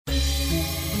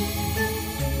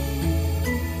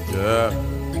Yeah.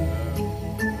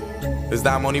 It's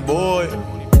that money boy.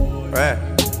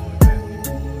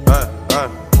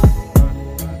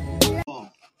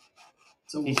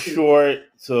 He's short,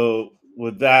 so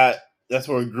with that, that's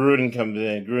where Gruden comes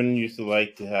in. Gruden used to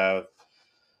like to have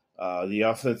the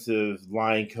offensive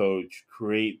line coach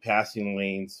create passing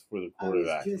lanes for the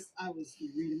quarterback. I was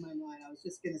reading my mind. I was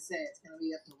just going to say it's going to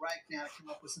be up to Reich now to come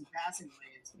up with some passing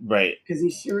lanes. Right. Because he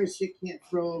sure as shit can't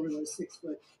throw over those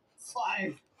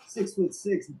 6'5",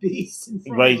 6'6" beasts in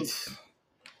front of him.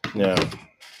 Yeah.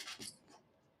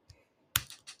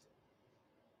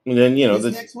 And then,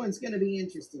 this next one's going to be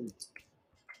interesting.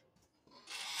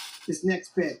 This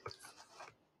next pick.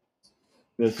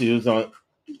 Let's see who's on.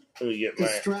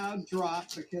 Does Stroud drop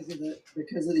because of the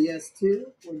S2,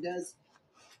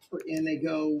 and they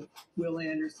go Will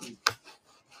Anderson?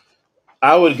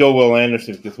 I would go Will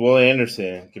Anderson because Will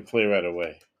Anderson can play right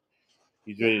away.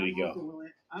 He's ready to go.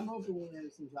 I'm hoping Will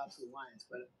Anderson drops the Lions,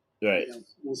 but right,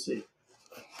 we'll see.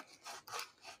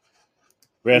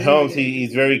 Brett Holmes,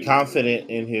 he's very confident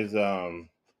in his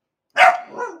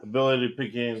ability to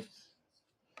pick games.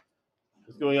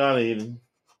 What's going on, Aiden?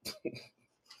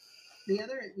 The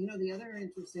other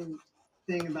interesting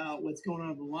thing about what's going on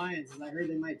with the Lions is I heard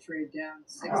they might trade down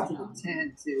 6 to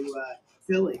 10 to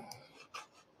Philly,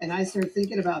 and I started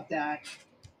thinking about that.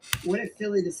 What if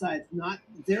Philly decides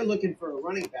they're looking for a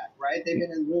running back, right? They've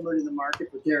been rumored in the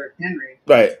market for Derrick Henry.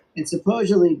 Right. And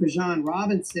supposedly Bijan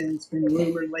Robinson's been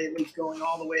rumored lately going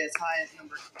all the way as high as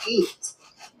number 8.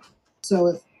 So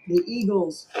if the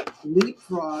Eagles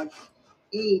leapfrog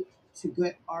 8 to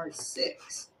get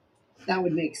R6, that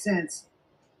would make sense.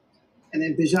 And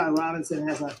then Bijan Robinson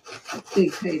has a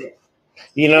big payday.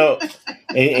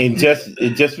 And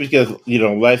just because,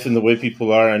 life and the way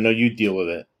people are, I know you deal with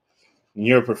it in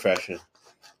your profession.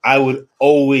 I would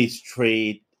always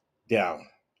trade down.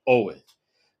 Always.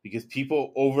 Because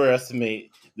people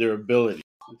overestimate their abilities.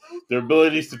 Their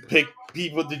abilities to pick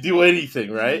people to do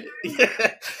anything, right?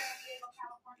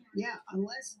 Yeah,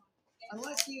 unless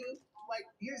you,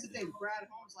 here's the thing. Brad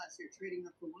Holmes last year trading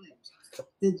up for Williams.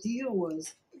 The deal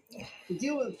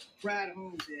with Brad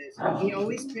Holmes is he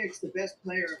always picks the best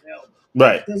player available.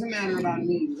 Right. It doesn't matter about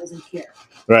need. He doesn't care.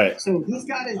 Right. So he's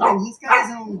got his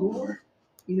own board.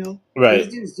 Right.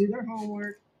 These dudes do their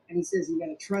homework, and he says you got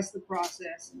to trust the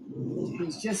process. He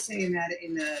was just saying that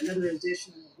in another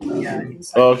edition of the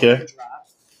Inside the Drop.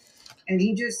 And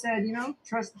he just said,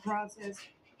 trust the process.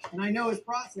 And I know his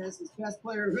process is best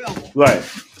player available. Right.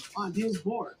 On his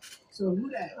board. So who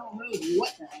the hell knows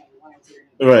what the hell the Lions are going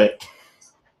to do? Right.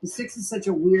 The 6 is such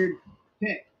a weird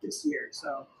pick this year.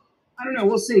 So, I don't know.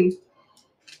 We'll see.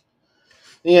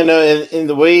 In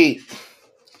the way,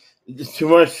 there's too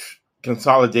much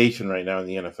consolidation right now in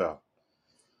the NFL.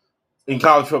 In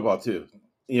college football, too.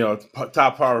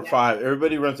 Top Power 5.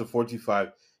 Everybody runs a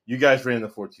 4-2-5. You guys ran the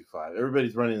 4-2-5.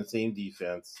 Everybody's running the same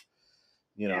defense.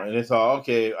 And it's all,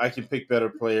 okay, I can pick better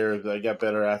players. I got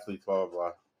better athletes, blah, blah,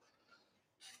 blah.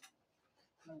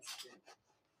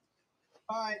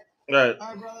 All right. All right,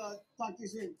 brother. I'll talk to you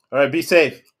soon. All right, be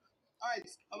safe. All right.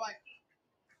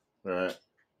 Bye-bye. All right.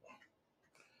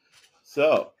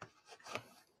 So,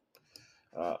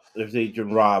 there's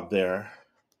Agent Rob there.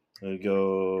 There we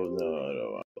go. No, I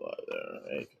don't want to lie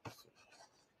there.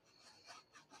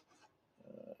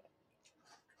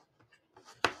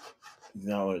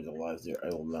 Now there's a live there. I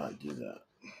will not do that.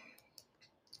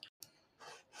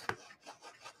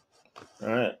 All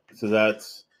right. So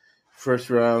that's first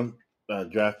round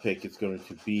draft pick. It's going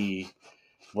to be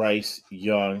Bryce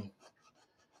Young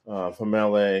from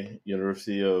LA,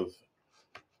 University of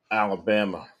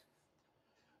Alabama.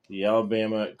 The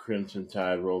Alabama Crimson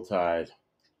Tide, Roll Tide.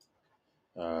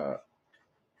 Again,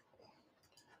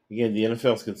 the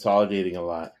NFL is consolidating a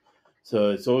lot. So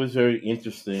it's always very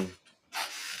interesting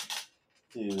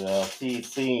to see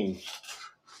themes,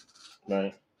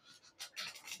 right?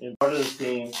 And part of the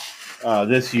theme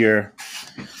this year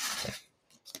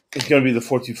is going to be the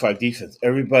 4-2-5 defense.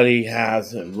 Everybody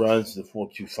has and runs the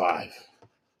 4-2-5.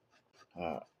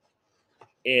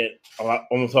 And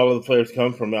almost all of the players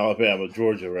come from Alabama,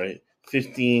 Georgia, right?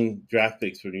 15 draft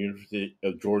picks for the University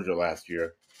of Georgia last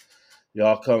year. They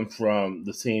all come from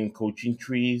the same coaching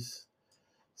trees.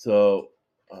 So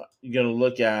you're going to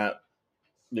look at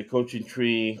the coaching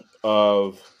tree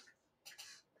of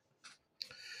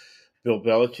Bill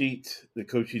Belichick, the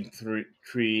coaching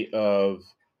tree of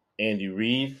Andy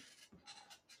Reid,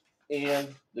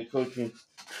 and the coaching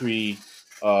tree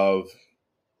of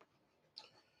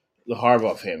the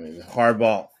Harbaugh family, the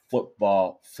Harbaugh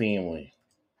football family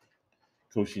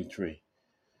coaching tree.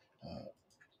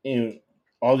 And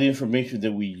all the information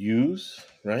that we use,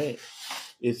 right,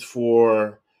 is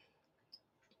for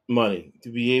money, to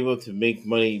be able to make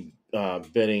money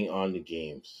betting on the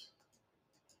games.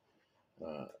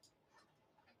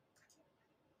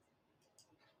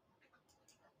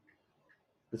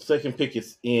 The second pick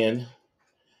is in,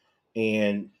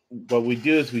 and what we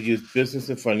do is we use business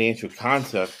and financial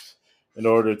concepts in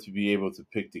order to be able to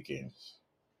pick the games.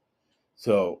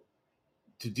 So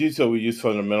to do so, we use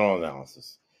fundamental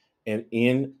analysis. And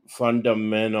in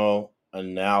fundamental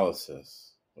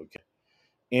analysis,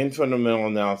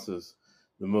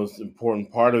 the most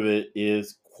important part of it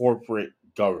is corporate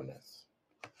governance.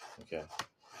 Okay.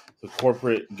 So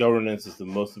corporate governance is the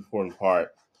most important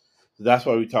part. So that's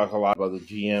why we talk a lot about the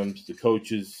GMs, the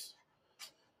coaches,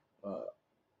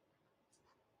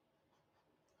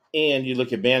 and you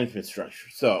look at management structure.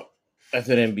 So as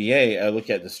an MBA, I look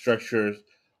at the structures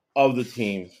of the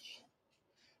teams,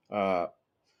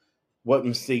 what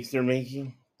mistakes they're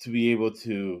making, to be able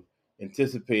to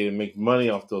anticipate and make money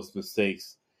off those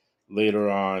mistakes later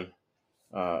on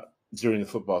during the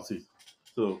football season.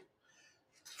 So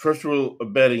first rule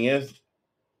of betting is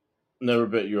never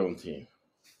bet your own team.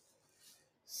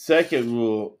 Second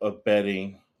rule of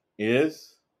betting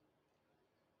is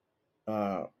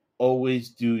always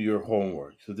do your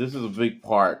homework. So this is a big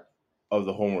part of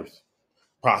the homework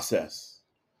process.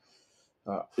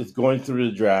 It's going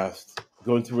through the draft,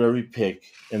 going through every pick,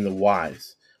 and the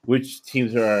whys. Which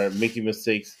teams are making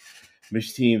mistakes,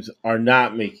 which teams are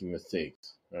not making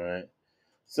mistakes. All right.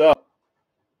 So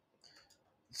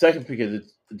second pick of the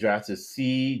draft is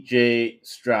C.J.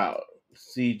 Stroud.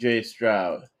 C.J.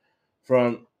 Stroud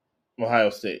from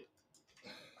Ohio State.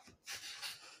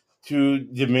 Two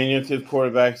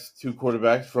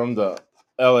quarterbacks from the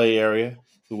LA area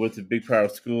who went to big power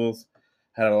schools,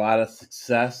 had a lot of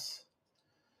success.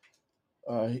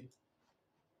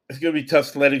 It's going to be tough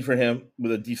sledding for him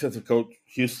with a defensive coach,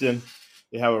 Houston.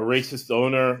 They have a racist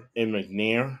owner in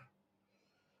McNair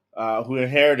who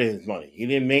inherited his money. He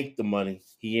didn't make the money.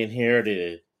 He inherited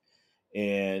it.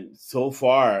 And so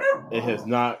far, it has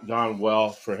not gone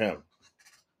well for him.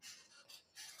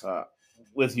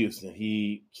 With Houston,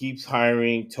 he keeps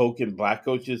hiring token black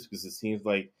coaches because it seems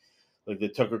like the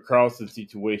Tucker Carlson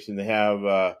situation, they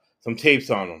have some tapes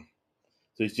on him.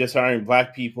 So he's just hiring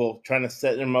black people, trying to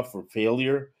set them up for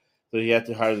failure. So he had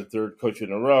to hire the third coach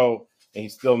in a row, and he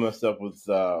still messed up with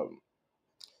the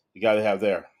guy they have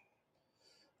there,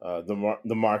 the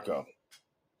Marco.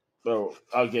 So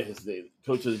I'll get his name.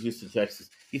 Coach of the Houston Texans.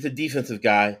 He's a defensive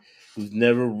guy who's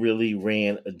never really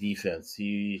ran a defense.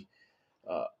 He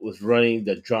was running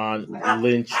the John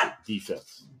Lynch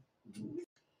defense.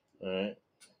 All right.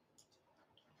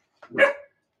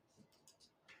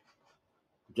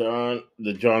 John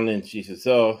Lynch defense.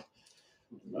 So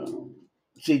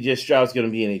C.J. Stroud's going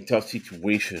to be in a tough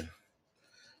situation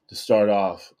to start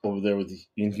off over there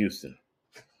in Houston,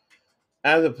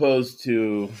 as opposed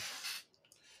to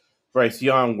Bryce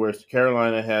Young, where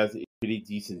Carolina has a pretty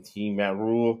decent team. Matt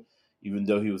Rule, even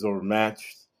though he was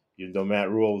overmatched, even though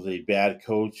Matt Rule was a bad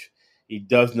coach, he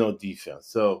does know defense.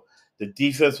 So the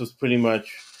defense was pretty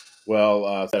much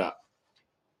set up.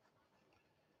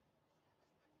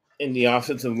 And the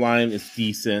offensive line is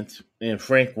decent. And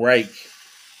Frank Reich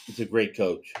is a great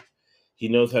coach. He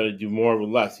knows how to do more with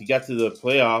less. He got to the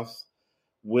playoffs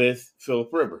with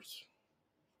Phillip Rivers,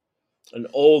 an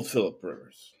old Phillip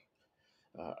Rivers.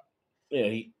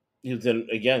 He was in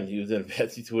a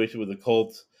bad situation with the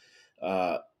Colts.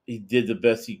 He did the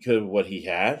best he could with what he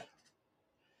had.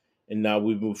 And now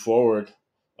we move forward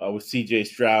with C.J.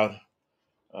 Stroud.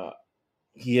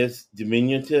 He is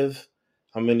diminutive.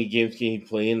 How many games can he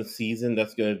play in a season?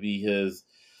 That's going to be his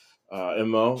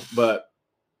MO. But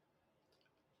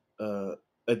I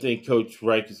think Coach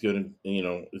Reich is going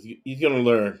to, he's going to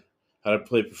learn how to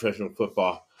play professional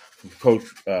football from Coach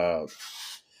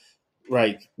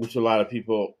Reich, which a lot of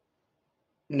people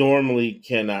normally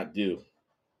cannot do.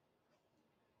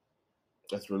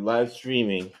 As we're live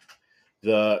streaming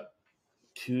the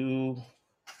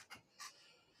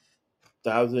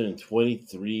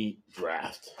 2023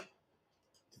 draft.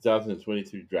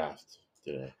 2023 draft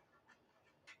today.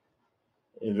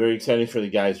 And very exciting for the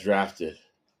guys drafted,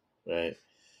 right?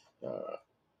 They're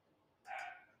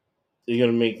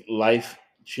going to make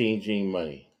life-changing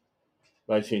money.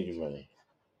 Life-changing money.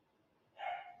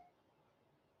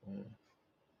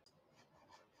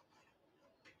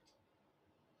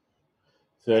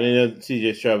 So I didn't know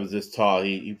C.J. Stroud was this tall.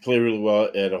 He played really well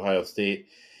at Ohio State.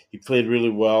 He played really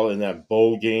well in that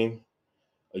bowl game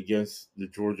against the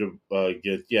Georgia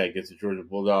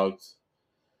Bulldogs.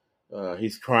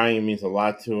 He's crying. It means a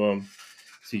lot to him.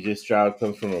 C.J. Stroud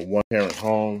comes from a one-parent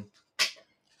home.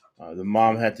 The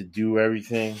mom had to do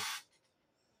everything,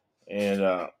 and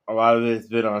a lot of it has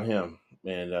been on him.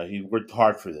 And he worked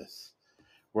hard for this.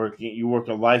 You work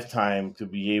a lifetime to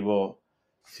be able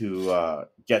to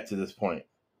get to this point.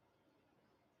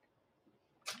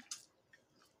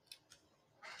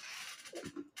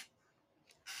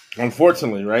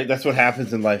 Unfortunately, right? That's what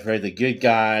happens in life, right? The good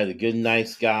guy, the good,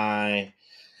 nice guy,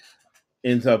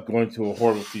 ends up going to a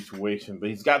horrible situation. But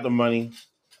he's got the money,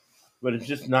 but it's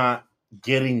just not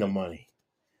getting the money,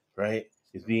 right?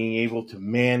 It's being able to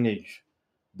manage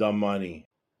the money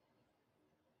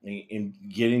and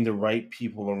getting the right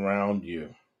people around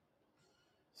you.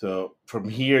 So from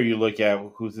here, you look at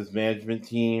who's his management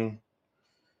team,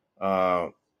 uh,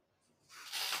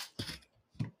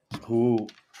 who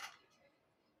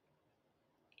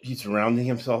he's surrounding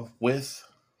himself with,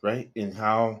 right? And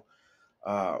how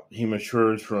he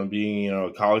matures from being,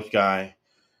 a college guy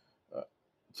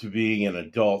to being an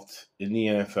adult in the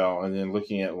NFL, and then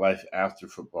looking at life after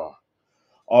football.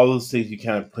 All those things you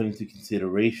kind of put into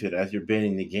consideration as you're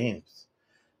betting the games.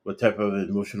 What type of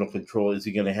emotional control is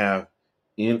he going to have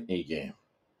in a game?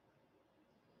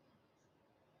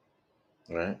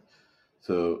 Right?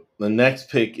 So the next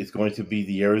pick is going to be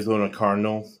the Arizona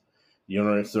Cardinals. The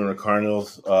Arizona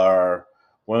Cardinals are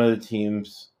one of the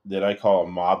teams that I call a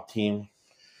mob team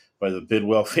by the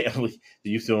Bidwell family.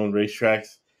 They used to own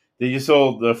racetracks. They just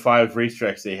sold the 5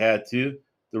 racetracks they had to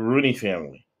the Rooney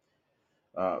family.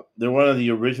 They're one of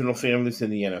the original families in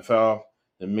the NFL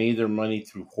that made their money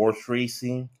through horse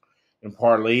racing and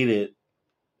parlayed it,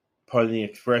 pardon the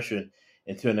expression,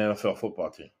 into an NFL football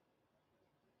team.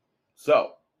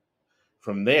 So,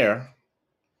 from there,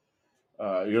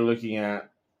 you're looking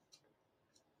at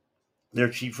their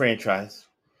cheap franchise.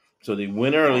 So they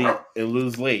win early and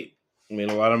lose late. Made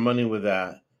a lot of money with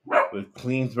that. With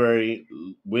Queensberry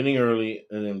winning early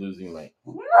and then losing late.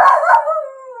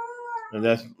 And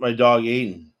that's my dog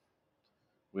Aiden,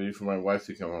 waiting for my wife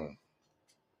to come home.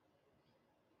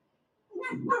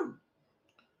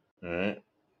 All right.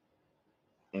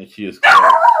 And she is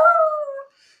close.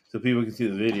 So people can see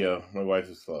the video. My wife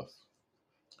is close.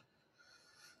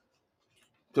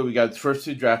 So we got the first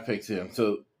 2 draft picks in.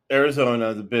 So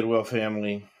Arizona, the Bidwell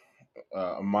family,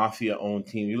 a mafia-owned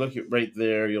team. You look at right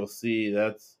there, you'll see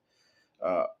that's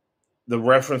the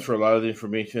reference for a lot of the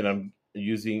information I'm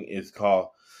using is called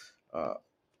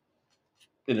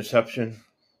interference.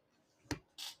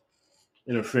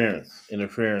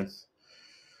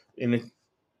 And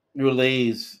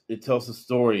it tells the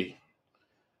story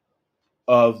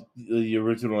of the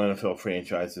original NFL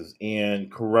franchises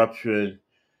and corruption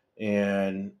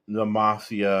and the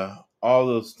mafia, all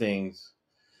those things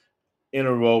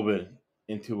interwoven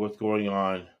into what's going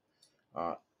on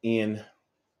in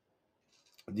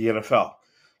the NFL.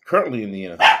 Currently in the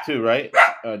NFL too, right?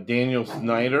 Daniel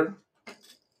Snyder.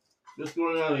 What's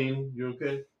going on, Ian? You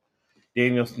okay?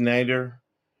 Daniel Snyder,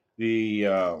 the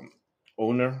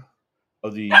owner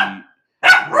of the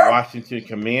Washington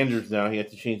Commanders now. He had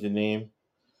to change the name.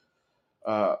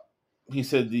 He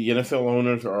said the NFL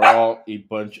owners are all a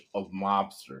bunch of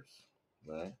mobsters,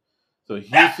 right? So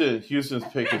Houston's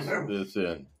pick is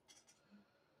in.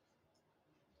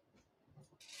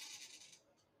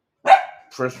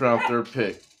 First round, 3rd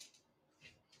pick.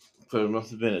 So it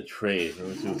must have been a trade. Let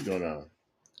me see what's going on.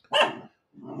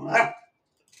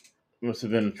 It must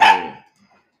have been a trade.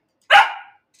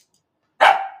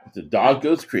 The dog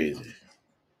goes crazy.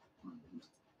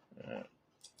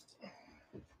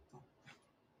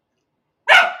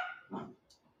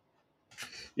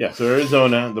 Yeah, so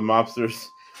Arizona, the mobsters,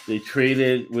 they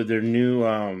traded with their new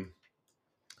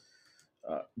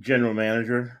general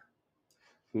manager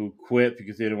who quit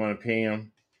because they didn't want to pay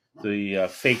him. So he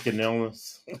faked an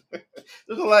illness.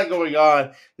 There's a lot going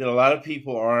on that a lot of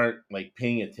people aren't like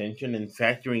paying attention and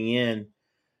factoring in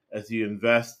as you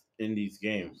invest in these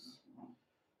games.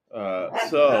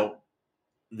 So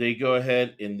they go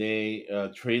ahead and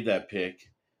they trade that pick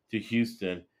to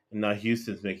Houston, and now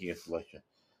Houston's making a selection.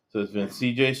 So it's been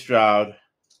C.J. Stroud,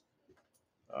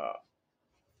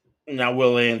 now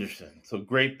Will Anderson. So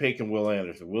great pick in Will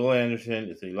Anderson. Will Anderson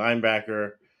is a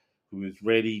linebacker who is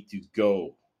ready to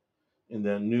go in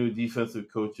the new defensive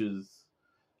coach's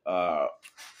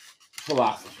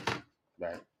philosophy,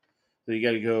 right? So you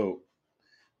got to go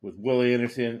with Will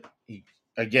Anderson. Here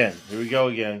we go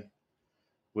again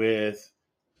with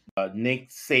Nick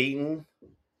Saban,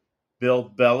 Bill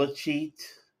Belichick,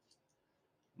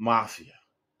 Mafia.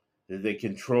 They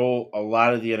control a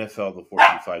lot of the NFL, the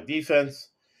 4-5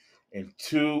 defense, and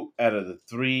 2 out of the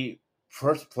 3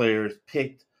 first players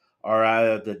picked are out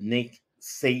of the Nick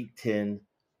Saban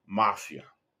Mafia,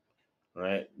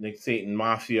 right? Nick Saban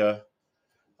Mafia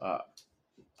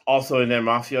Also in that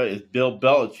mafia is Bill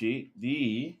Belichick,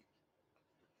 the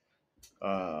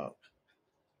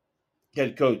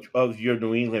head coach of your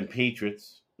New England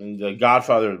Patriots, and the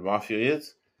godfather of the mafia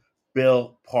is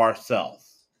Bill Parcells.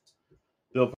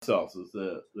 Bill Parcells is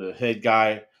the head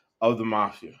guy of the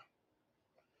mafia,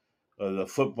 of the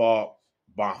football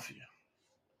mafia.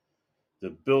 The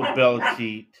Bill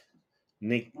Belichick,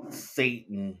 Nick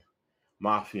Satan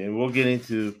mafia. And we'll get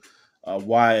into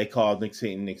why I call Nick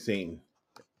Satan Nick Satan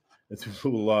as we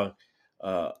move along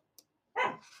uh,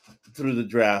 through the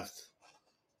draft.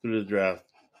 All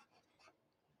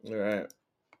right.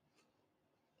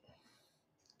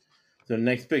 The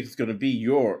next pick is going to be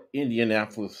your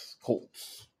Indianapolis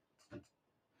Colts.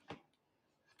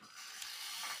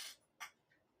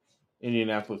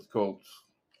 Indianapolis Colts.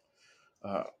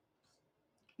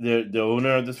 They're the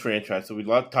owner of this franchise, so we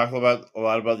talk a lot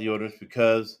about the owners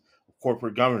because of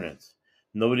corporate governance.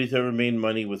 Nobody's ever made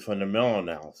money with fundamental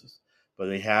analysis, but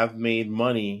they have made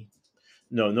money.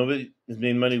 No, nobody has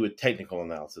made money with technical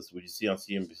analysis, which you see on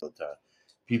CNBC all the time.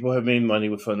 People have made money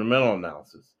with fundamental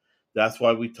analysis. That's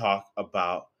why we talk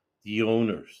about the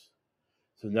owners.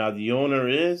 So now the owner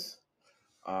is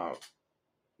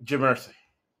Jim Irsay,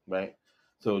 right?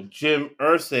 So Jim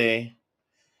Irsay,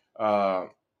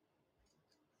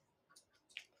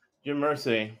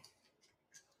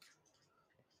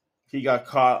 he got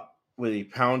caught with a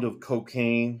pound of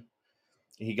cocaine.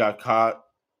 He got caught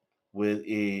with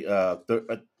a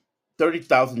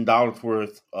 $30,000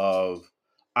 worth of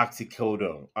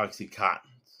Oxycodone, Oxycontin,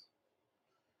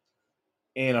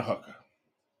 and a hooker.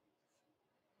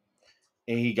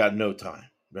 And he got no time,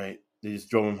 right? They just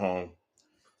drove him home.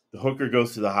 The hooker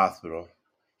goes to the hospital.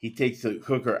 He takes the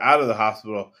hooker out of the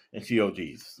hospital, and she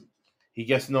ODs. He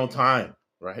gets no time,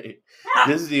 right?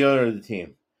 This is the owner of the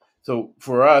team. So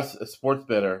for us, a sports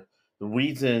bettor, the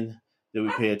reason that we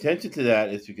pay attention to that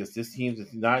is because this team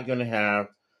is not going to have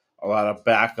a lot of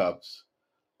backups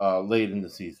late in the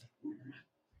season.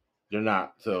 They're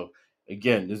not. So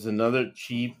again, this is another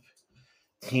cheap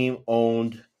team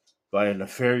owned by a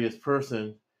nefarious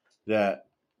person that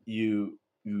you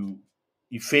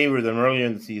favor them earlier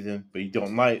in the season, but you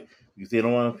don't like because they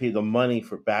don't want to pay the money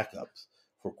for backups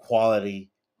for quality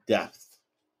depth,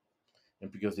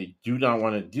 and because they do not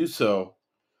want to do so,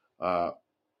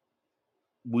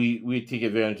 we take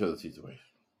advantage of the situation.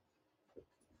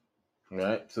 All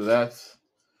right, so that's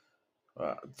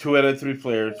 2 out of 3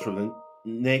 players from the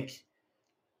Nick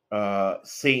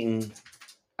Satan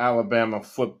Alabama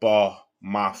football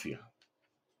mafia.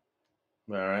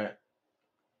 All right,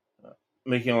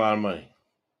 making a lot of money.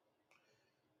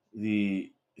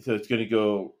 So it's going to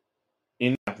go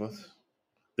in Indianapolis.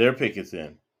 Their pick is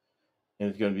in, and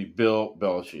it's going to be Bill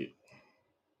Belichick.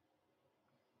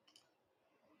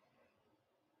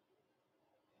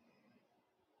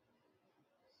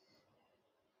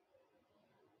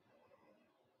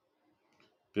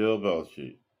 Bill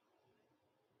Belichick.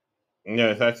 Yeah,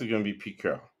 it's actually going to be Pete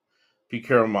Carroll. Pete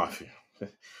Carroll Mafia.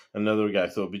 Another guy.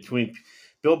 So between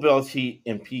Bill Belichick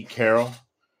and Pete Carroll,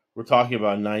 we're talking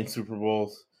about 9 Super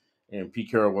Bowls, and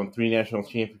Pete Carroll won 3 national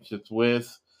championships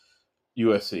with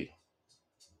USC,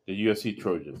 the USC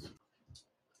Trojans.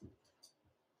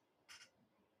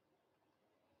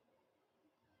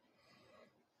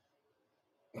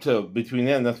 So between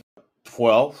them, that's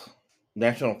 12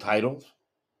 national titles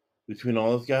between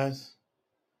all those guys.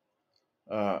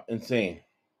 Insane.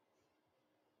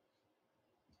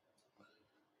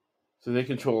 So they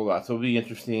control a lot. So it'll be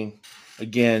interesting.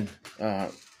 Again,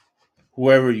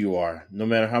 whoever you are, no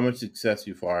matter how much success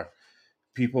you've had,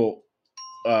 people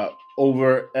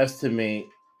overestimate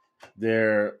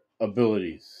their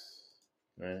abilities,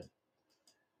 right?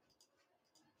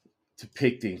 To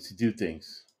pick things, to do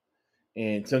things.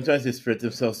 And sometimes they spread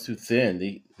themselves too thin.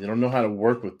 They don't know how to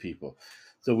work with people.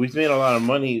 So we've made a lot of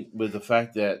money with the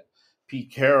fact that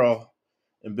Pete Carroll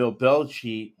and Bill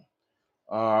Belichick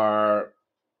are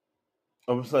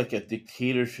almost like a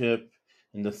dictatorship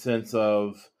in the sense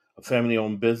of a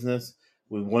family-owned business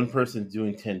with one person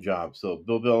doing 10 jobs. So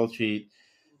Bill Belichick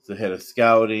is the head of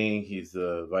scouting. He's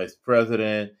the vice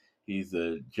president. He's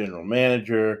the general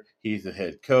manager. He's the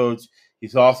head coach.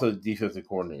 He's also the defensive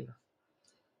coordinator.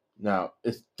 Now,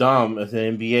 it's dumb as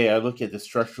an NBA. I look at the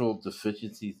structural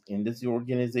deficiencies in these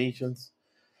organizations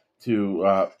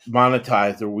to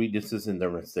monetize their weaknesses and their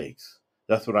mistakes.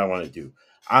 That's what I want to do.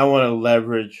 I want to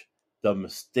leverage the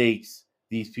mistakes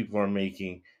these people are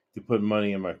making to put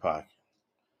money in my pocket.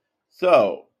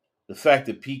 So the fact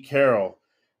that Pete Carroll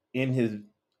in his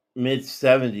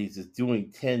mid-70s is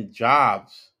doing 10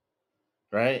 jobs,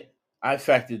 right? I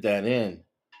factored that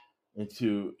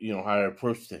into how I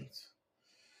approach things.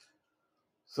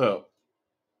 So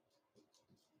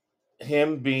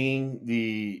him being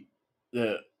the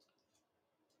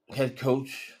head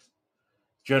coach,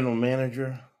 general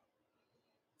manager,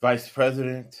 vice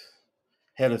president,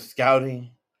 head of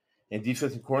scouting, and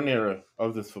defensive coordinator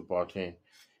of this football team,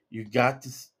 you got to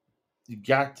you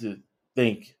got to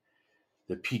think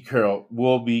that Pete Carroll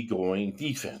will be going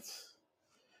defense.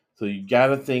 So you got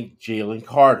to think Jalen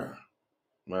Carter,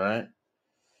 all right?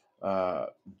 Uh,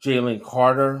 Jalen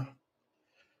Carter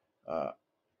uh,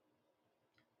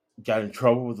 got in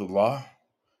trouble with the law.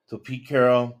 So Pete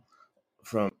Carroll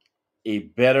from a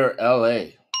better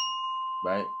LA,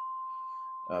 right?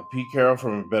 Pete Carroll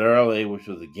from a better LA, which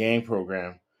was a gang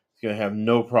program, is going to have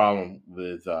no problem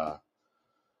with Jalen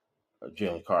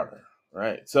Carter,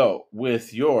 right? So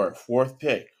with your fourth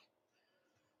pick,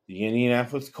 the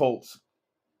Indianapolis Colts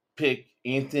pick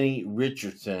Anthony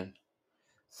Richardson,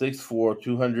 6'4",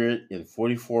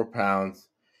 244 pounds.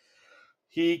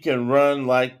 He can run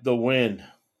like the wind,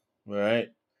 right?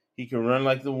 He can run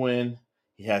like the wind.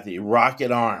 He has a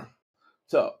rocket arm.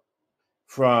 So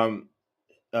from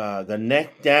the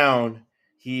neck down,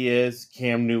 he is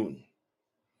Cam Newton.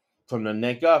 From the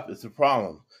neck up, it's a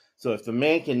problem. So if the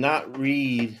man cannot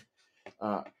read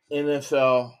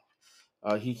NFL,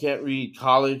 he can't read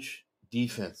college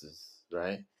defenses,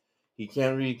 right? He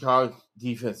can't read college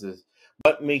defenses.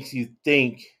 What makes you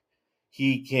think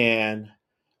he can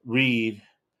read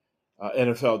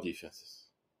NFL defenses?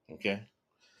 Okay.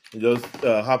 And those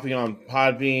hopping on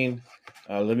Podbean,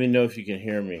 let me know if you can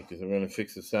hear me because I'm going to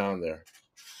fix the sound there.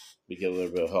 We get a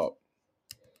little bit of help.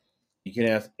 You can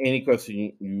ask any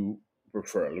question you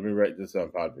prefer. Let me write this on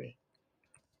Podbean.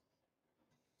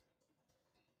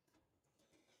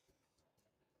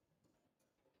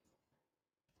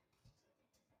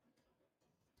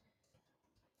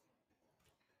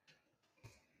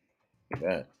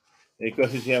 Yeah. Any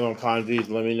questions you have on Podbean,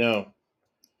 let me know.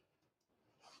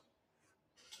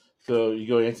 So you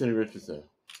go Anthony Richardson.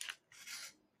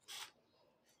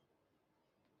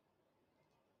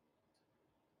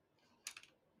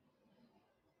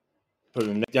 From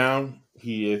the neck down,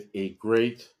 he is a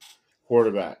great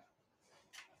quarterback.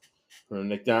 From the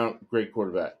neck down, great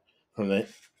quarterback. From the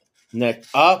neck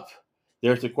up,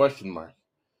 there's a question mark.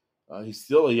 He's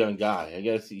still a young guy. I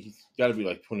guess he's got to be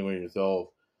like 21 years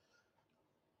old.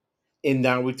 And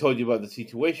now we told you about the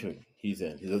situation he's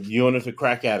in. The owner's a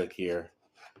crack addict here.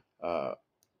 I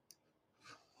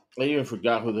even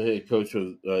forgot who the head coach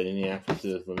of Indianapolis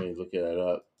is. Let me look that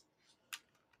up.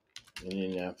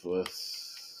 Indianapolis.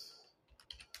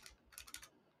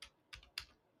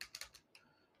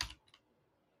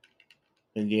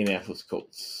 Indianapolis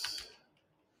Colts.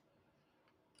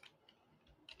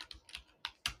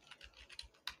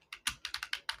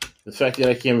 The fact that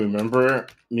I can't remember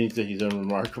means that he's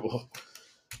unremarkable.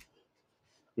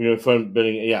 Fun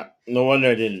betting. Yeah, no wonder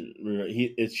I didn't.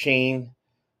 It's Shane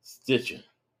Stitchen,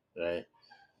 right?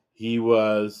 He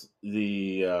was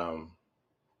the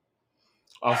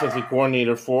offensive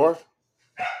coordinator for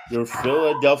your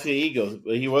Philadelphia Eagles,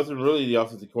 but he wasn't really the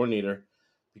offensive coordinator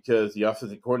because the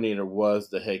offensive coordinator was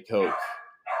the head coach.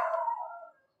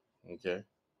 Okay,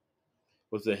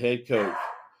 was the head coach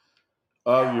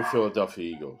of your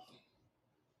Philadelphia Eagles.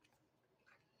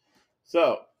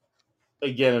 So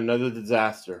again, another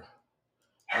disaster.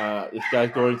 This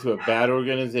guy's going to a bad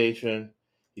organization.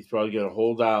 He's probably going to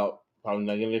hold out. Probably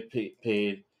not going to get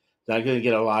paid. Not going to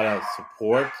get a lot of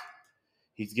support.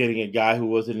 He's getting a guy who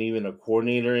wasn't even a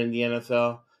coordinator in the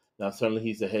NFL. Now suddenly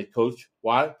he's a head coach.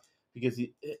 Why? Because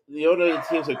the owner of the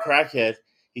team's a crackhead.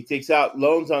 He takes out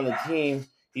loans on the team.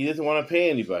 He doesn't want to pay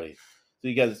anybody. So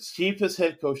you got the cheapest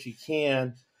head coach you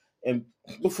can. And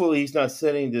hopefully he's not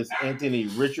setting this Anthony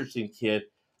Richardson kid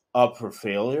up for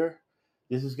failure.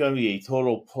 This is going to be a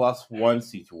total +1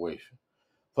 situation.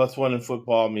 +1 in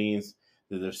football means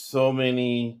that there's so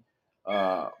many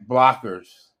blockers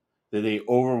that they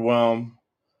overwhelm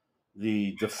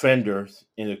the defenders,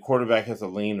 and the quarterback has a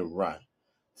lane to run.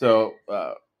 So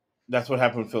that's what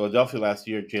happened in Philadelphia last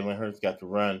year. Jalen Hurts got to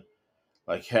run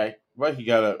like heck, but he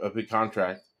got a big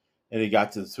contract, and he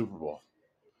got to the Super Bowl.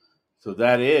 So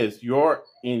that is your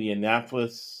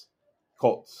Indianapolis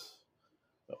Colts.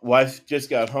 Wife just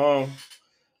got home.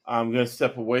 I'm going to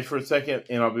step away for a second,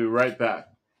 and I'll be right back.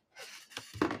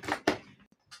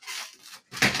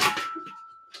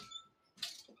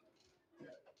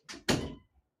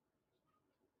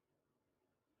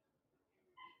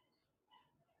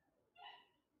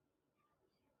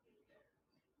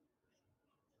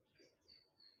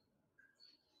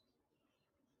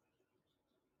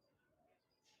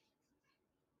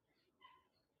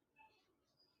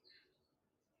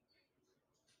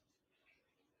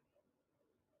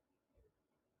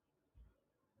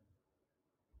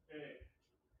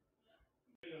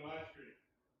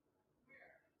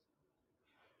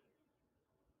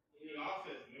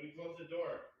 close the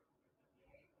door.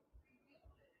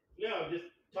 No, I'm just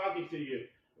talking to you.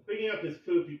 I'm picking up his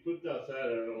poop. He pooped outside. I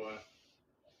don't know why.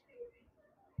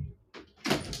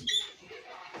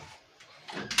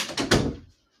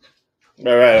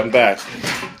 All right, I'm back.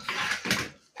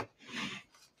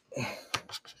 All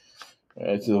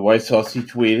right, so the White Sox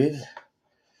situated.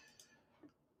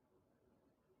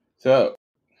 So,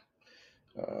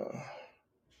 the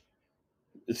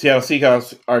Seattle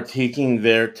Seahawks are taking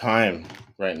their time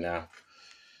right now.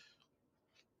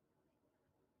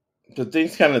 So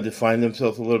things kind of define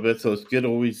themselves a little bit. So it's good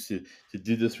always to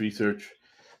do this research,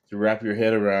 to wrap your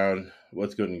head around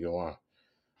what's going to go on.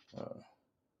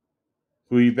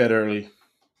 Who you bet early?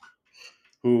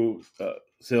 Who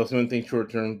salesmen think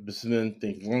short term, businessmen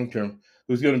think long term?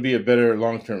 Who's going to be a better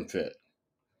long term fit?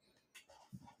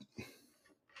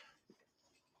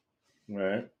 All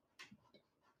right.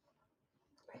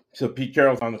 So Pete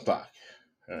Carroll's on the clock.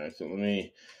 All right. So let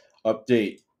me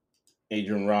update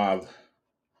Adrian Robb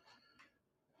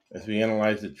as we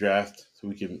analyze the draft so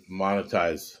we can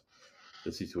monetize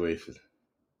the situation.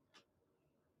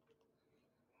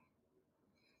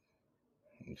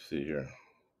 Let's see here.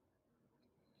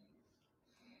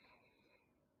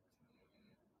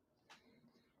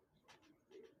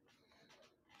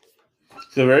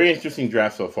 It's a very interesting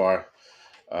draft so far.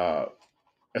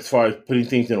 As far as putting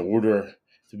things in order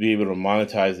to be able to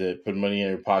monetize it, put money in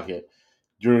your pocket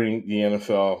during the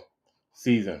NFL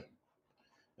season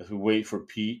as we wait for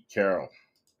Pete Carroll.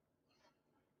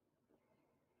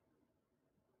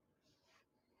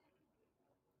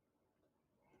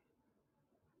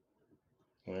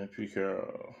 Pete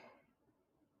Carroll.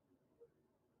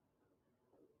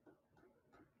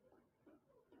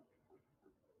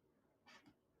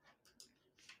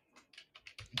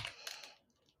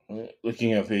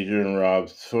 Looking up Adrian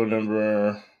Robb's phone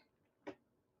number.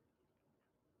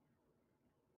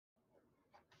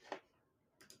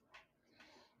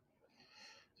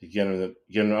 Get an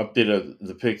update of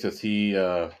the picks as he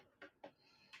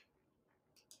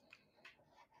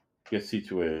gets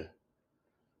situated.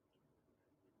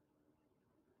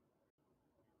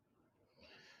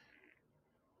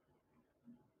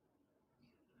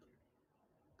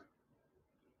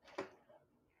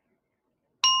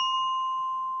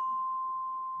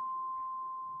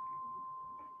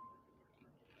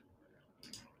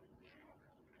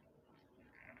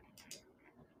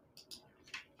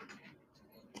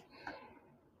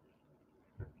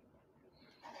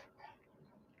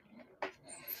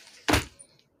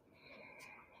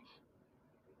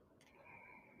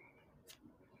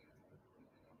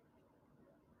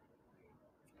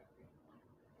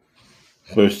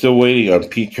 We're still waiting on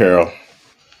Pete Carroll.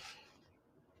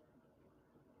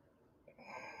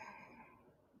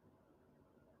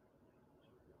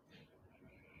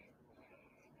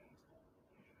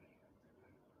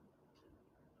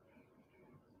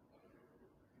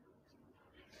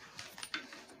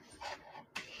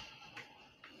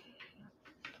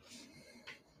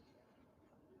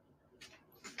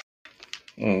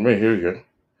 Right here we go.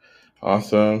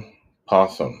 Awesome.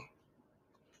 Possum.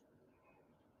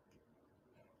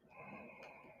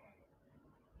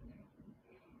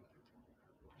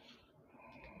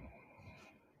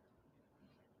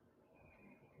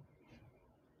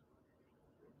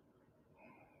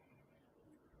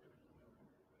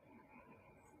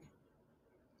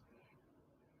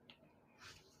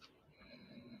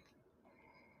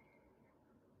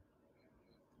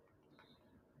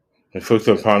 And folks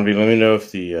on Pondview, let me know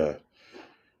if the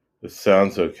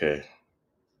sound's okay.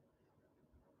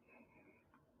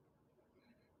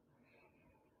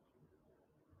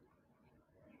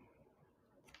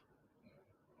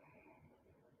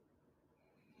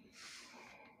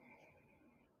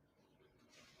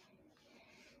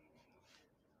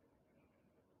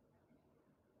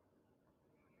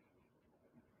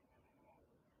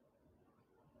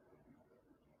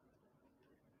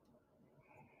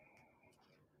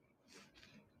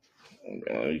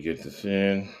 Let me get this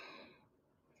in.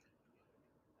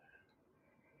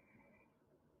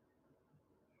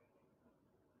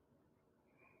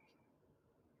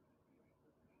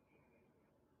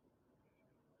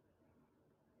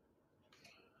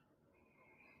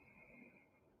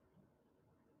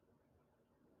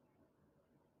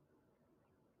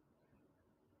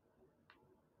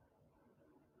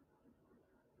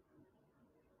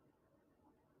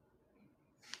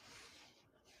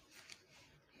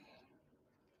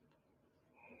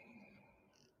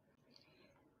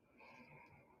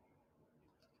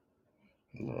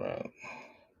 Right.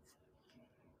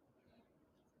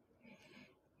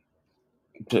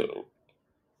 So,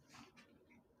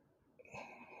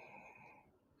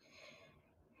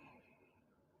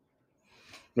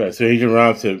 Right. So Adrian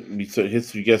Robinson, so his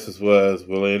three guesses was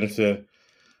Will Anderson,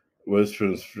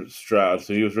 Witherspoon, Stroud.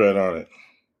 So he was right on it.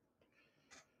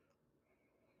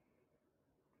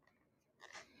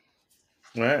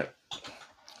 All right.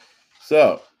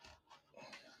 So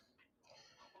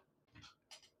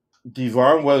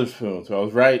Devon Witherspoon. So I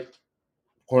was right.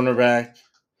 Cornerback.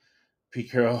 Pete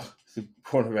Carroll is the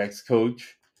cornerback's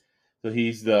coach. So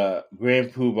he's the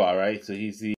grand poobah, right? So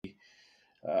he's the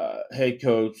head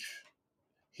coach.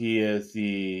 He is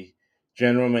the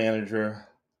general manager,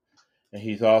 and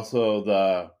he's also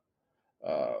the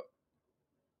uh,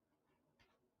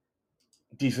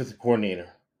 defensive coordinator.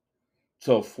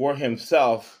 So for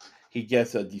himself, he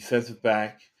gets a defensive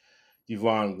back,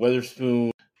 Devon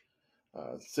Witherspoon,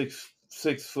 6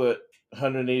 foot,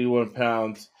 181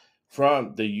 pounds,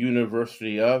 from the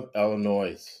University of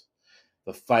Illinois,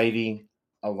 the Fighting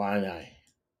Illini.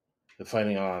 The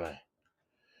Fighting Illini.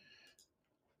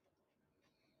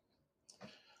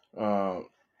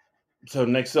 So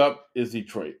next up is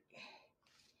Detroit.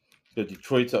 So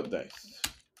Detroit's up next.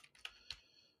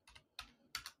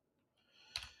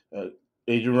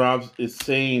 Adrian Robs is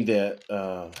saying that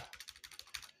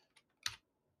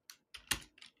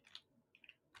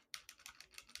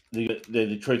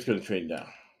Detroit's going to trade down,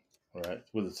 all right,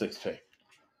 with a 6 pick.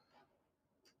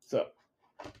 So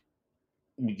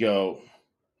we go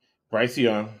Bryce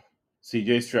Young,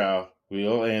 C.J. Stroud,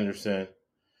 Will Anderson,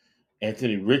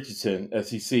 Anthony Richardson,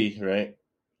 SEC, right?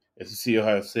 SEC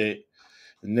Ohio State.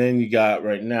 And then you got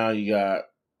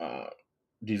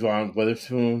Devon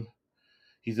Witherspoon.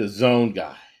 He's a zone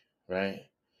guy, right?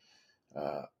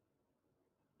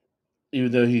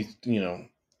 Even though he's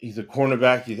a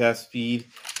cornerback, he has speed,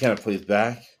 he kind of plays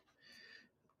back.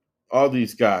 All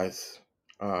these guys,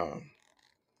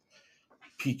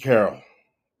 Pete Carroll,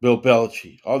 Bill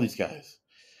Belichick, all these guys.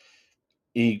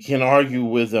 You can't argue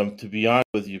with them, to be honest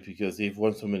with you, because they've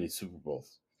won so many Super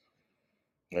Bowls,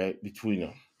 right? Between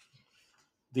them,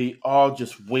 they all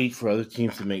just wait for other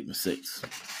teams to make mistakes.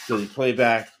 So they play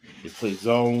back, they play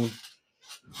zone,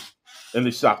 and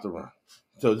they stop the run.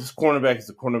 So this cornerback is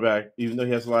a cornerback. Even though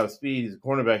he has a lot of speed, he's a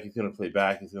cornerback. He's going to play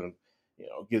back. He's going to,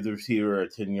 give the receiver a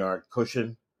 10-yard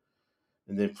cushion,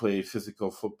 and then play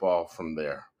physical football from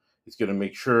there. He's going to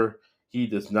make sure he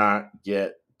does not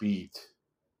get beat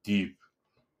deep.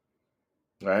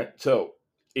 Right? So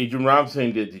Adrian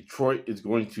Robinson that Detroit is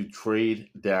going to trade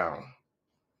down.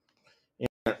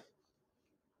 And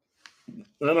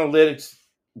analytics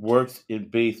works in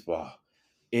baseball.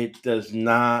 It does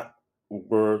not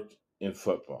work in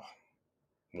football.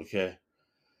 Okay?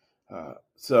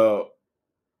 So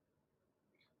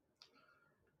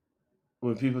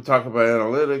when people talk about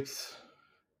analytics,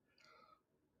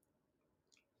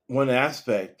 one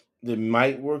aspect that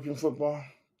might work in football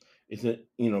is that,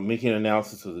 making an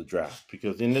analysis of the draft.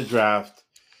 Because in the draft,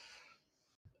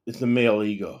 it's a male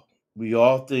ego. We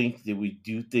all think that we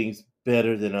do things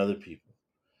better than other people.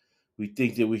 We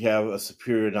think that we have a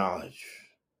superior knowledge,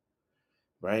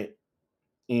 right?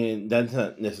 And that's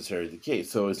not necessarily the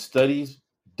case. So it's studies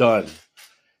done,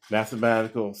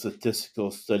 mathematical,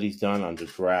 statistical studies done on the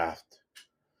draft.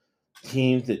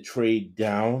 Teams that trade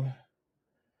down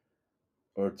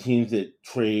or teams that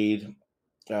trade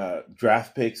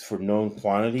draft picks for known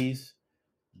quantities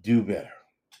do better.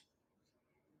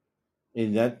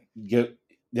 And that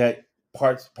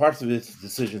parts of it is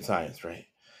decision science, right?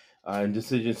 In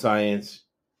decision science,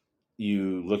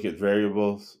 you look at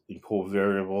variables and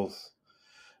covariables.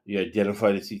 You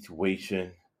identify the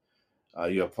situation.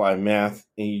 You apply math,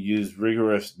 and you use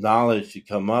rigorous knowledge to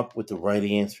come up with the right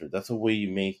answer. That's the way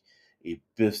you make a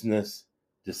business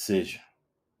decision.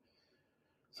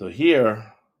 So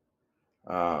here,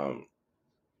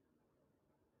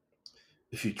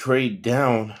 if you trade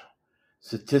down,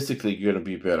 statistically, you're going to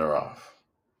be better off.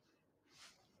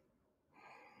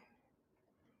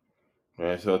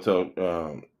 Right, so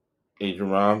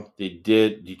Adrian Rom, they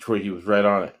did Detroit. He was right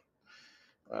on it.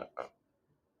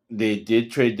 They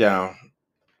did trade down,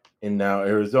 and now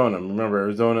Arizona. Remember,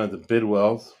 Arizona, the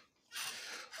Bidwells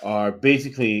are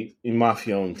basically a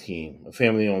mafia-owned team, a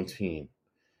family-owned team.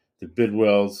 The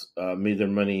Bidwells made their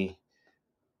money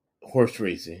horse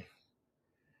racing.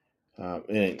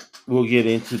 And we'll get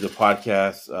into the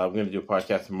podcast. We're going to do a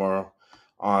podcast tomorrow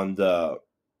on the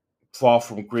fall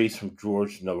from grace from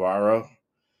George Navarro.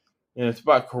 And it's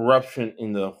about corruption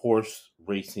in the horse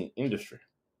racing industry.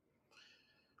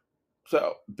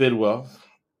 So, Bidwell,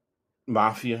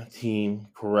 mafia team,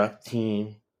 corrupt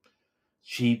team,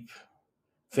 cheap,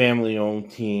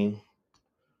 family-owned team.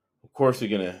 Of course, they're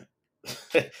going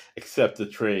to accept the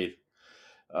trade.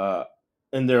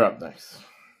 And they're up next.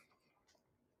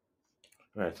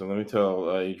 All right, so let me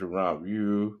tell Agent Rob,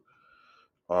 you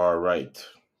are right.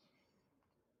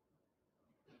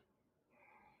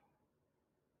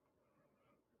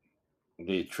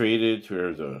 They traded to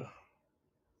Arizona.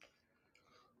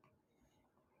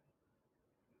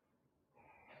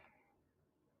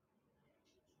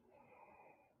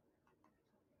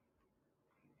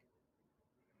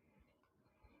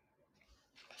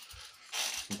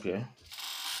 Okay.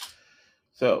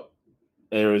 So,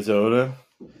 Arizona,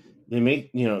 they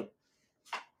make,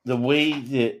 the way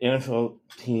the NFL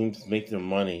teams make their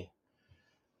money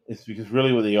is because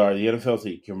really what they are, the NFL is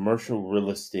a commercial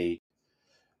real estate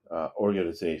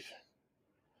organization.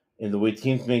 And the way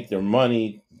teams make their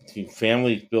money,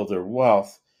 families build their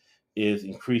wealth, is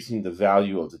increasing the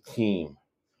value of the team.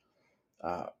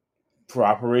 Uh, for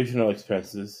operational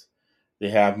expenses, they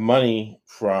have money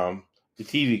from the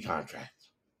TV contract.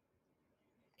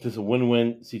 It's a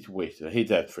win-win situation. I hate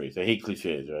that phrase. I hate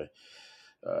cliches, right?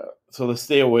 So let's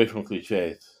stay away from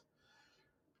cliches.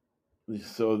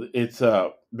 So it's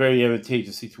a very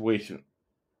advantageous situation.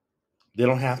 They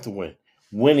don't have to win.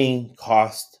 Winning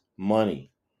costs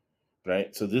money,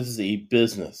 right? So this is a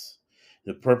business.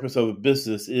 The purpose of a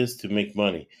business is to make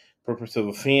money. Purpose of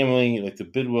a family, like the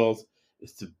Bidwells,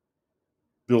 is to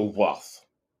build wealth.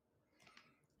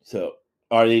 So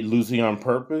are they losing on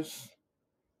purpose?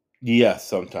 Yes,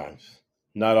 sometimes.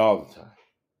 Not all the time,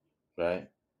 right?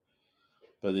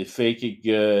 But they fake it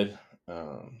good.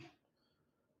 Um,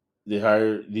 they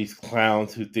hire these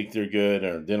clowns who think they're good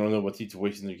or they don't know what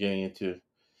situation they're getting into.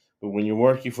 But when you're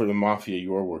working for the mafia,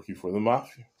 you're working for the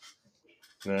mafia,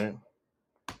 right?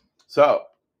 So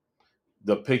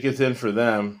the pick is in for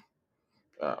them.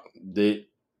 The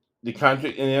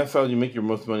contract in the NFL, you make your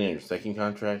most money on your second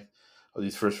contract. All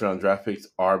these first round draft picks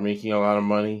are making a lot of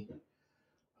money,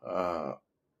 but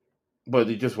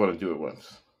they just want to do it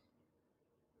once.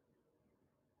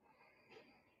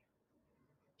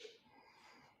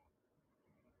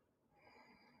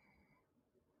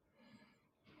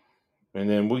 And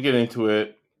then we'll get into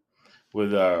it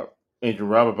with Andrew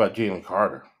Robb about Jalen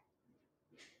Carter,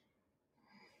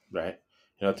 right?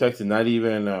 Texas not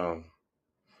even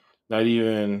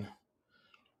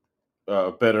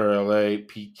better LA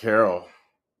Pete Carroll,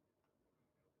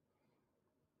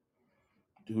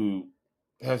 who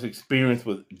has experience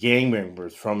with gang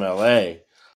members from LA,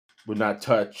 would not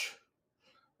touch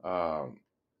um,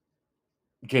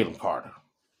 Jalen Carter,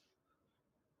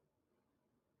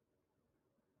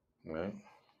 right?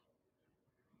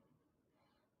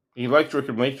 He likes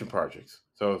reclamation projects,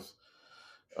 so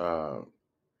uh,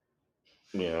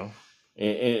 you know,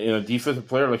 and a defensive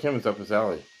player like him is up his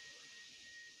alley.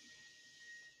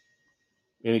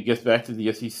 And it gets back to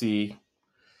the SEC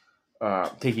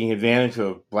taking advantage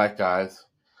of black guys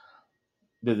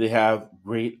that they have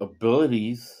great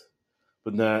abilities,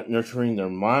 but not nurturing their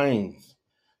minds.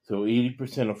 So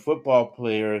 80% of football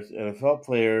players, NFL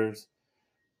players,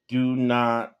 do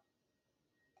not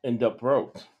end up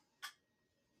broke.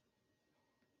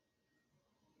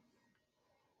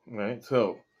 Right?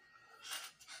 So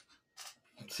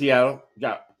Seattle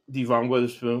got Devon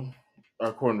Witherspoon,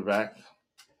 our cornerback,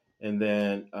 and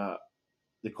then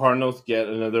the Cardinals get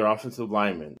another offensive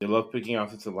lineman. They love picking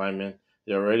offensive linemen.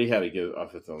 They already had a good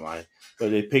offensive line,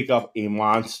 but they pick up a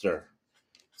monster,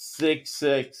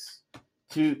 6'6",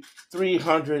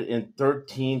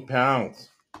 313 pounds.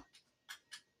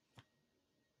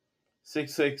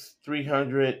 6'6",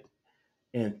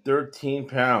 313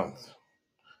 pounds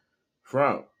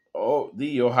from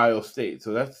the Ohio State.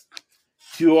 So that's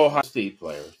two Ohio State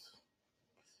players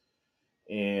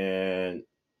and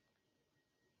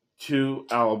two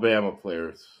Alabama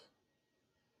players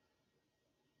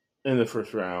in the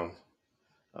first round.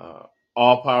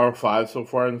 All Power 5 so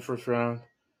far in the first round,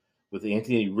 with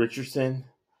Anthony Richardson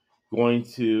going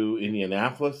to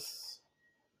Indianapolis.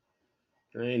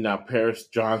 Right? Now Paris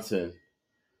Johnson,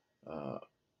 uh,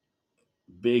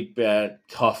 big, bad,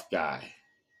 tough guy,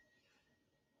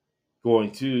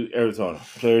 going to Arizona.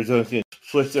 So Arizona's going to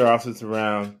switch their offense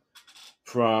around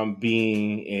from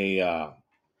being a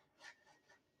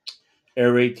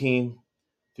air raid team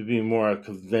to being more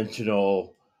a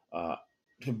uh,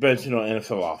 conventional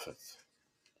NFL offense.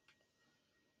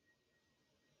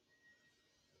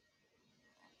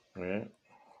 Right.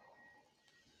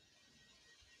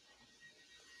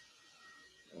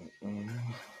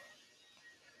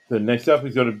 So next up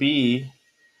is going to be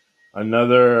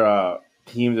another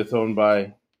team that's owned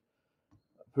by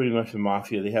pretty much the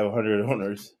mafia. They have 100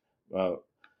 owners.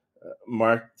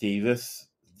 Mark Davis,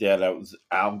 that was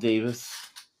Al Davis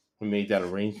who made that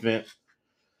arrangement.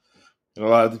 And a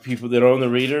lot of the people that own the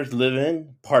Raiders live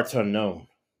in parts unknown.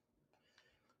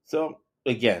 So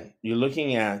again, you're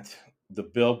looking at the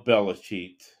Bill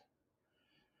Belichick,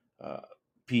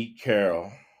 Pete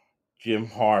Carroll, Jim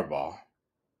Harbaugh,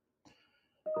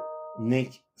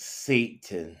 Nick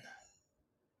Saban,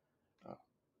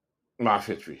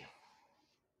 mafia tree.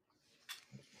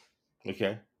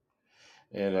 Okay,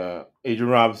 and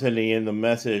Adrian Robinson sending in the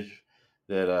message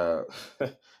that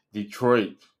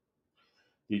Detroit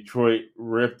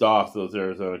ripped off those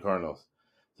Arizona Cardinals,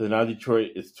 so now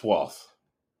Detroit is 12th.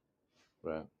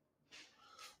 Right.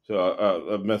 So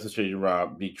a message to you,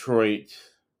 Rob. Detroit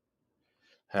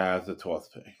has the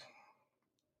 12th pick.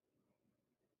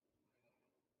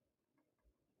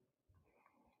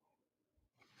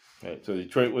 Right. So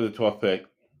Detroit with the 12th pick.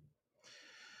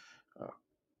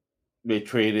 They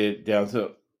traded down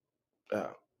to.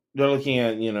 They're looking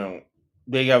at,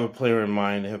 they have a player in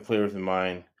mind. They have players in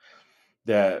mind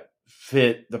that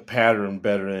fit the pattern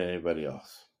better than anybody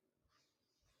else.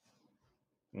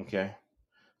 Okay.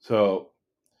 So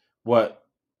the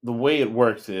way it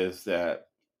works is that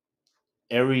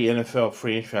every NFL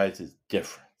franchise is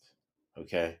different.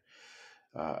 Okay.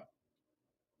 Uh,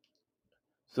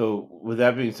 So, with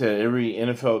that being said, every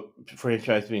NFL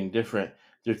franchise being different,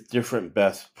 there's different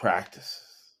best practices.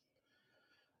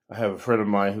 I have a friend of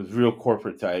mine who's real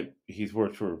corporate type. He's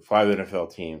worked for 5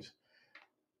 NFL teams.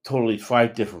 Totally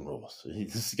 5 different rules.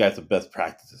 This guy's the best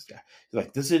practices guy. He's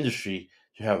like, this industry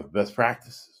should have best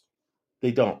practices.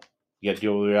 They don't. You got to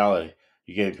deal with reality.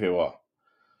 You're getting paid well.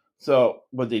 So,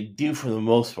 what they do for the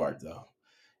most part, though,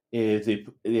 is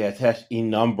they attach a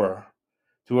number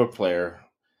to a player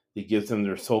that gives them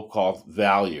their so-called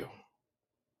value.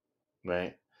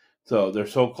 Right? So their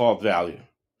so-called value.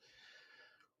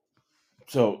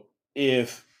 So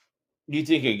if you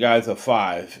think a guy's a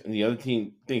 5 and the other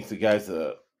team thinks the guy's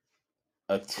a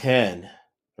 10,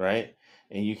 right?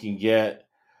 And you can get,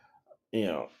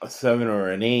 a 7 or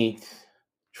an 8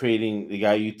 trading the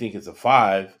guy you think is a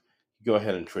 5, go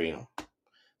ahead and trade him.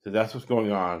 So that's what's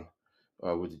going on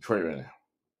with Detroit right now.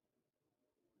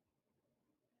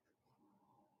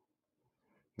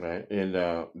 Right?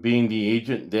 And being the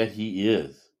agent that he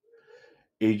is,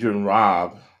 Adrian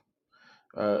Robb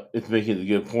is making a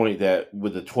good point that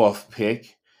with the 12th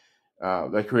pick,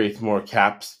 that creates more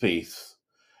cap space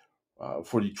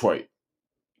for Detroit.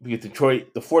 Because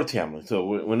Detroit, the Ford family.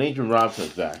 So when Adrian Robb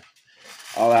comes back,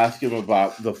 I'll ask him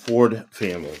about the Ford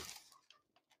family.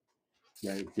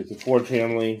 Right? Because the Ford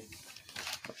family,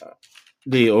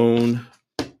 they own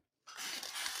the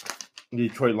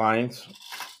Detroit Lions.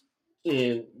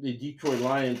 And the Detroit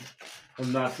Lions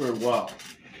have not fared well.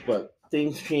 But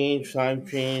things change, times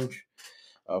change.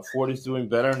 Ford is doing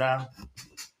better now.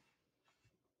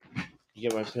 You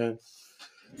get my pen?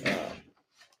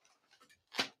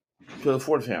 To the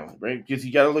Ford family, right? Because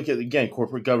you got to look at, again,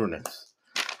 corporate governance.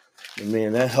 And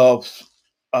man, that helps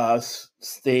us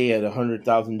stay at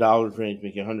 $100,000 range,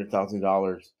 making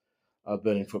 $100,000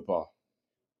 betting football.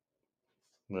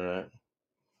 All right.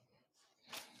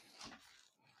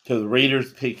 So the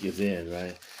Raiders pick is in,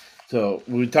 right? So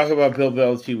when we talk about Bill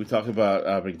Belichick, we talk about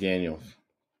McDaniels.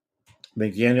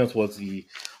 McDaniels was the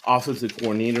offensive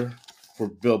coordinator for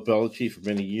Bill Belichick for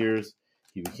many years.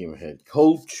 He became a head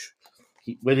coach.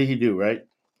 What did he do, right?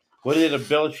 What did a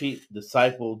Belichick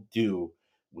disciple do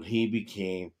when he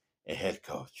became a head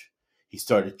coach? He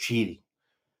started cheating,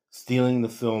 stealing the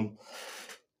film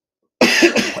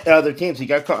other teams. He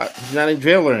got caught. He's not in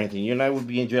jail or anything. You and I would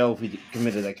be in jail if he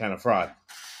committed that kind of fraud.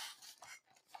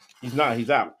 He's not. He's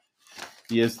out.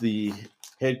 He is the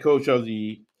head coach of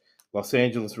the Los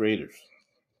Angeles Raiders.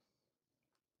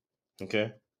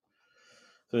 Okay.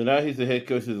 So now he's the head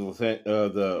coach of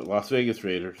the Las Vegas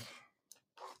Raiders.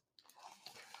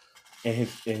 And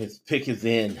his pick is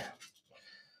in.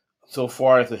 So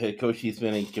far as the head coach, he's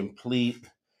been a complete,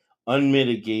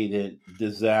 unmitigated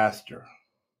disaster.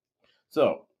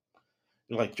 So,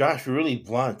 like, Josh, really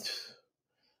blunt.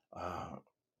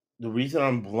 The reason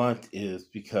I'm blunt is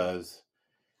because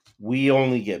we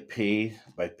only get paid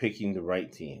by picking the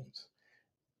right teams.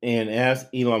 And as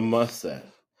Elon Musk said,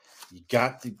 you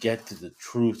got to get to the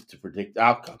truth to predict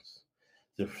outcomes.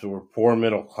 So for poor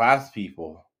middle class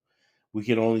people, we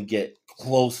can only get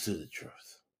close to the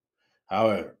truth.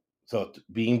 However, so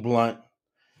being blunt,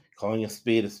 calling a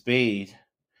spade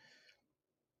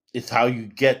is how you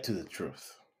get to the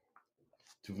truth.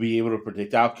 To be able to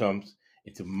predict outcomes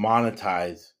and to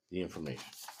monetize the information.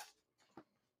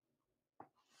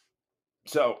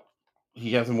 So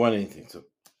he hasn't won anything. So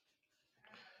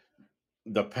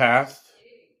the past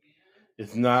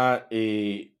is not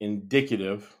a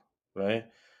indicative, right,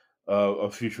 of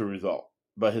a future result.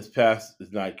 But his past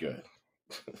is not good.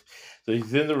 So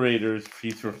he's in the Raiders.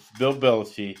 He's for Bill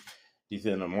Belichick. He's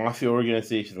in a mafia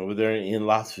organization over there in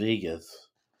Las Vegas.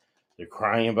 They're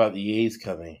crying about the A's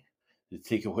coming to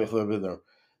take away a little bit of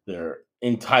their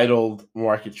entitled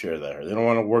market share there. They don't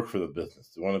want to work for the business.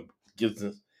 They want to give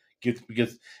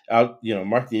because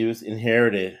Mark Davis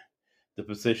inherited the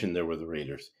position there with the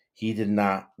Raiders. He did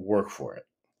not work for it.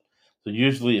 So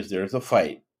usually, if there's a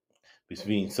fight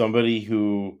between somebody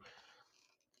who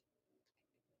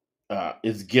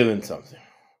is given something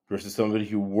versus somebody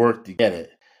who worked to get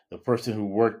it, the person who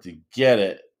worked to get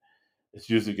it is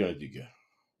usually going to do good.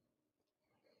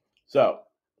 So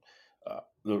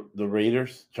the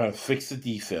Raiders trying to fix the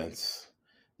defense.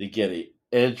 They get a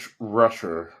edge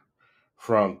rusher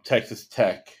from Texas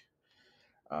Tech,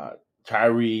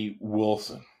 Tyree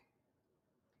Wilson.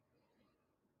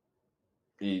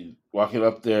 He's walking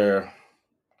up there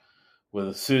with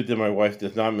a suit that my wife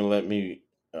does not let me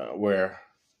wear,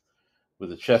 with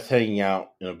the chest hanging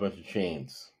out and a bunch of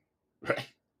chains. Right.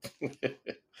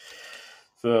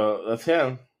 So that's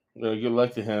him. Good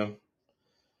luck to him.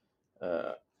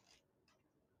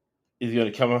 He's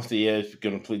going to come off the edge,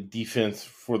 going to play defense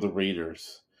for the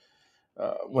Raiders.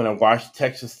 When I watched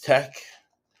Texas Tech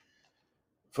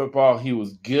football, he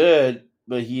was good,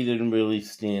 but he didn't really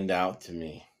stand out to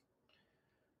me.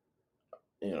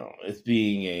 It's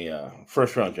being a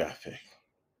first-round draft pick.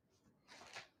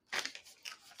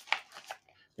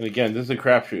 And again, this is a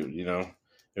crapshoot.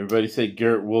 Everybody said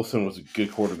Garrett Wilson was a good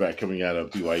quarterback coming out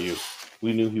of BYU.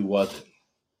 We knew he wasn't.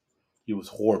 He was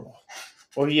horrible.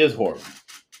 Or he is horrible.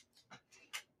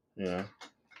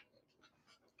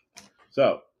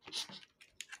 So,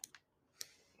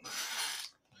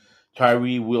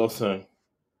 Tyree Wilson,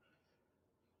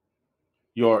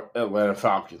 your Atlanta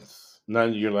Falcons.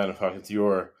 Not your Atlanta Falcons,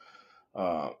 your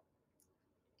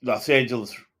Las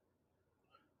Vegas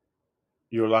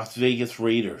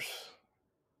Raiders.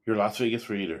 Your Las Vegas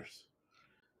Raiders.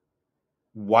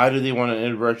 Why do they want an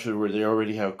anniversary where they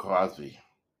already have Crosby?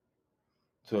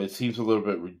 So it seems a little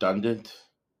bit redundant.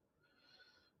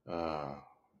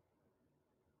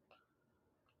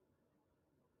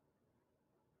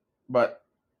 But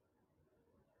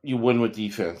you win with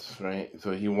defense, right?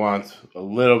 So he wants a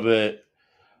little bit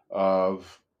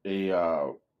of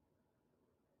a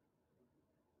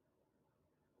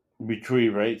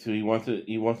retrieve, right? So he wants a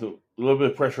little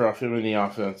bit of pressure off him in the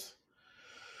offense.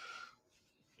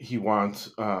 He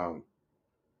wants to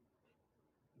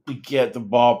get the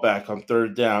ball back on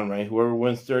third down, right? Whoever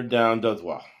wins third down does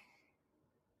well.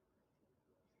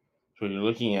 So you're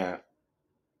looking at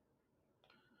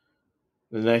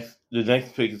the next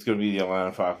pick is going to be the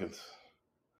Atlanta Falcons.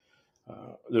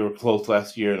 They were close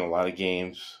last year in a lot of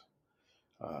games.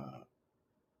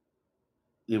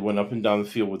 They went up and down the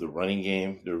field with the running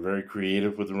game. They were very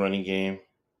creative with the running game.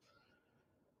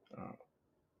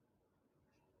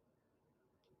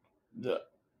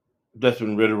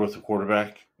 Desmond Ridder was the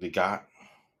quarterback they got,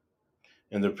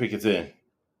 and their pick is in.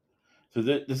 So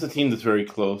this is a team that's very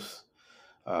close.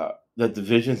 That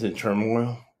division's in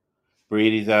turmoil.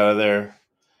 Brady's out of there.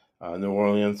 New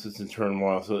Orleans is in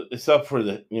turmoil. So it's up for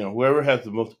whoever has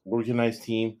the most organized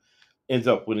team ends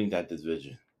up winning that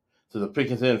division. So the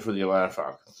pick is in for the Atlanta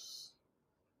Falcons.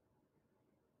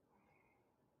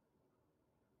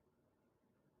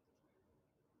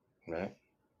 Right?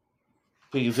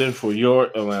 Pick is in for your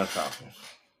Atlanta Falcons.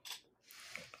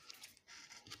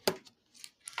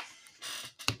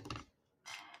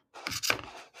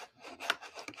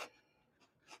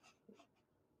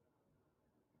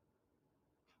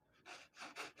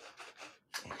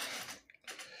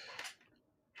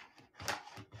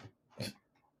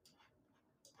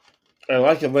 I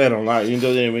like Atlanta a lot. Even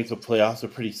though they didn't make the playoffs, they're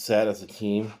pretty sad as a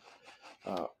team.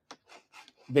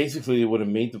 Basically, they would have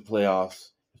made the playoffs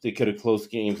if they could have closed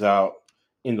games out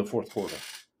in the fourth quarter.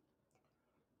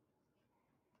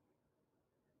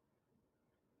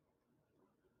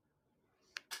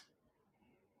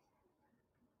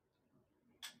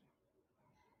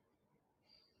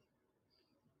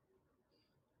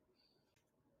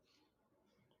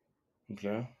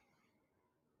 Okay.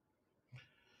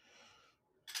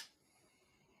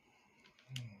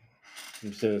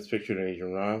 You send this picture to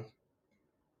Agent Ron.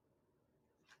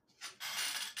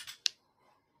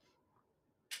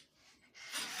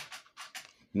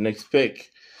 Next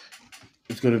pick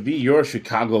is going to be your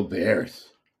Chicago Bears.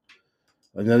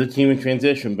 Another team in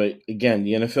transition, but again,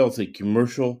 the NFL is a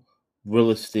commercial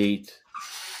real estate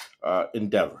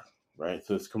endeavor, right?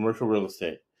 So it's commercial real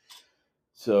estate.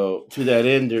 So to that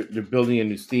end, they're building a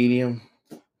new stadium.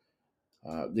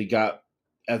 They got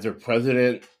as their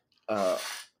president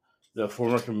the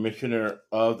former commissioner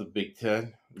of the Big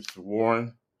Ten, Mr.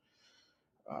 Warren.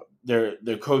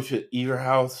 Their coach at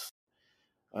Eberhouse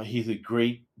He's a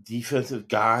great defensive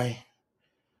guy.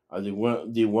 They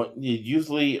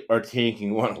usually are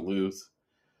tanking, want to lose.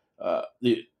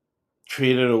 They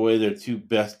traded away their two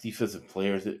best defensive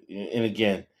players, and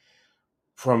again,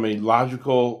 from a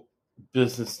logical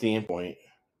business standpoint,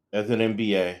 as an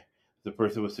MBA, the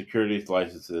person with securities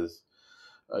licenses,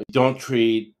 you don't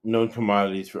trade known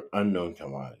commodities for unknown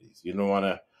commodities. You don't want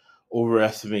to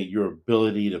overestimate your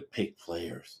ability to pick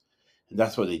players, and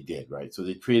that's what they did, right? So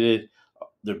they traded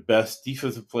their best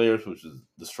defensive players, which is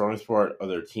the strongest part of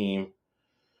their team,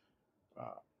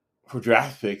 uh, for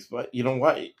draft picks. But you know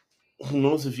what? Who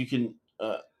knows if you can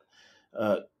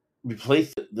uh,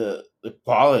 replace the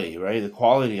quality, right? The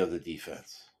quality of the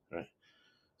defense, right?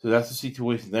 So that's the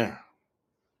situation there.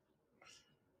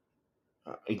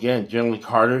 Again, generally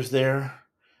Carter's there.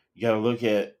 You got to look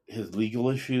at his legal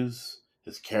issues,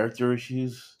 his character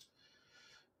issues.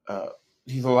 Uh,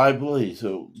 he's a liability,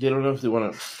 so they don't know if they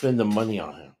want to spend the money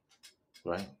on him,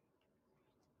 right?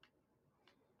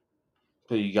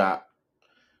 So you got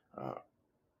uh,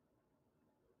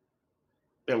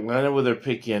 Atlanta with their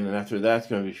pick in, and after that's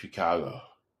going to be Chicago.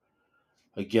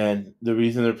 Again, the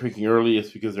reason they're picking early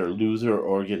is because they're loser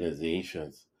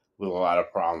organizations with a lot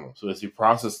of problems. So as you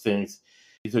process things,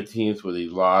 these are teams with a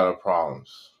lot of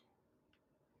problems.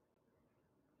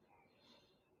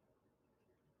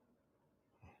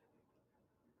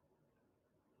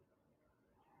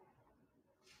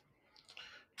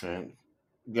 And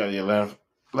you got the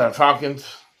Atlanta Falcons,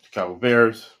 Chicago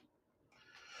Bears.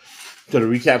 So to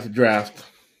recap the draft,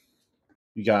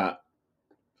 you got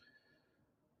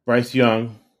Bryce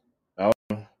Young,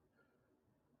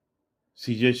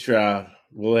 C.J. Stroud,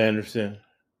 Will Anderson,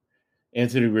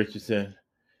 Anthony Richardson,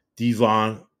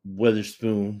 Devon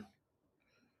Witherspoon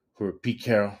for Pete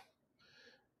Carroll,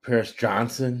 Paris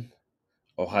Johnson,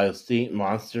 Ohio State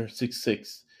monster,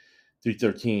 6'6",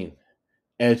 313.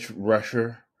 Edge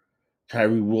rusher,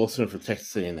 Tyree Wilson for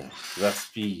Texas A&M. So that's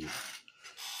speed.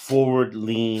 Forward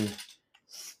lean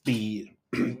speed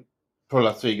for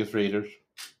Las Vegas Raiders.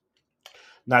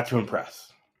 Not to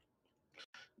impress.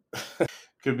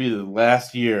 Could be the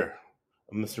last year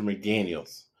of Mr.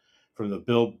 McDaniels from the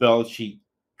Bill Belichick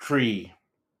tree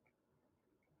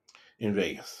in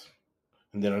Vegas.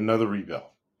 And then another rebuild.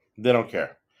 They don't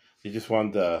care. They just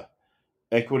want the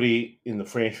equity in the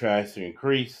franchise to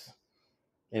increase.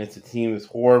 And if the team is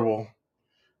horrible,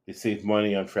 they save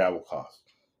money on travel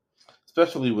costs.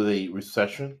 Especially with a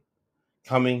recession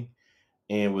coming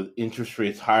and with interest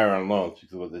rates higher on loans.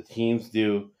 Because what the teams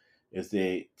do is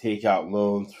they take out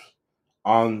loans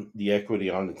on the equity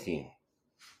on the team.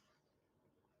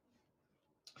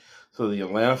 So the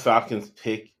Atlanta Falcons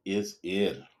pick is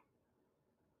in.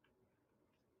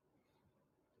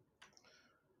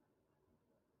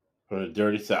 From the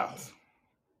Dirty South.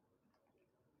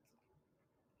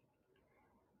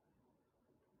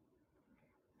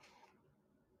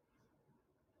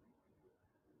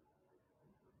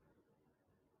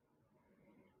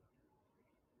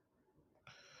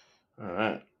 All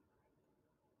right.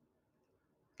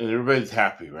 And everybody's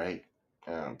happy, right?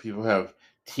 People have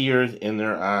tears in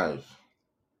their eyes.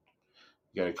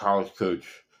 You got a college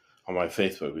coach on my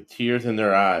Facebook with tears in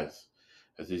their eyes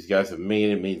as these guys have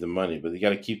made the money, but they got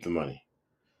to keep the money.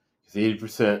 Because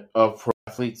 80% of pro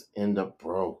athletes end up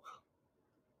broke.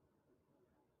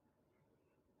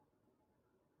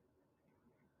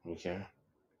 Okay?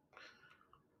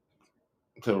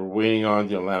 So we're waiting on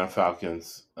the Atlanta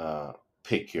Falcons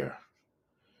pick here.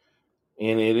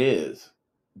 And it is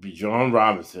Bijan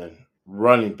Robinson,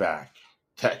 running back,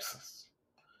 Texas.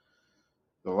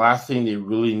 The last thing they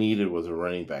really needed was a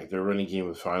running back. Their running game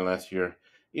was fine last year,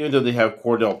 even though they have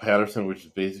Cordell Patterson, which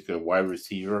is basically a wide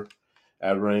receiver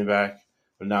at running back.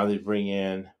 But now they bring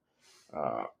in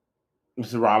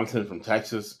Mr. Robinson from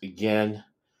Texas again.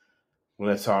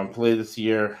 When I saw him play this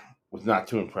year, was not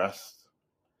too impressed.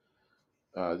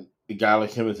 A guy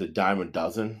like him is a dime a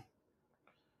dozen.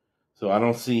 So I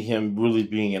don't see him really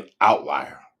being an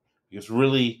outlier. Because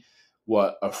really,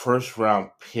 what a first round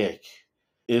pick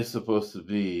is supposed to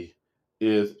be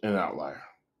is an outlier.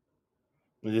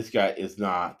 And this guy is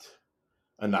not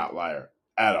an outlier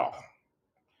at all.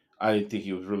 I didn't think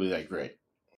he was really that great.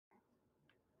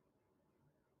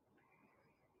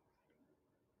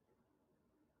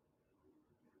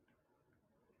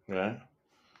 Right?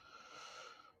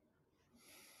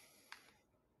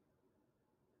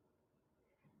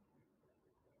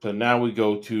 So now we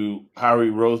go to Harry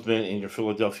Roseman and your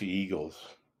Philadelphia Eagles.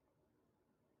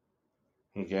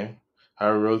 Okay?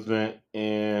 Harry Roseman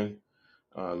and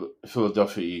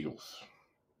Philadelphia Eagles.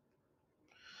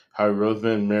 Harry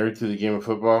Roseman married to the game of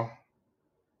football.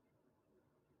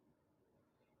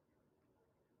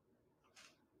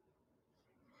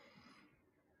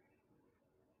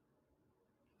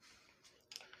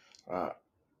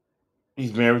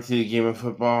 He's married to the game of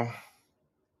football.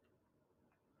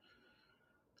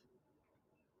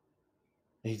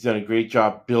 He's done a great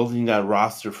job building that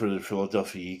roster for the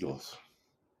Philadelphia Eagles.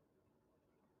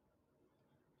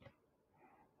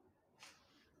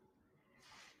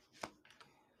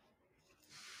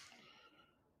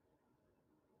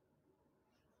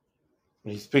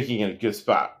 He's picking in a good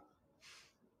spot.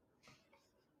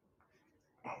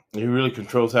 He really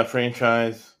controls that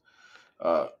franchise.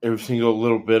 Every single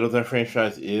little bit of that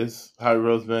franchise is Howie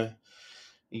Roseman.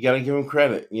 You got to give him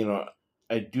credit.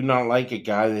 I do not like a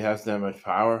guy that has that much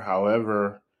power.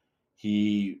 However,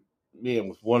 he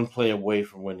was one play away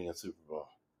from winning a Super Bowl.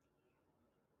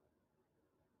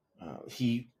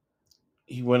 He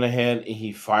went ahead and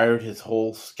he fired his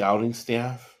whole scouting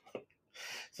staff.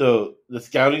 So the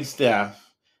scouting staff,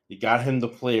 they got him the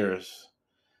players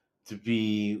to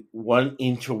be 1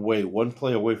 inch away, one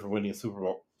play away from winning a Super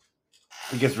Bowl.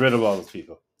 He gets rid of all those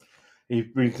people. He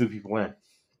brings new people in.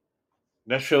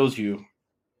 That shows you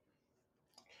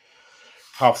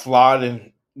how flawed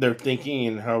in their thinking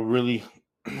and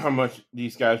how much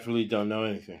these guys really don't know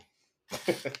anything.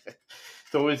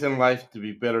 It's always in life to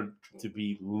be better to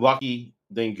be lucky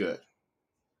than good.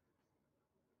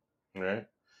 Right?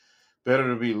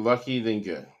 Better to be lucky than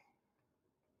good.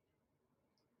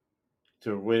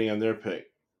 So we're waiting on their pick.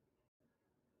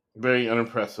 Very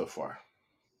unimpressed so far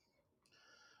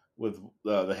with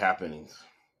the happenings.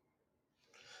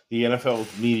 The NFL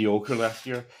was mediocre last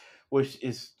year, which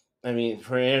is,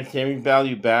 for entertainment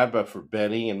value, bad, but for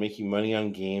betting and making money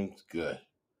on games, good.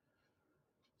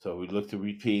 So we look to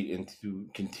repeat and to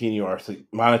continue our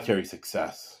monetary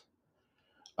success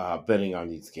betting on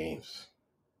these games.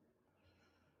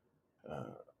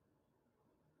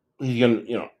 He's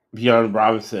gonna, Bijan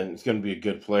Robinson is gonna be a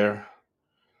good player,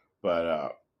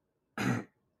 but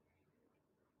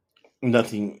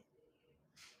nothing.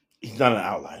 He's not an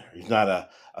outlier. He's not a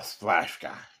splash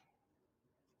guy.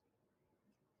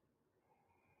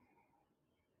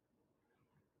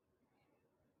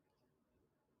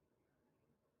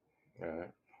 All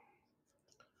right.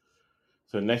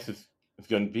 So next is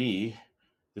going to be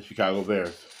the Chicago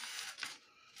Bears.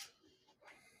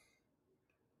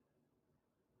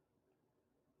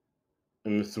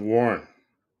 And Mr. Warren.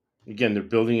 Again, they're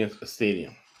building a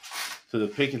stadium. So the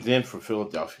pick is in for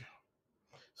Philadelphia.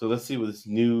 So let's see what this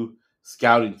new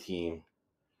scouting team,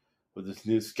 what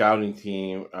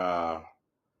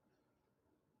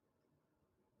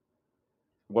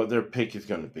their pick is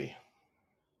going to be.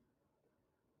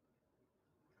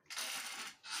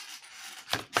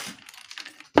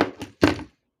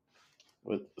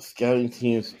 What the scouting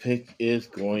team's pick is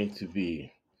going to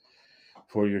be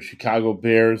for your Chicago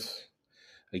Bears.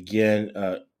 Again,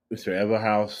 Mr.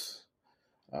 Everhouse.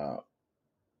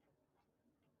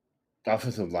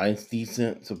 Offensive line's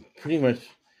decent, so pretty much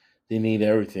they need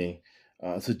everything.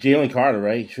 So Jalen Carter,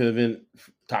 right? He should have been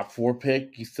top 4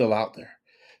 pick. He's still out there.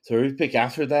 So every pick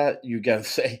after that, you got to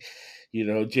say,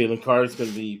 Jalen Carter is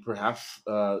going to be perhaps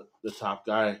the top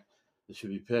guy that should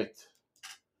be picked.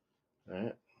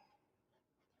 Right?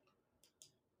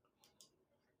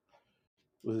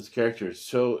 With his characters.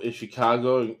 So is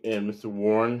Chicago and Mr.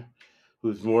 Warren,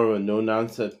 who's more of a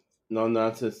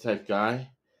no-nonsense type guy,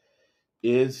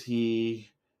 is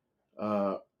he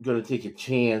going to take a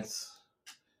chance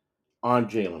on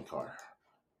Jalen Carter?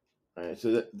 Right,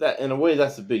 so that in a way,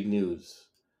 that's the big news.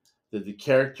 That the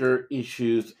character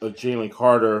issues of Jalen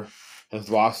Carter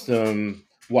has lost him,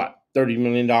 what, $30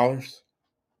 million? $30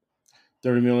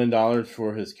 million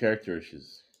for his character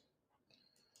issues.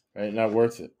 Right? Not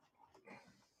worth it.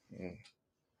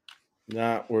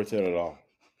 Not worth it at all.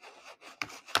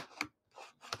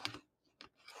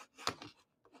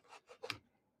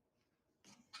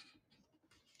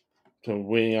 So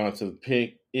waiting on to the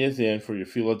pick is in for your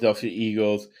Philadelphia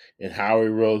Eagles and Howie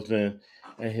Roseman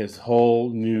and his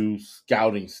whole new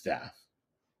scouting staff.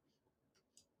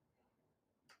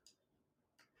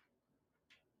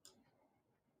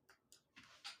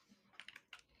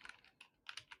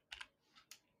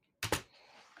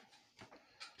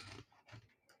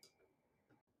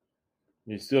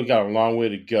 We still got a long way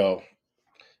to go.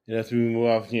 And as we move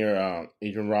off here,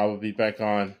 Adrian Robb will be back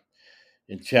on.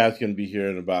 And Chad's going to be here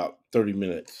in about 30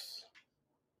 minutes.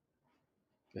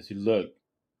 As you look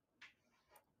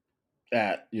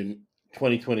at your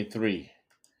 2023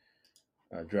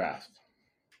 draft,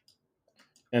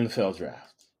 NFL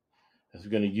draft. As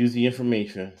we're going to use the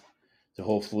information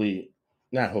to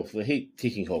I hate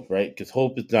taking hope, right? Because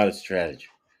hope is not a strategy.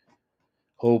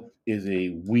 Hope is a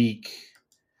weak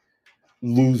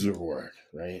loser word,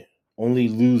 right? Only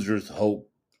losers hope.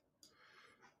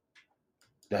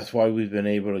 That's why we've been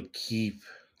able to keep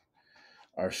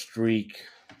our streak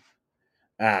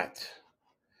at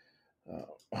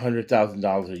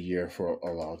 $100,000 a year for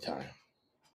a long time.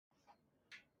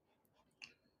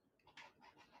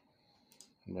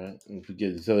 Right? And if we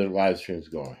get these other live streams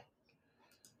going.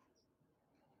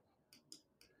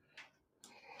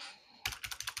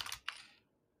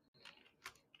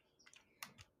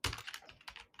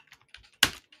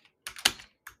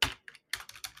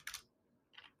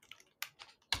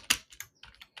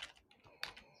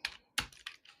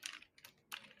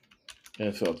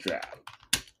 NFL draft.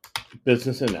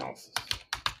 Business analysis.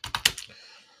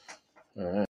 All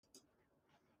right.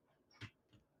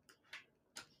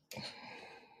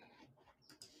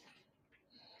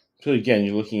 So again,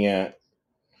 you're looking at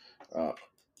the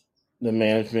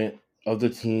management of the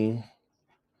team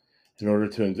in order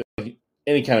to invest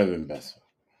any kind of investment.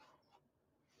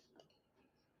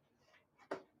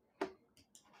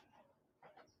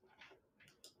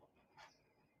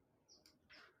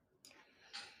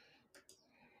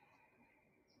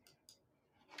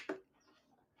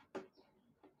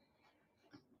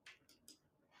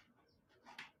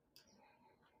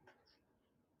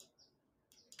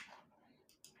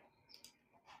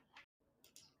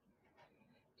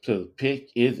 So the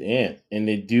pick is in, and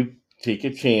they do take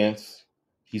a chance.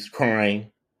 He's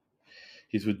crying.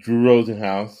 He's with Drew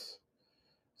Rosenhaus.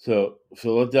 So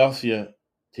Philadelphia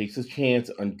takes a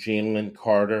chance on Jalen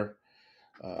Carter.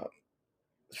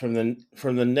 From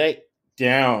the neck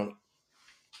down,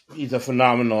 he's a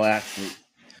phenomenal athlete.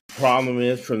 Problem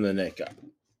is from the neck up.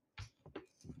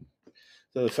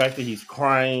 So the fact that he's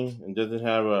crying and doesn't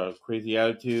have a crazy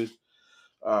attitude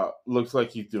looks like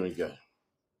he's doing good.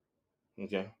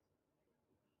 Okay,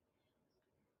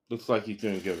 looks like he's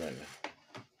doing good right now.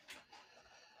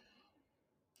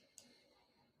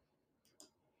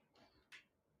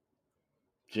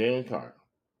 Jalen Carter,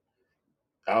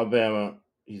 Alabama.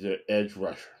 He's an edge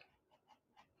rusher.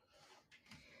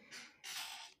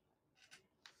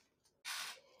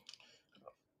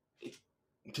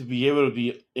 To be able to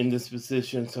be in this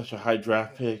position, such a high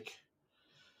draft pick,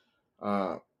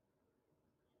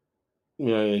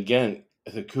 again,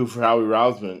 it's a coup for Harry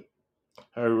Roseman,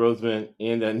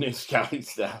 and that new scouting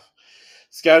staff.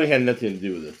 Scouting had nothing to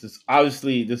do with this.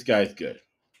 Obviously, this guy's good,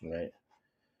 right?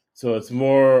 So it's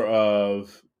more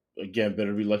of, again,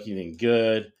 better be lucky than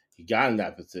good. He got in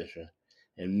that position.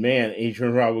 And man,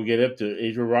 Adrian Robb will get up to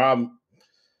Adrian Robb.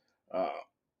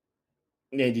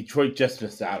 Detroit just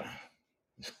missed out.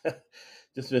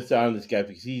 Just missed out on this guy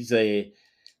because he's a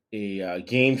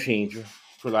game changer,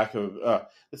 for lack of.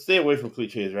 Let's stay away from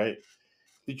cliches, right?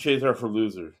 Cliches are for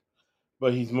losers.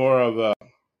 But he's more of a.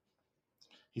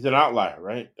 He's an outlier,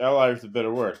 right? Outlier is a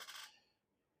better word.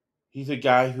 He's a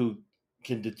guy who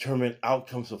can determine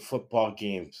outcomes of football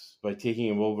games by taking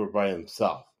him over by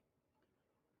himself.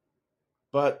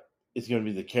 But it's going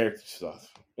to be the character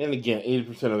stuff. And again,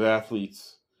 80% of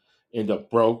athletes end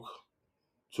up broke.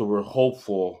 So we're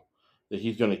hopeful that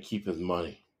he's going to keep his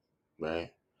money,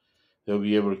 right? He'll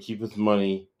be able to keep his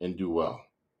money and do well.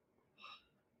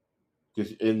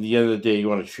 Because in the end of the day, you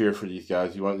want to cheer for these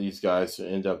guys. You want these guys to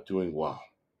end up doing well,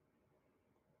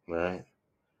 right?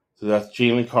 So that's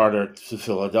Jalen Carter to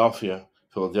Philadelphia.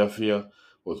 Philadelphia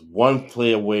was one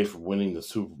play away from winning the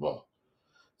Super Bowl.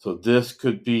 So this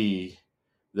could be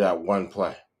that one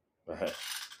play, right?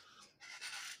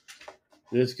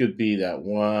 This could be that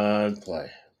one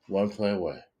play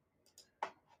away,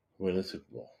 win the Super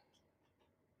Bowl.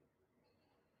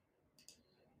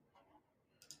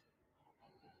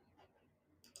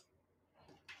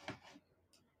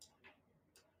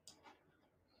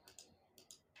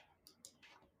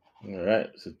 All right,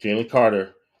 so Jalen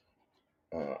Carter,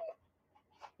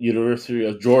 University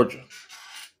of Georgia.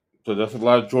 So that's a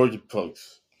lot of Georgia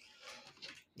folks.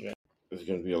 Yeah, there's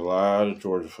going to be a lot of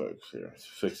Georgia folks here. Let's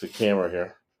fix the camera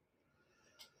here.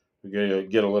 We're going to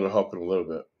get a little help in a little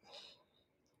bit.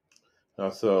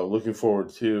 Also, looking forward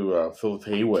to Philip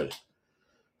Haywood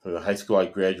from the high school I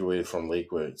graduated from,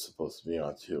 Lakewood. It's supposed to be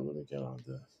on too. Let me get on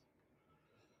this.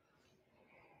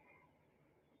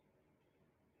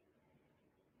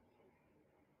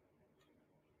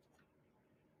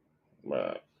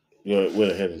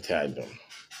 Went ahead and tagged him.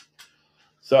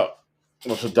 So,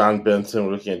 also Don Benson.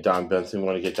 We're looking at Don Benson. We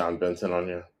want to get Don Benson on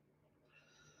here.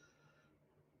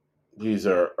 These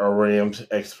are our Rams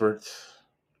experts.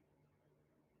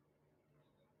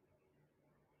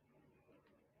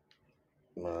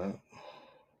 All right.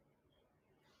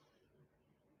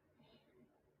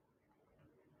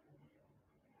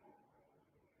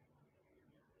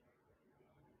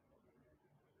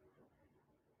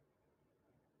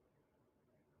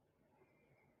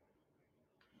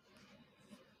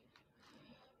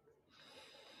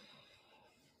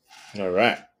 All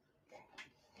right.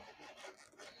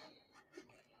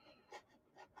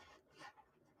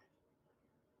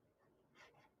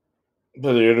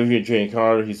 But they're interviewing Jane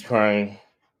Carter. He's crying.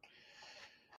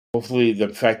 Hopefully, the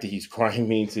fact that he's crying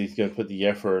means that he's going to put the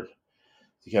effort.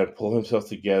 He's got to pull himself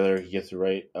together. He gets the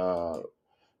right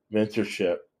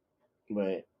mentorship.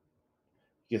 Right.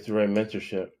 He gets the right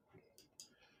mentorship.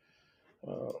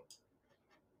 Uh,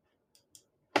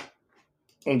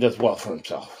 and does well for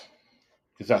himself.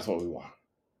 Because that's what we want.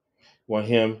 We want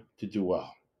him to do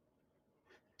well.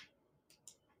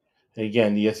 And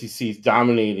again, the SEC is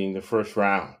dominating the first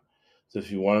round. So if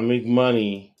you want to make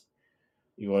money,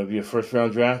 you want to be a first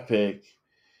round draft pick,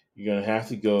 you're going to have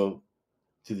to go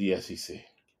to the SEC.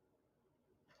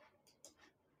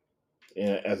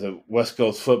 And as a West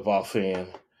Coast football fan,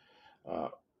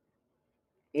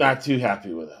 not too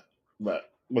happy with it. But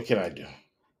what can I do?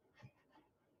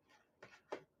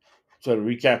 So to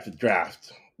recap the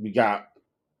draft, we got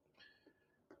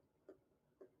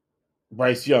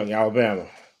Bryce Young, Alabama.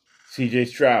 C.J.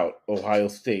 Stroud, Ohio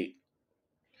State.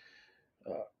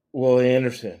 Will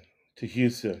Anderson to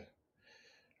Houston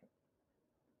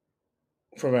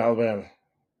from Alabama.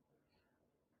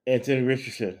 Anthony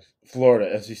Richardson,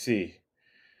 Florida, SEC.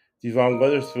 Devon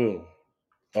Witherspoon,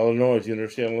 Illinois,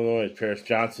 University of Illinois. Paris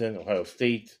Johnson, Ohio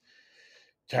State.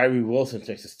 Tyree Wilson,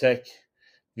 Texas Tech.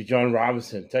 Bijan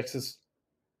Robinson, Texas.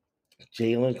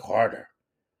 Jalen Carter,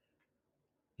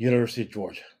 University of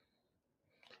Georgia.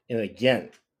 And again,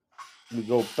 we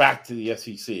go back to the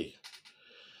SEC.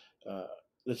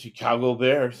 The Chicago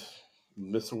Bears,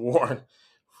 Mr. Warren,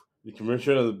 the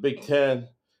commissioner of the Big Ten,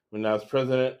 when I was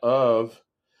president of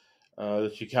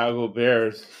the Chicago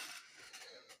Bears,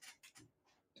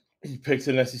 he picks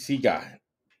an SEC guy.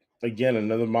 Again,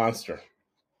 another monster.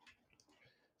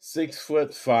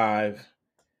 6'5",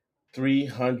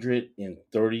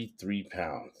 333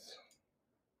 pounds.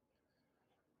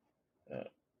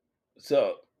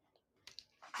 So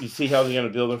you see how they're going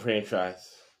to build a franchise.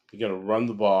 They're going to run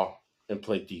the ball and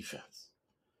play defense.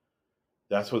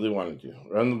 That's what they want to do.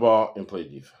 Run the ball and play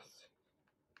defense.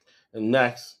 And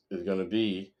next is going to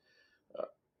be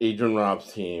Adrian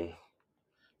Rob's team,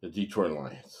 the Detroit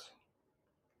Lions.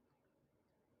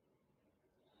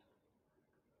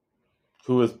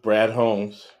 Who is Brad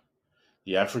Holmes,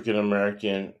 the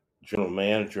African-American general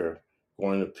manager,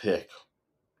 going to pick?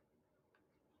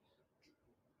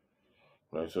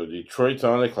 Right, so Detroit's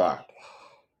on the clock.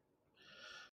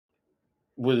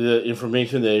 With the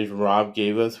information that Adrian Rob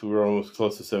gave us, we were almost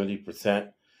close to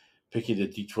 70% picking the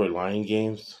Detroit Lion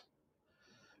games.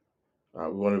 We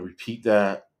want to repeat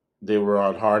that. They were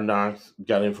on Hard Knocks,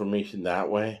 got information that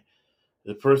way.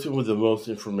 The person with the most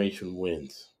information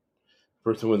wins. The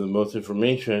person with the most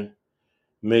information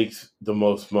makes the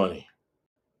most money.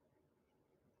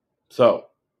 So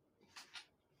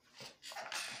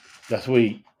that's the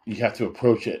way you have to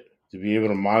approach it to be able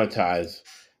to monetize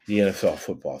the NFL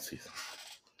football season.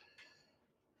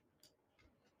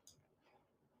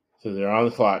 So they're on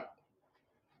the clock.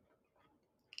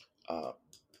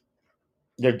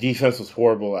 Their defense was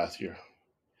horrible last year.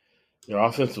 Their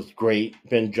offense was great.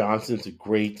 Ben Johnson's a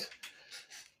great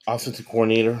offensive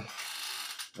coordinator.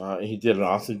 He did an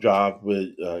awesome job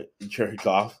with Jared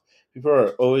Goff. People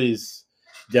are always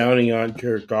downing on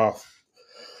Jared Goff.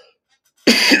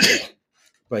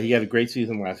 But he had a great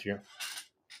season last year.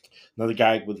 Another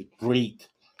guy with great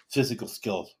physical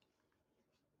skills.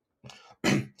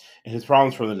 And his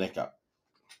problems for the nick up.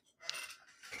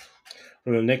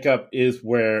 For the nick up is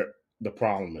where the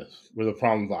problem is, where the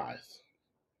problem lies.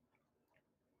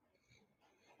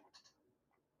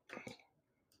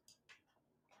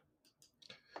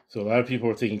 So a lot of people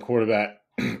are thinking quarterback,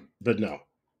 but no.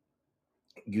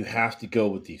 You have to go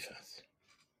with defense.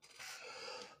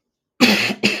 All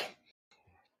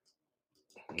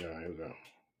right, here we go.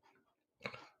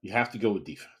 You have to go with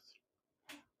defense.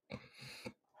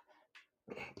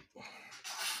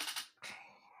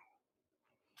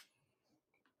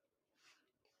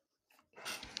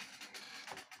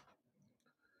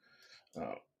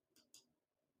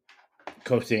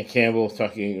 Coach Dan Campbell was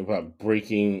talking about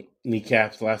breaking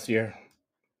kneecaps last year.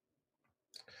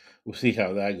 We'll see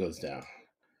how that goes down.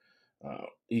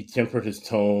 He tempered his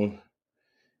tone.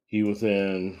 He was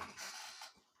in.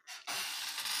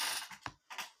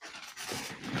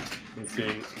 Let's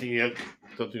see. He had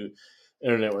something.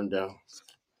 Internet went down.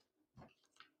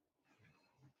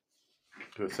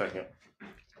 For a second.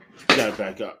 Got it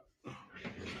back up.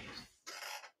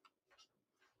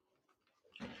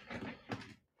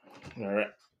 All right.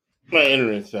 My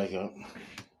internet's back up.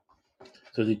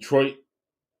 So Detroit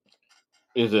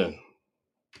is in.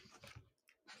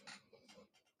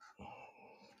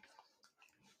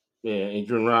 Yeah,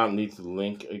 Adrian Robb needs the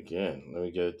link again. Let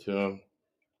me get it to him.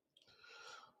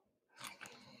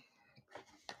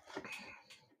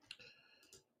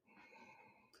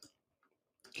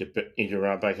 Get Adrian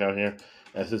Robb back out here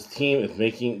as his team is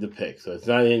making the pick, so it's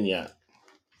not in yet.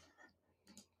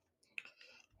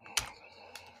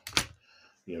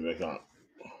 Get back on.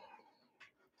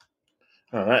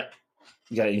 All right,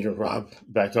 you got Adrian Robb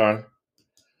back on.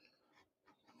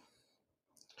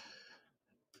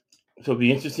 So it'll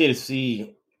be interesting to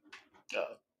see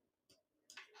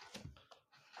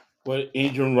what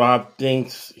Adrian Robb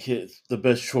thinks the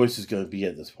best choice is going to be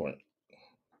at this point.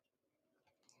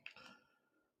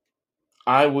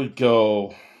 I would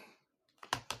go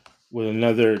with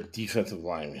another defensive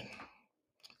lineman,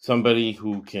 somebody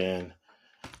who can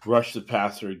rush the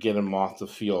passer, get him off the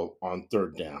field on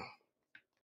third down.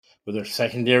 But their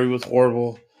secondary was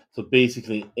horrible, so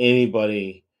basically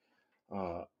anybody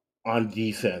on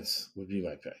defense would be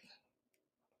my pick.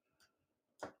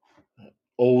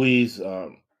 Always,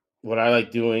 what I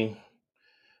like doing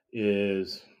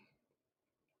is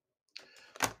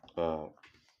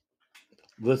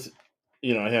listen.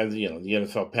 I have the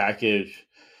NFL package,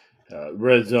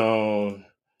 red zone.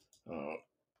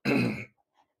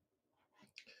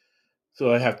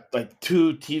 So I have like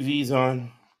 2 TVs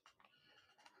on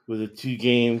with the 2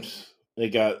 games. I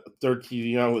got a third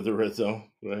TV on with the red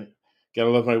zone, right? Gotta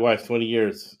love my wife, 20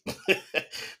 years.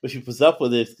 But she puts up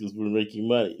with this because we're making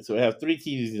money. So I have 3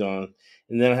 TVs on,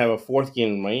 and then I have a 4th game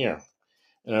in my ear.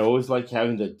 And I always like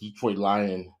having the Detroit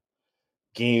Lion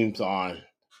games on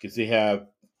because they've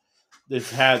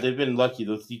been lucky.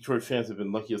 Those Detroit fans have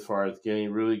been lucky as far as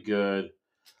getting really good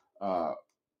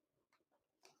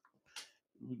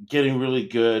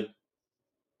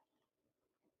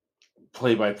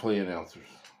play-by-play announcers.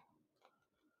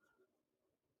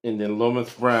 And then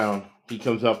Lomas Brown, he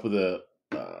comes up with a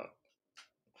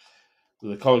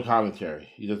color commentary.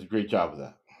 He does a great job of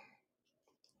that.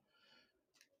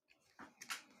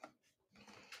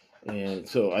 And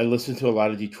so I listen to a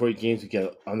lot of Detroit games we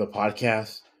get on the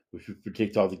podcast, which we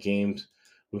predict all the games.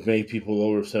 We've made people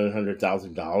over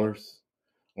 $700,000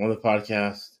 on the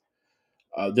podcast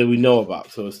that we know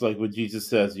about. So it's like what Jesus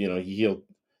says, he healed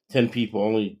 10 people,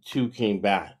 only 2 came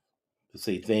back to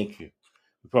say thank you.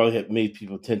 We probably have made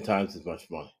people 10 times as much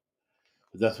money.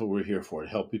 But that's what we're here for, to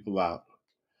help people out,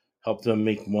 help them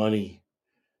make money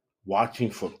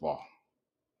watching football.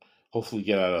 Hopefully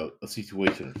get out of a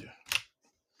situation or 2.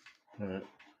 All right.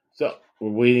 So we're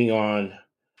waiting on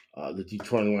the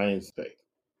Detroit Lions pick.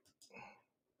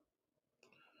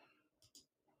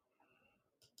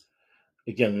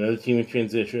 Again, another team in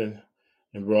transition,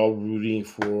 and we're all rooting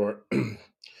for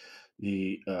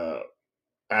the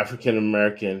African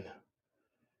American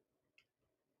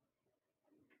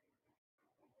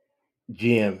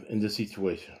GM in this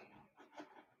situation.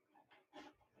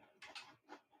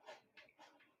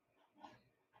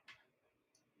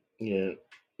 Yeah,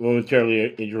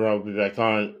 momentarily, Adrian will be back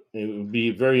on. It would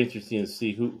be very interesting to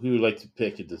see who would like to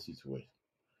pick in this situation.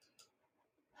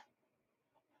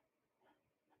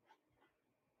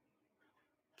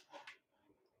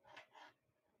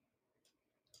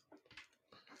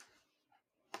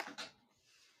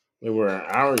 And we're an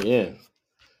hour in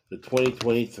the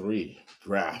 2023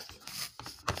 draft.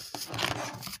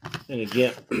 And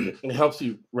again, it helps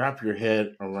you wrap your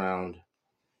head around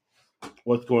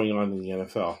what's going on in the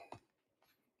NFL.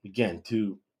 Again,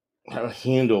 to have a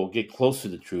handle, get close to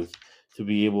the truth, to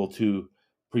be able to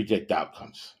predict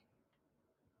outcomes.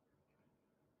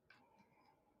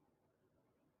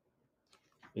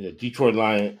 The Detroit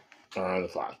Lions are on the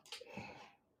clock.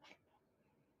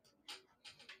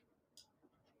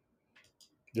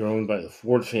 They're owned by the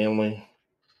Ford family.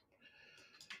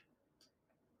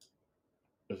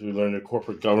 As we learn their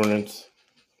corporate governance.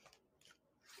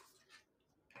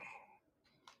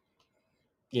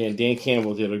 Yeah, and Dan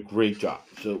Campbell did a great job.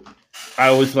 So I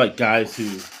always like guys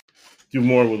who do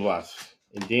more with less.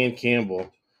 And Dan Campbell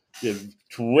did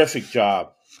a terrific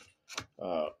job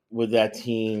with that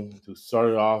team, who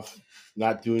started off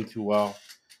not doing too well,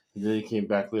 and then he came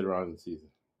back later on in the season.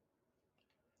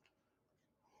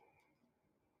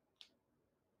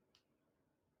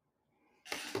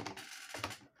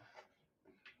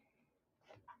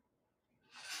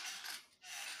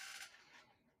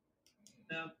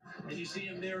 And you see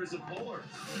him there as a bowler.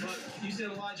 But you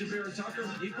said Elijah Vera Tucker,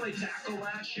 he played tackle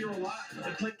last year a lot.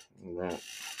 Right.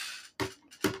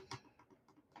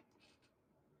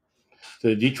 So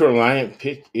the Detroit Lions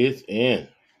pick is in.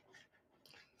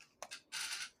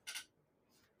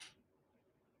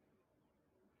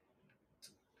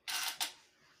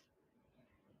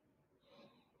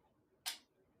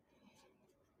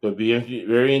 It'd be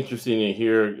very interesting to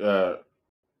hear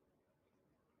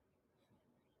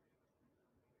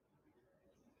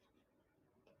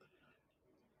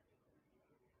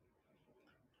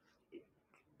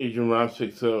Adrian Rob's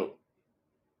pick. So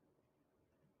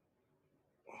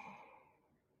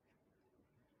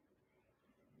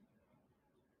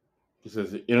he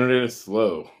says the internet is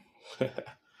slow.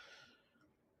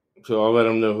 So I'll let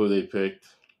them know who they picked.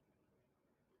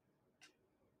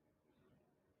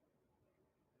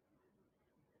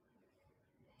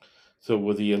 So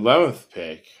with the 11th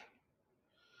pick,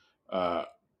 the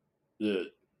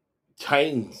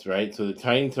Titans, right? So the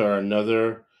Titans are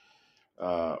another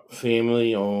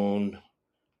family-owned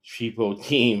cheapo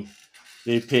team.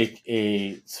 They pick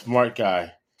a smart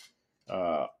guy,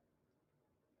 6'4",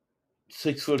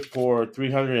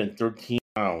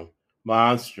 313-pound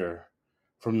monster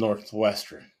from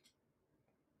Northwestern.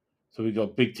 So we go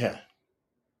Big Ten.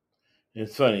 And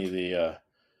it's funny, the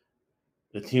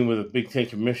team with a Big Ten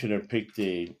commissioner picked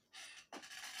a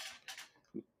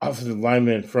offensive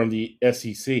lineman from the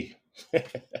SEC.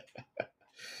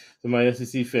 So my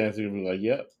SEC fans are gonna be like,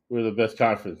 "Yep, we're the best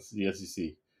conference, the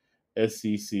SEC."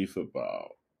 SEC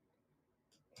football.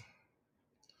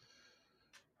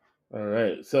 All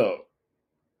right, so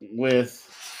with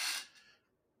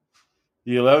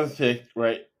the 11th pick,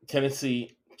 right,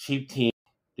 Tennessee, cheap team,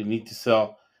 they need to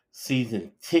sell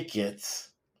season tickets.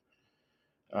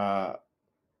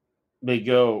 They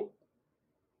go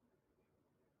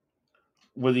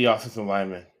with the offensive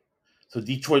lineman. So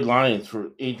Detroit Lions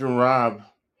for Adrian Robb.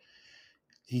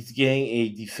 He's getting a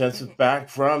defensive back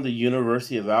from the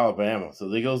University of Alabama. So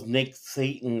there goes Nick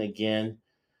Saban again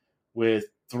with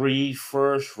 3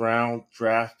 first-round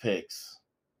draft picks.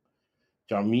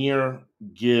 Jahmyr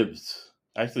Gibbs.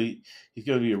 Actually, he's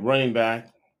going to be a running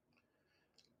back.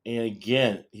 And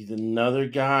again, he's another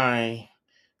guy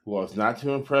who I was not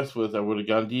too impressed with. I would have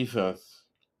gone defense.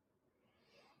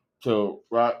 So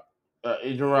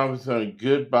Adrian Robinson,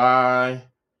 goodbye.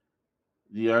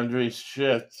 DeAndre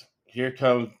Swift. Here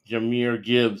comes Jahmyr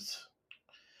Gibbs.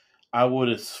 I would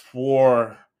have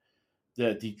swore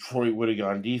that Detroit would have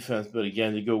gone defense, but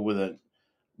again, they go with a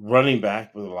running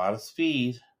back with a lot of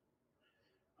speed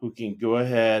who can go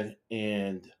ahead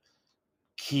and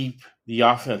keep the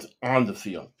offense on the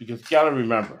field. Because you got to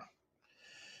remember,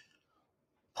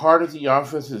 part of the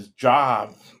offense's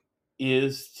job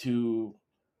is to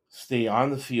stay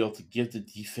on the field to give the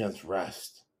defense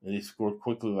rest. And they scored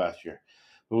quickly last year.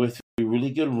 But with a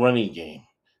really good running game,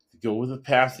 to go with a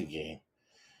passing game,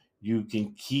 you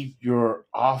can keep your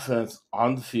offense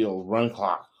on the field, run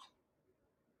clock.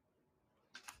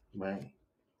 Right?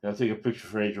 I'll take a picture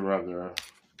for Adrian Robb there.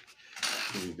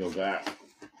 Let me go back.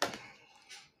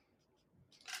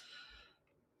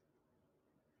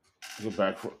 Go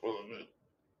back for a little bit.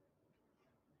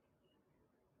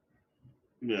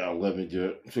 Yeah, let me do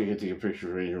it. So you can take a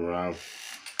picture of Adrian Robb.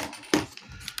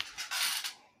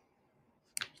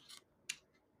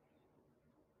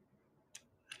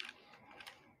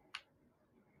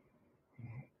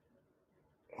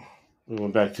 We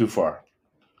went back too far.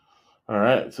 All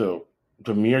right, so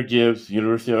Jahmyr Gibbs,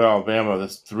 University of Alabama.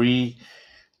 That's three.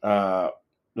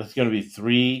 That's going to be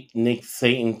 3 Nick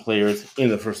Saban players in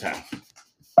the first half.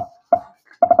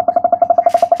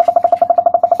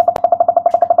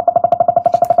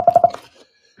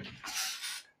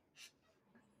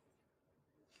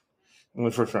 In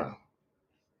the first round.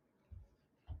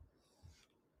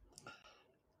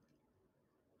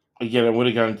 Again, I would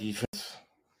have gone defense.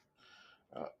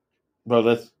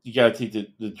 But you got to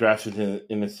take the draft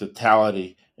in its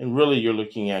totality. And really, you're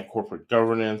looking at corporate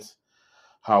governance,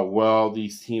 how well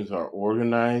these teams are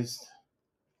organized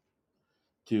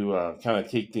to kind of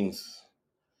take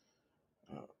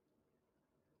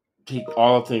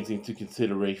all things into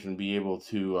consideration and be able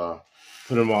to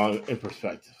put them all in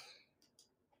perspective.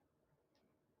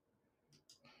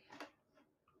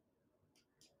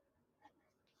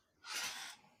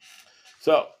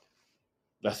 So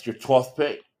that's your 12th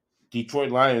pick.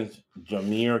 Detroit Lions,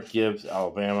 Jahmyr Gibbs,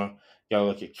 Alabama. Got to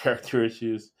look at character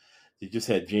issues. They just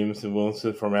had Jameson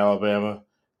Wilson from Alabama,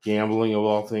 gambling of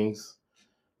all things,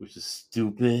 which is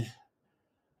stupid.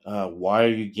 Why are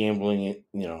you gambling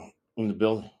in the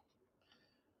building?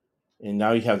 And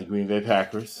now you have the Green Bay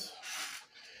Packers,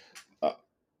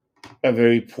 a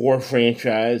very poor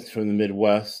franchise from the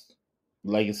Midwest,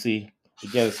 legacy.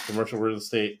 Again, it's commercial real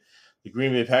estate. The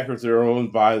Green Bay Packers are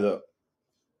owned by the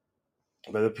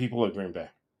people of Green Bay.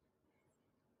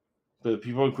 The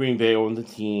people of Green Bay own the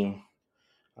team.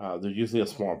 They're usually a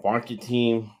small market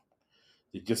team.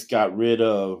 They just got rid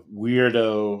of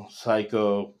weirdo,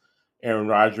 psycho Aaron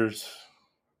Rodgers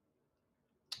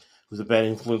was a bad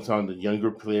influence on the younger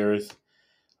players.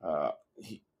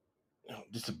 He,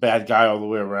 just a bad guy all the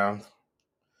way around.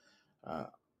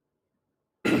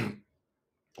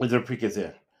 Their pick is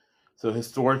in. So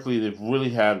historically, they've really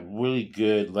had really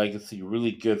good legacy,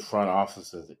 really good front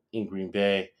offices in Green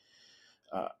Bay.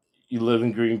 You live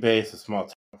in Green Bay; it's a small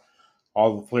town.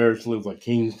 All the players live like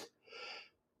kings.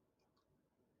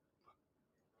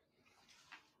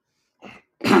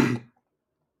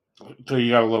 So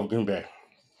you gotta love Green Bay.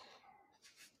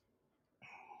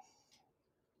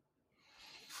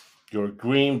 Your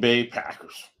Green Bay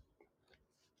Packers.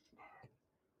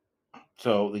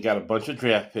 So they got a bunch of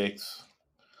draft picks.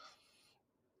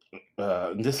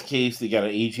 In this case, they got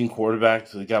an aging quarterback,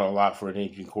 so they got a lot for an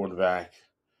aging quarterback.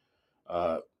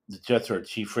 The Jets are a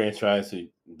cheap franchise, so you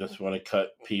just want to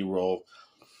cut payroll.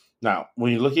 Now,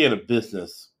 when you're looking at a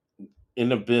business,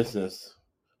 in a business,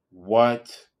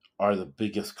 what are the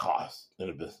biggest costs in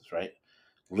a business, right?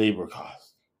 Labor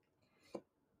costs.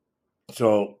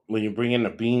 So when you bring in a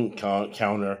bean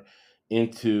counter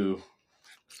into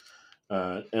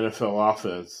NFL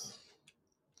offense,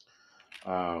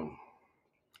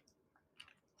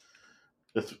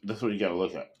 that's what you got to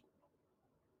look at.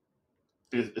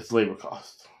 It's labor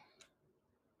costs.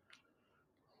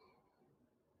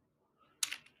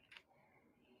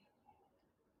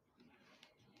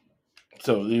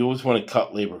 So you always want to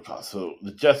cut labor costs. So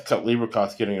the Jets cut labor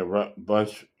costs, getting a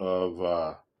bunch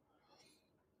of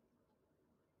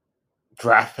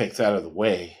draft picks out of the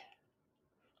way.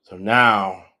 So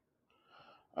now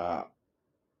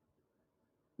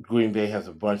Green Bay has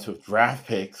a bunch of draft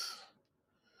picks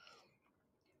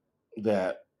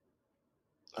that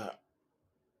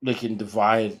they can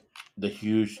divide the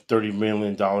huge $30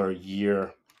 million a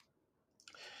year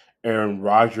Aaron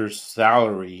Rodgers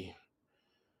salary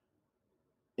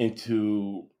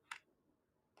into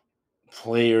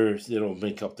players that'll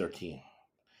make up their team.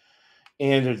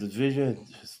 And their division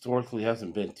historically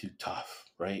hasn't been too tough,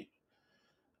 right?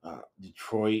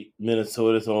 Detroit,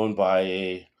 Minnesota's owned by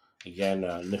a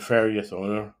nefarious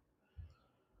owner.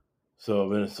 So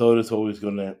Minnesota's always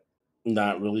going to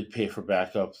not really pay for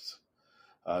backups.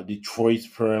 Detroit's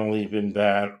perennially been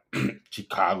bad.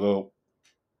 Chicago,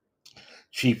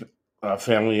 cheap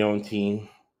family-owned team.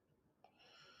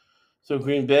 So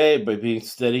Green Bay, by being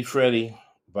steady Freddy,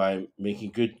 by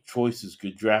making good choices,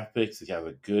 good draft picks, they have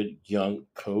a good young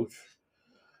coach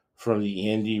from the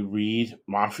Andy Reid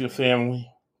Mafia family,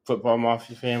 football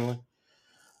Mafia family.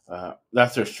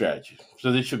 That's their strategy.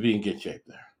 So they should be in good shape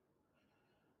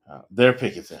there. Their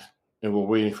pick is in, and we're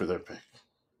waiting for their pick.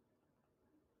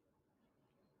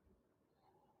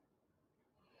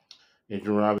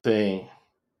 Adrian Robinson saying,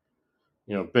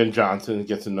 Ben Johnson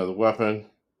gets another weapon.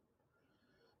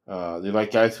 They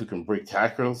like guys who can break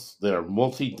tackles, that are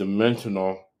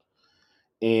multi-dimensional,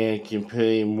 and can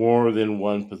play more than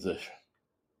one position.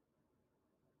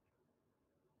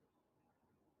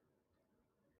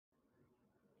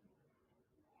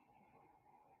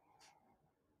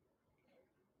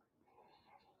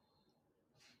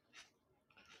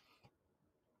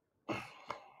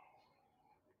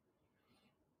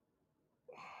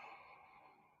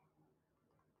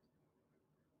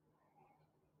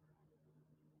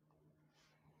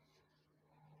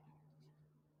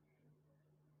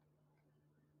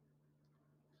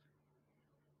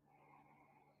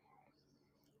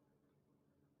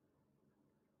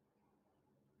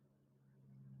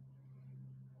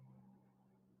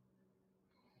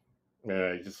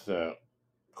 Just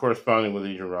corresponding with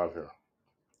Adrian Rob here.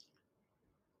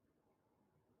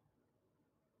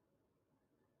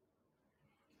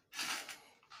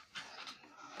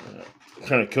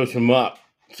 Trying to coach him up,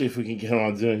 see if we can get him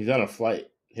on Zoom. He's on a flight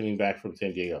heading back from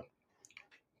San Diego.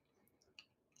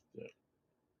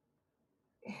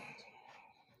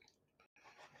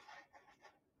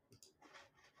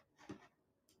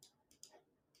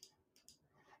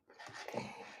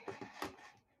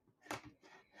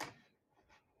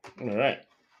 All right.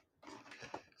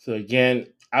 So again,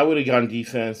 I would have gone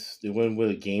defense. They went with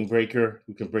a game breaker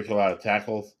who can break a lot of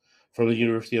tackles from the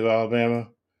University of Alabama.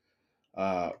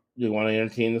 They want to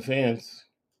entertain the fans.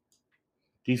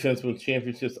 Defense wins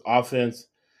championships. Offense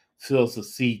fills the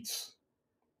seats.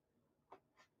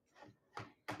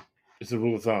 It's a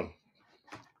rule of thumb.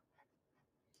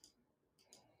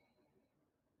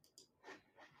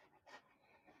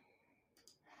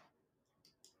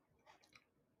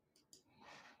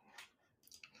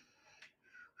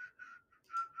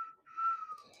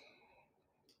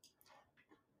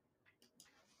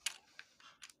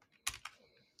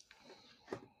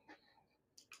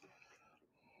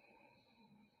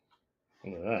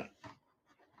 All right.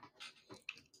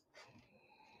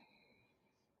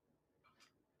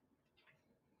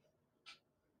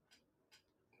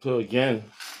 So again,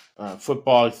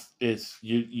 football is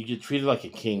you get treated like a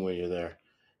king when you're there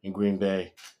in Green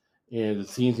Bay. And the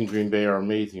scenes in Green Bay are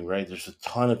amazing, right? There's a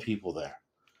ton of people there,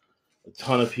 a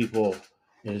ton of people,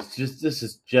 and this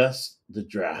is just the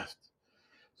draft.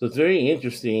 So it's very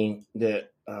interesting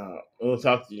that we'll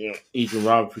talk to Adrian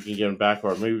Rob if we can get him back,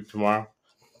 or maybe tomorrow.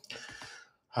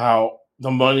 How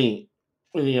the money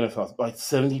in the NFL, like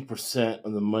 70%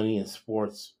 of the money in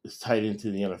sports is tied into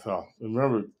the NFL.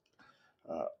 Remember,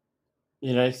 the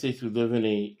United States, we live in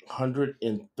a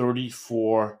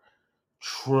 $134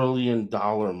 trillion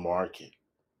market.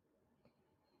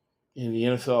 In the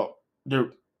NFL,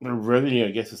 their revenue,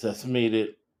 I guess, is estimated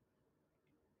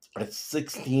at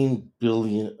 $16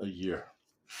 billion a year.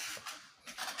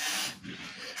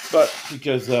 But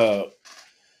because the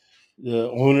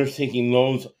owners taking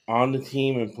loans on the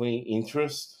team and paying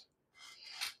interest,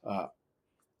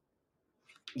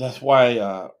 that's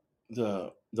why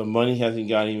the money hasn't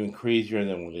gotten even crazier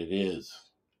than what it is.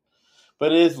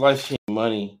 But it is life-changing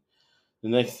money. The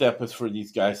next step is for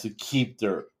these guys to keep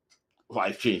their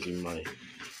life-changing money.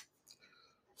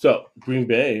 So Green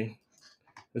Bay,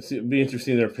 it'll be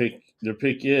interesting. Their pick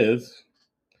is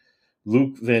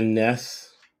Luke Van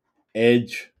Ness,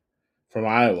 edge from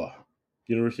Iowa,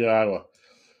 University of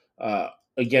Iowa.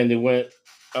 Again, they went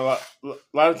a lot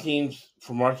of teams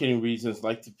for marketing reasons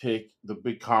like to pick the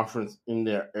big conference in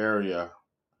their area.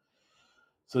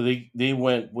 So they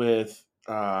went with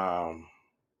an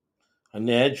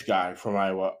edge guy from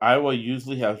Iowa. Iowa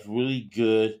usually has really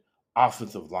good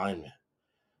offensive linemen,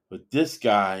 but this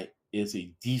guy is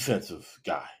a defensive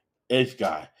guy, edge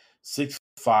guy,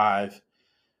 6'5",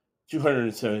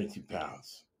 272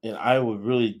 pounds. And Iowa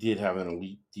really did have an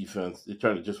elite defense. They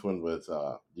tried to just win with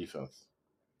defense.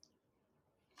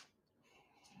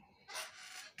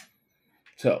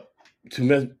 So,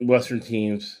 two Western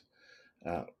teams.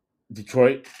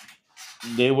 Detroit,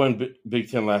 they won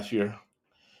Big Ten last year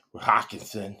with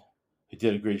Hawkinson. He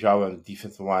did a great job on the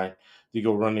defensive line. They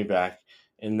go running back.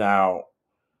 And now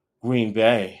Green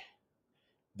Bay,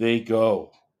 they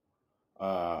go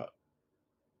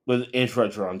with edge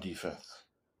rusher on defense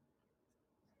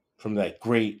from that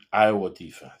great Iowa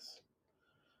defense.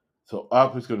 So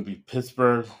up is going to be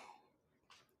Pittsburgh.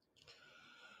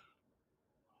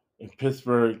 In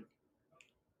Pittsburgh,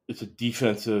 it's a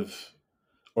defensive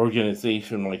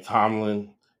organization. Like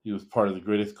Tomlin, he was part of the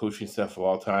greatest coaching staff of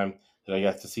all time that I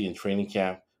got to see in training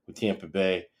camp with Tampa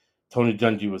Bay. Tony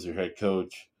Dungy was their head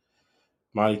coach.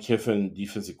 Monty Kiffin,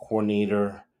 defensive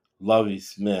coordinator. Lovie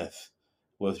Smith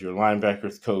was your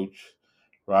linebackers coach.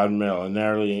 Rod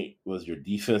Marinelli was your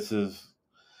defensive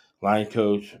line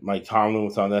coach. Mike Tomlin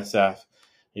was on that staff.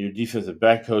 And your defensive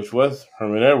back coach was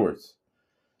Herman Edwards.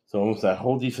 So almost that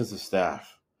whole defensive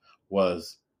staff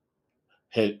was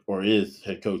head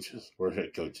coaches.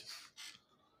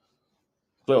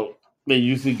 So they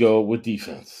usually go with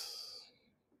defense.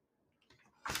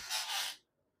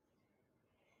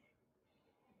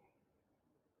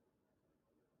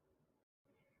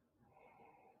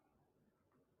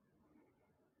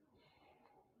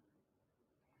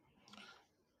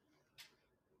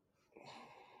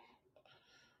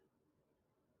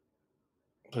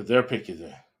 But their pick is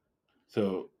in.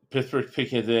 So Pittsburgh's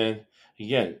pick is in.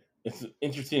 Again, it's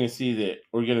interesting to see that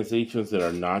organizations that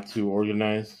are not too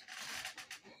organized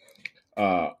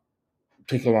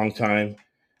take a long time.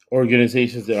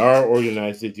 Organizations that are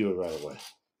organized, they do it right away.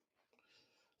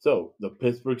 So the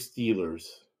Pittsburgh Steelers,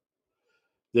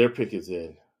 their pick is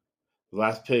in. The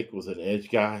last pick was an edge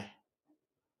guy.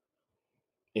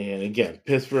 And again,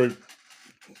 Pittsburgh,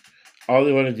 all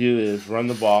they want to do is run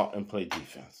the ball and play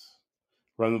defense.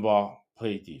 Run the ball,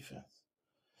 play defense.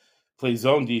 Play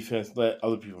zone defense, let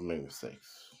other people make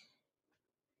mistakes.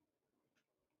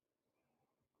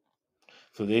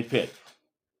 So they pick.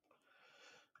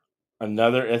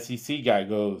 Another SEC guy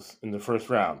goes in the first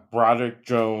round. Broderick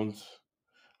Jones,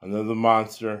 another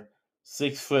monster,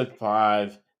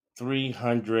 6'5",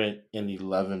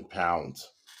 311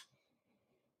 pounds.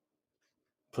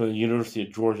 For the University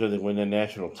of Georgia, they win the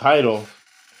national title.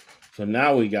 So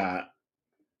now we got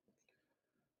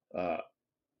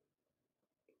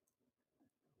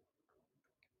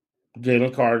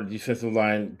Jalen Carter, defensive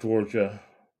line, Georgia.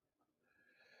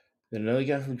 Did another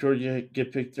guy from Georgia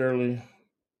get picked early?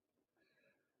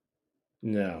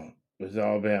 No, it was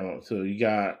Alabama. So you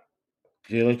got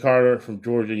Jalen Carter from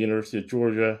Georgia, University of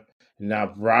Georgia, and now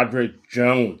Broderick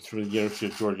Jones from the University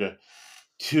of Georgia.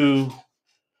 Two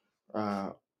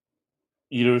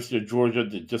University of Georgia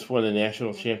that just won the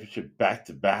national championship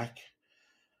back-to-back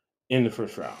in the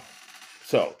first round.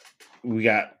 So we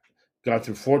gone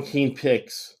through 14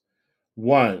 picks.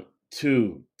 1,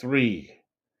 2, 3,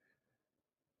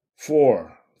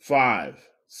 4, 5,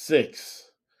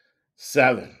 6,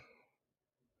 7.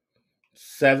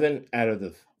 7 out of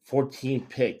the 14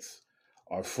 picks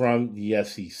are from the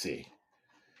SEC.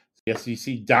 The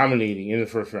SEC dominating in the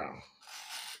first round.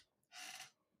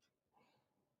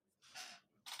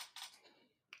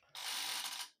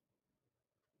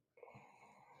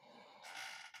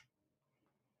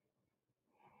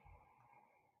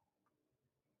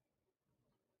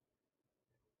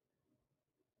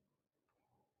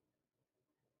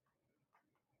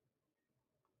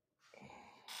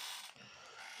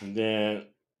 And then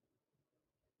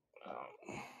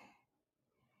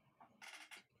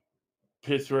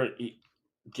Pittsburgh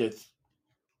gets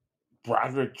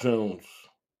Broderick Jones,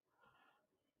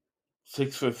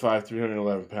 6'5",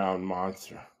 311-pound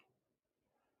monster.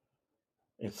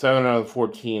 And 7 out of the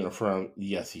 14 are from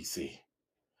the SEC.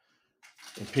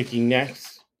 And picking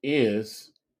next is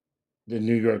the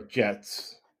New York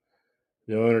Jets.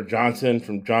 The owner, Johnson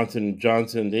from Johnson &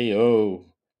 Johnson, they owe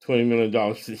 $20 million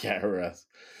to the IRS.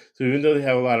 So even though they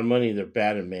have a lot of money, they're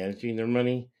bad at managing their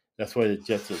money. That's why the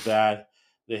Jets are bad.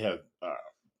 They have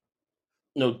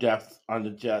no depth on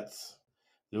the Jets.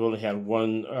 They've only had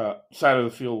one side of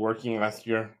the field working last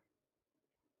year.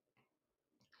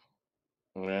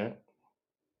 All right.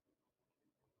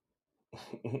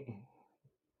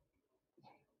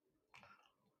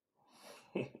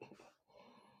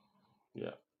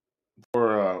 Yeah.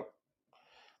 Or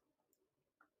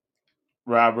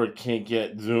Robert can't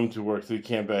get Zoom to work, so he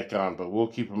can't back on, but we'll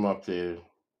keep him updated.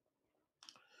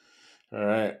 All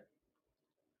right.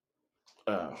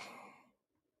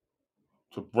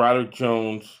 So Broderick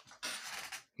Jones,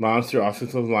 monster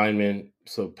offensive lineman,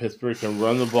 so Pittsburgh can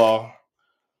run the ball,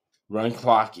 run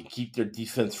clock, and keep their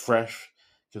defense fresh,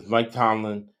 because Mike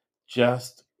Tomlin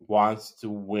just wants to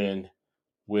win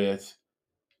with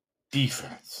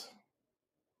defense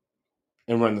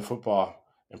and run the football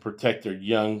and protect their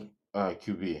young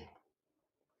QB.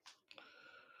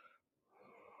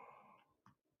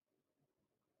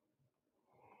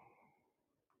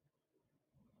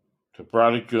 So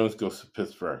Broderick Jones goes to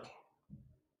Pittsburgh.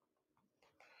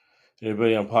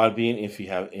 Anybody on Podbean, if you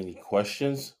have any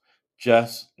questions,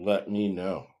 just let me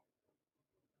know.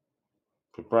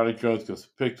 So Broderick Jones goes to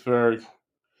Pittsburgh.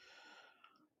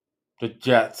 The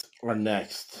Jets are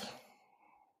next.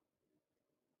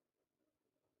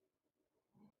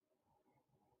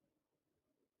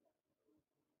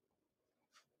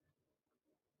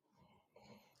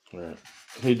 All right.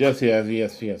 He does have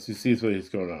ESPN. So he sees what is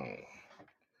going on.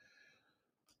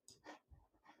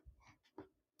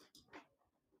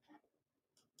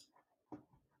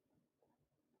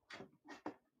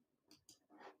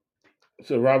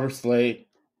 So Robert Slade,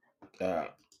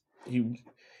 he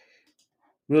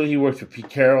worked for Pete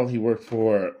Carroll. He worked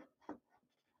for,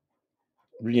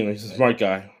 he's a smart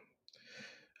guy.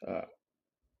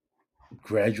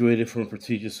 Graduated from a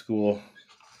prestigious school.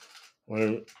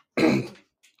 The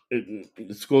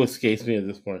school escapes me at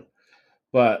this point,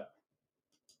 but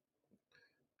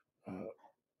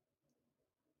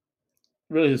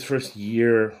really his first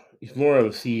year, he's more of a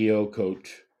CEO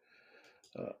coach.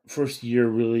 First year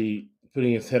really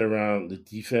putting his head around the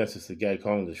defense as the guy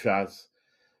calling the shots,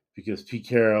 because Pete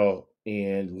Carroll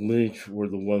and Lynch were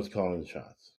the ones calling the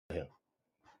shots.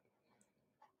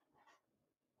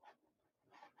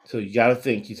 So you got to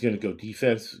think he's going to go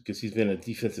defense, because he's been a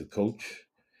defensive coach.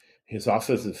 His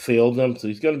offense has failed him, so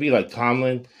he's going to be like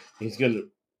Tomlin. He's going to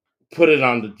put it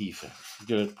on the defense. He's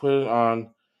going to put it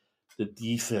on the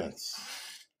defense.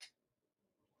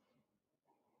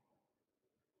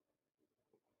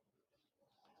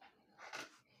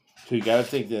 So you got to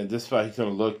think that in this fight he's going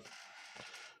to look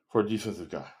for a defensive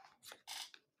guy.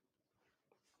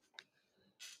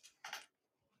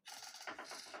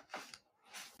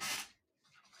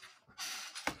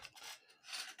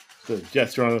 So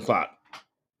Jets are on the clock.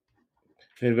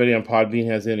 If anybody on Podbean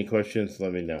has any questions,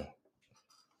 let me know.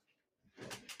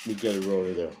 We get it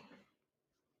rolling there.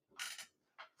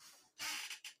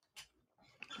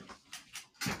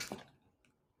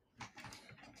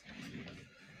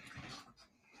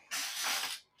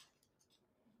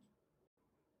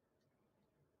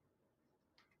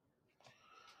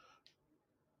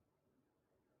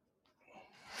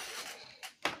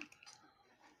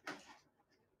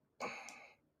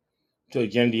 So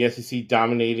again, the SEC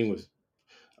dominating with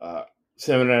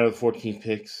 7 out of the 14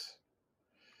 picks.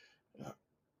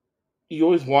 You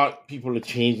always want people to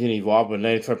change and evolve, but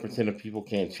 95% of people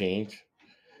can't change.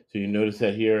 So you notice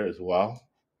that here as well.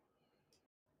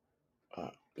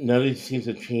 None of these teams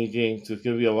are changing, so it's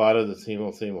going to be a lot of the same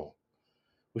old,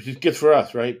 which is good for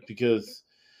us, right? Because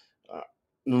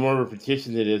the more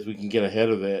repetition it is, we can get ahead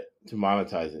of it to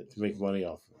monetize it, to make money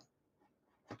off of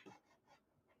it.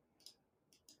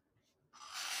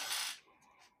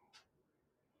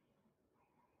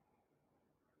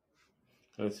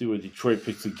 Let's see what Detroit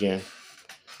picks again.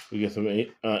 We get some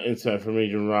insight from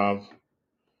Agent Rob.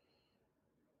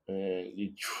 And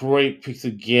Detroit picks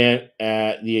again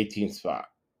at the 18th spot.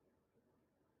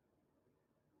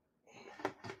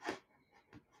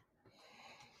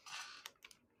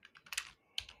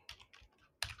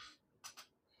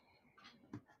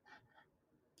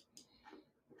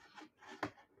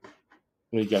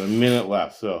 We got a minute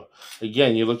left. So,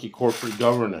 again, you look at corporate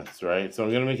governance, right? So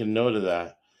I'm going to make a note of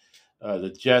that. The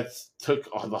Jets took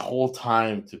the whole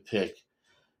time to pick.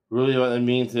 Really what that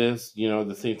means is, at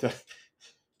the same time,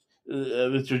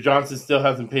 Mr. Johnson still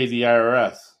hasn't paid the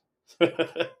IRS.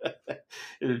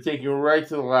 They're taking right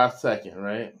to the last second,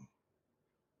 right?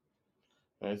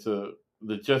 Right, so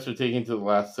the Jets are taking to the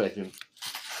last second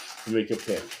to make a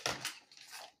pick.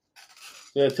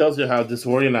 Yeah, it tells you how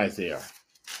disorganized they are.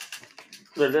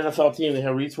 They're an NFL team. They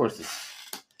have resources.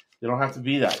 They don't have to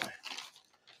be that way.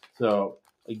 So,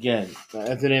 again,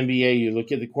 as an NBA, you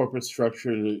look at the corporate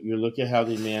structure. You look at how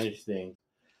they manage things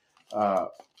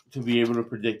to be able to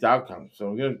predict outcomes. So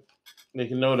I'm going to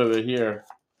make a note of it here.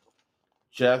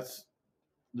 Jets,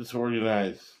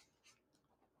 disorganized.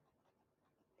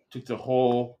 Took the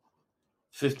whole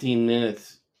 15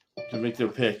 minutes to make their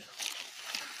pick.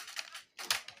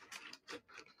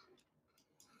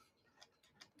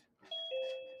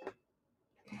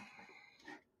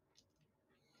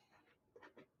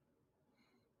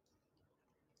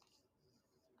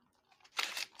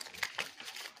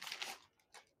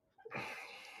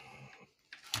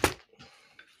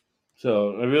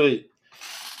 So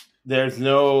there's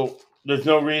no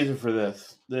reason for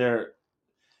this. They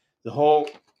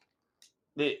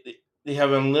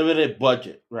have unlimited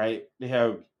budget, right? They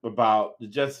have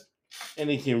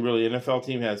any team really, NFL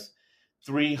team has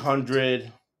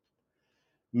 $300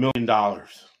 million,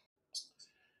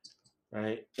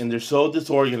 right? And they're so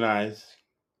disorganized.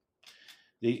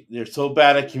 They're so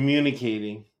bad at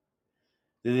communicating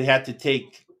that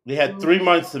they had 3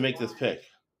 months to make this pick.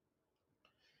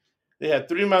 They had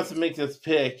 3 months to make this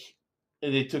pick,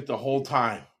 and they took the whole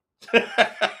time.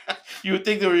 You would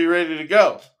think they would be ready to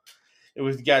go.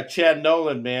 Got Chad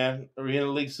Nolan, man, Arena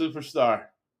League superstar.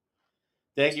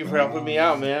 Thank you for helping me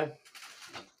out, man.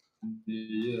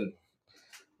 Yeah.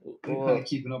 I'm kind of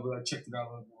keeping up with it. I checked it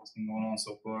out. What's been going on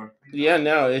so far? Yeah,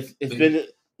 no, it's been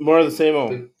more of the same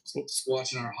old. Just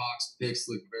watching our Hawks picks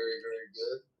look very, very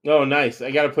good. Oh, nice. I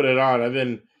got to put it on. I've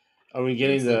been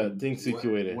getting the thing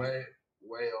situated. Way over,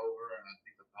 and I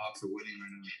think the Hawks are winning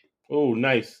right now. Oh,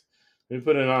 nice. Let me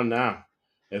put it on now.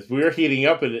 As we're heating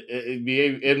up at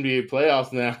NBA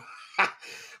playoffs now.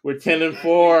 We're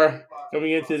 10-4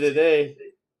 coming into today.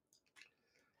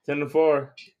 10-4.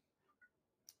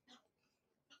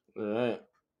 All right.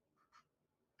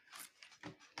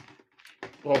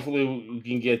 Hopefully we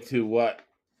can get to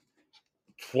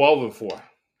 12-4.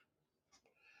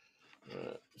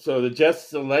 So the Jets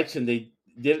selection, they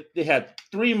had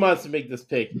 3 months to make this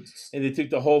pick, and they took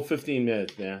the whole 15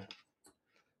 minutes, man.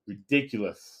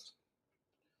 Ridiculous.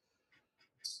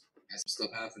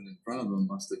 Stuff happened in front of them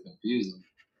must have confused them.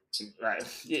 Right.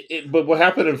 But what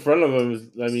happened in front of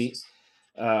them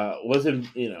wasn't,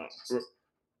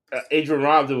 Adrian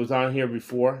Rob that was on here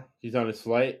before. He's on his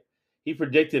flight. He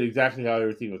predicted exactly how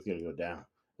everything was going to go down.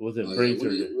 It wasn't brain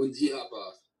surgery. When did he hop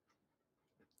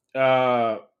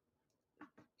off?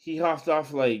 He hopped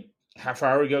off like half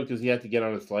hour ago because he had to get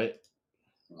on his flight.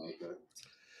 Oh, okay.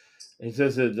 He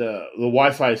says that the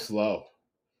Wi-Fi is slow.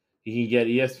 He can get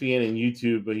ESPN and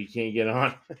YouTube, but he can't get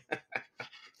on.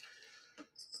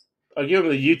 I'll give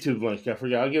him the YouTube link. I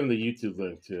forgot. I'll give him the YouTube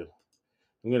link too.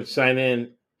 I'm going to sign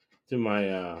in to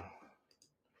my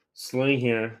Sling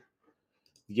here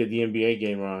to get the NBA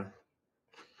game on.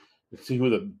 Let's see who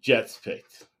the Jets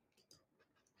picked.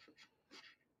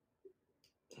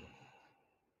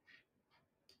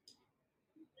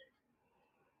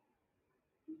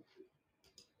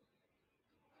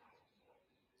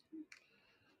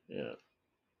 Yeah.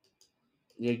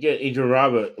 Yeah, get Adrian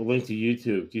Robert a link to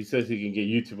YouTube. He says he can get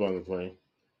YouTube on the plane.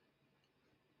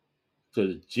 So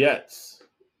the Jets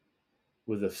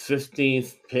with the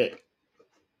 15th pick.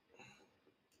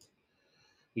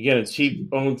 You get a cheap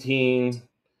owned team,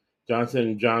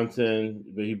 Johnson & Johnson,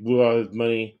 but he blew all his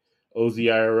money, owes the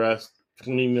IRS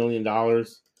 $20 million.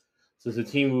 So it's a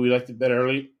team we like to bet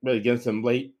early, but against them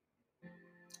late.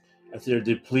 As they're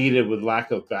depleted with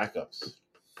lack of backups.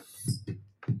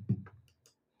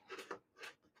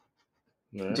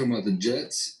 Right. Talking about the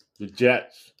Jets? The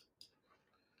Jets.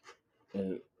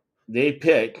 And they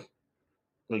pick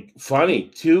Like, funny,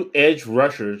 2 edge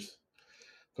rushers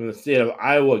from the state of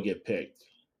Iowa get picked.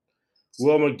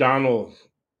 Will McDonald,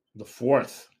 the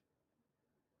 4th.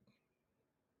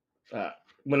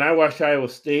 When I watched Iowa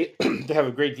State, they have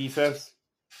a great defense.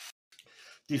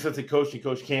 Defensive coach,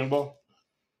 Coach Campbell.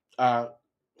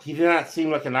 He did not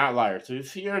seem like an outlier. So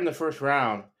if you're in the first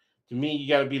round, to me, you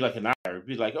got to be like an outlier.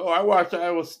 Be like, oh, I watched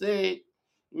Iowa State.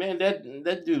 Man,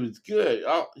 that dude is good.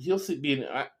 Oh, he'll be.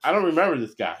 I don't remember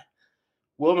this guy.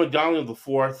 Will McDonald, the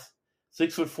 4th,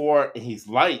 6'4", and he's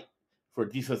light for a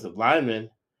defensive lineman,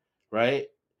 right?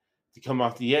 To come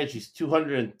off the edge, he's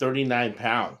 239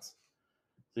 pounds.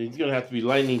 So he's going to have to be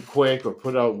lightning quick or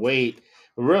put out weight.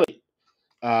 But really,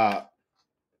 a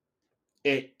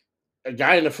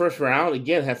guy in the first round,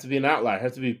 again, has to be an outlier,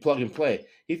 has to be plug and play.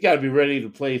 He's got to be ready to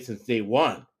play since day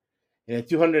one. And at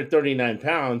 239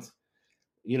 pounds,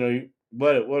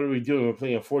 what are we doing? We're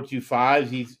playing a 4-2-5.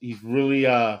 He's really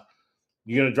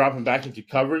you're going to drop him back into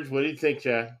coverage? What do you think,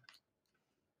 Chad?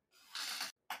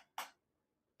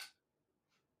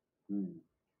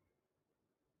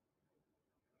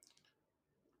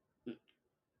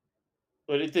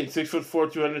 What do you think?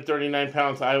 6'4", 239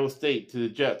 pounds, Iowa State to the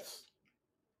Jets.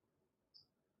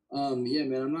 Yeah,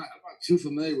 man, I'm not too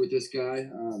familiar with this guy.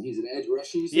 He's an edge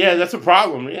rusher. Yeah, that's a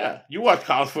problem. Yeah, you watch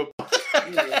college football.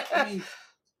 Yeah, I mean,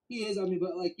 he is. I mean,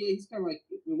 but he's kind of like.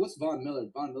 I mean, what's Von Miller?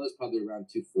 Von Miller's probably around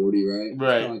 240, right?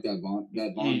 Right. Kind of like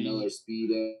that Von Miller speed.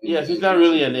 Yes, he's not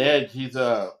really an edge. He's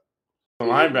a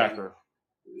linebacker.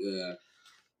 Yeah.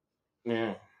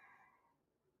 Yeah.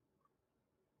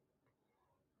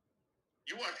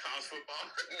 You watch college football?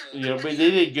 But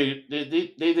they did good.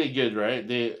 They did good, right?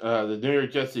 The New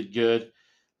York Jets did good.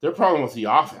 Their problem was the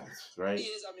offense, right?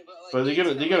 But they're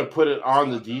gonna put it on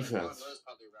the defense.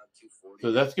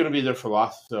 So that's gonna be their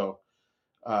philosophy. So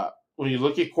when you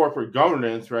look at corporate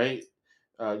governance, right,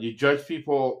 you judge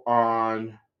people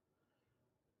on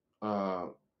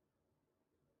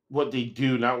what they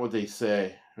do, not what they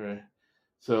say, right?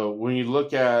 So when you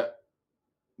look at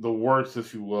the works,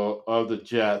 if you will, of the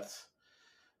Jets,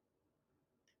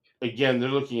 again, they're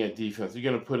looking at defense. They're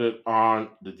going to put it on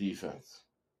the defense.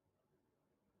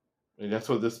 And that's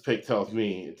what this pick tells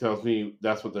me. It tells me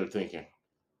that's what they're thinking.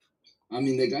 I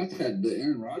mean, they got the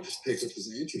Aaron Rodgers pickup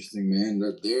is interesting, man.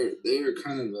 That they're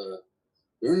kind of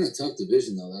they're in a tough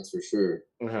division though, that's for sure.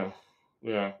 Uh-huh.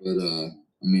 Yeah. But I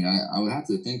mean, I would have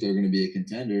to think they're going to be a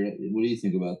contender. What do you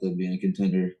think about them being a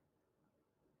contender?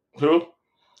 Who?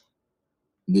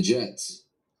 The Jets.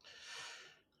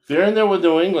 They're in there with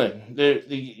New England.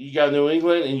 You got New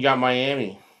England and you got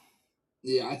Miami.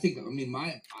 Yeah, I think. I mean,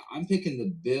 I'm picking the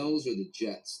Bills or the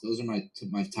Jets. Those are my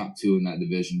top 2 in that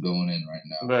division going in right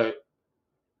now. Right.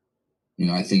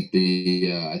 I think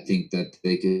that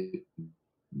they could.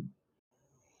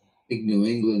 I think New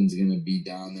England's going to be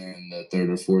down there in the 3rd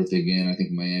or 4th again. I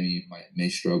think Miami may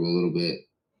struggle a little bit.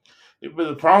 But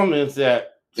the problem is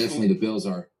that definitely the Bills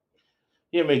are.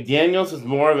 Yeah, McDaniels is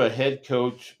more of a head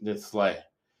coach than Slay.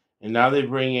 And now they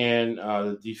bring in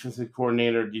the defensive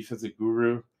coordinator, defensive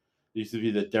guru. He used to be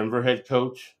the Denver head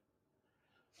coach.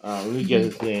 Let me get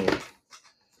his name.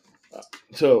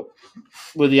 So,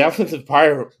 with the offensive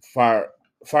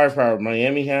firepower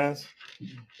Miami has,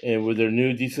 and with their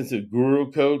new defensive guru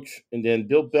coach, and then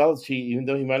Bill Belichick, even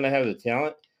though he might not have the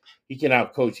talent, he can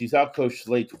outcoach. He's outcoached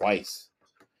Slay twice.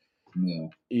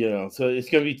 Yeah. So it's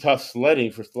going to be tough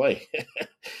sledding for Slay.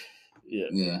 Yeah.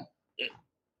 Yeah.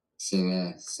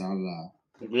 Salah.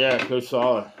 Yeah, Coach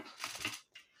Salah.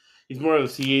 He's more of a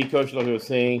CA coach, like I was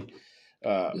saying.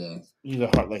 He's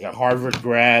like a Harvard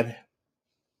grad.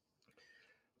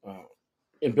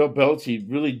 And Bill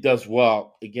Belichick really does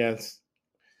well against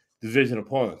division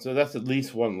opponents. So that's at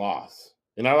least one loss.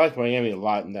 And I like Miami a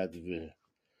lot in that division.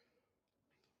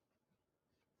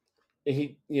 And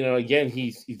he, again,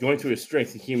 he's going through his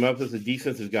strengths. He came up as a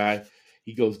defensive guy.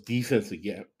 He goes defense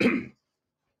again.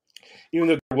 Even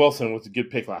though Wilson was a good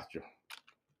pick last year.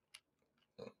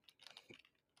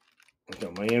 Okay,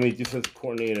 Miami defensive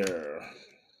coordinator.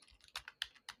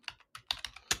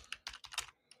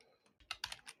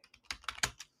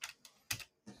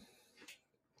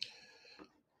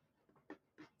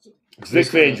 Vic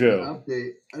Fangio.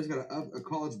 Update. I just got a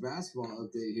college basketball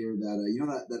update here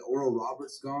that that Oral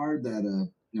Roberts guard that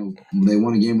they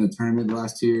won a game in the tournament the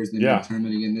last 2 years. They won a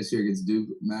tournament again this year against Duke.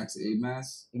 Max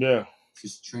Abmas. Yeah.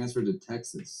 Just transferred to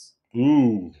Texas.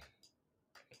 Ooh.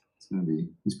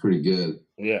 He's pretty good.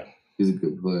 Yeah. He's a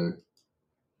good player.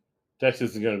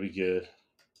 Texas is gonna be good.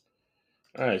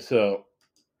 All right, so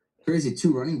crazy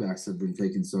 2 running backs have been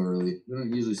taken so early. We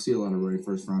don't usually see a lot of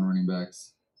first round running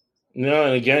backs. No,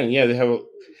 and again, they have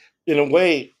in a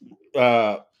way,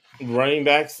 running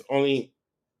backs only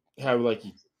have like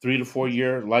 3 to 4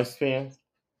 year lifespan.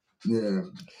 Yeah.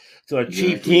 So a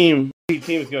cheap team is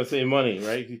going to save money,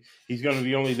 right? He's going to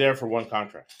be only there for one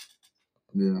contract.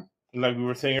 Yeah. And like we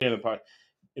were saying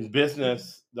in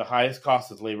business, the highest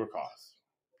cost is labor costs.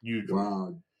 Usually.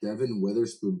 Wow. Devin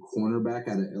Witherspoon, cornerback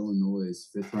out of Illinois,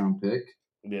 5th round pick.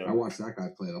 Yeah. I watched that guy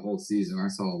play the whole season. I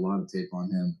saw a lot of tape on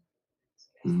him.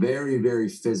 Very, very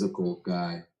physical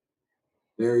guy.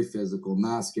 Very physical.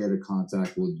 Not scared of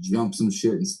contact. Will jump some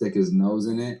shit and stick his nose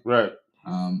in it. Right.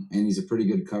 And he's a pretty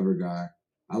good cover guy.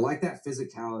 I like that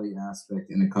physicality aspect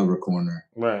in a cover corner.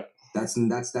 Right. That's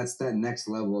that next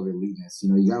level of eliteness. You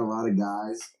know, you got a lot of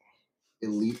guys,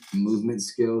 elite movement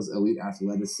skills, elite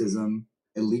athleticism,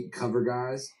 elite cover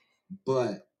guys,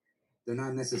 but they're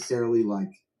not necessarily like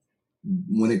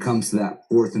when it comes to that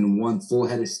 4th and 1 full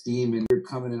head of steam and you're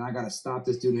coming and I got to stop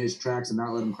this dude in his tracks and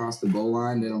not let him cross the goal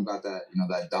line. They don't got that,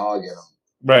 that dog in them.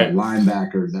 Right. That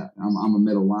linebacker. That I'm a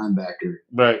middle linebacker.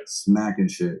 Right. Smacking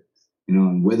shit.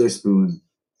 And Witherspoon,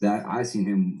 that I seen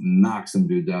him knock some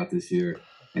dudes out this year,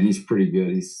 and he's pretty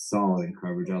good. He's solid in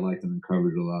coverage. I liked him in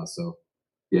coverage a lot. So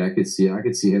yeah, I could see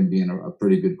him being a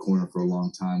pretty good corner for a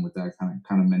long time with that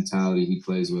kind of mentality he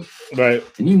plays with. Right.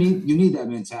 And you need that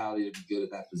mentality to be good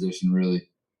at that position, really.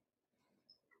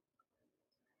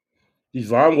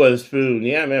 Devon Witherspoon,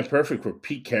 yeah, man, perfect for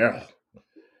Pete Carroll.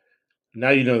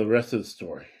 Now you know the rest of the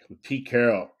story. With Pete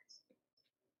Carroll,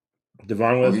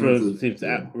 Devon Witherspoon seems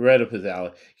right up his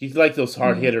alley. He's like those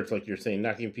hard hitters, like you're saying,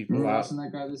 knocking people out. Remember watching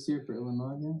that guy this year for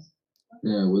Illinois again?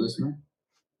 Yeah, Witherspoon.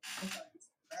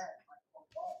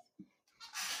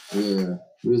 Yeah,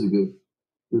 he was a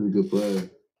good player.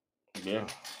 Yeah.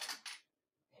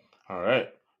 All right.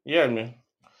 Yeah, man.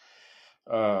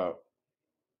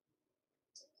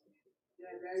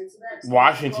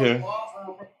 Washington,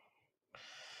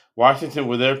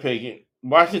 with their picking,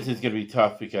 Washington's going to be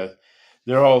tough because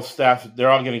their whole staff, they're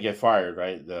all going to get fired,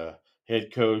 right? The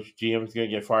head coach, GM is going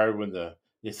to get fired when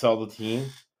they sell the team.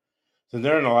 So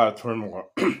they're in a lot of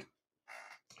turmoil.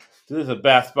 So this is a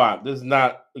bad spot. This is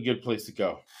not a good place to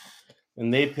go.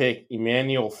 And they pick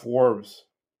Emmanuel Forbes,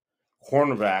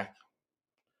 cornerback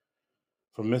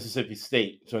from Mississippi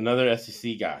State. So another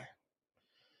SEC guy.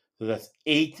 So that's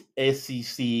 8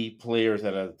 SEC players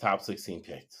out of the top 16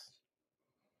 picks.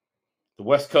 The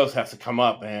West Coast has to come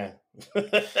up, man.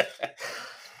 The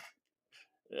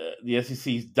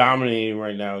SEC is dominating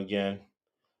right now again.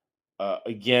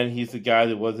 Again, he's the guy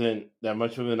that wasn't that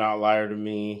much of an outlier to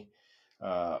me.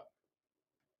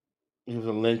 He was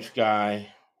a Lynch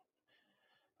guy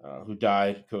who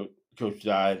died. Coach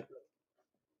died.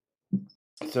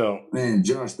 So, man,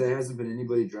 Josh, there hasn't been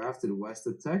anybody drafted west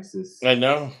of Texas. I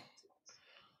know.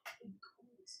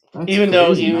 Even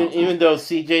though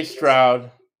CJ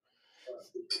Stroud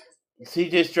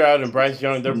and Bryce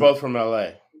Young, they're both from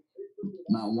LA.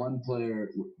 Not one player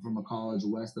from a college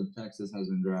west of Texas has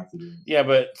been drafted. Yeah,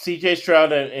 but CJ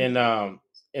Stroud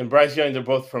and Bryce Young, they're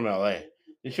both from LA.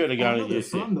 They should have gone to UC.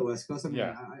 From the West Coast. I mean,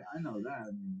 I know that.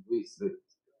 I mean,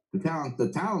 the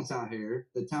talent's out here.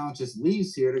 The talent just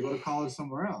leaves here to go to college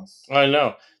somewhere else. I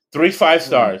know. 3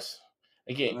 5-stars.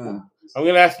 Again, I'm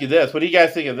going to ask you this. What do you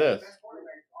guys think of this?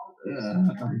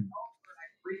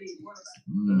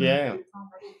 Yeah.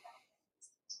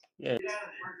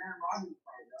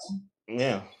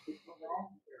 Yeah.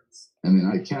 I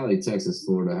mean, Cali, Texas,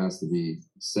 Florida has to be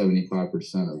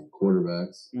 75% of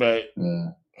quarterbacks. Right.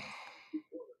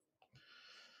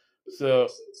 So,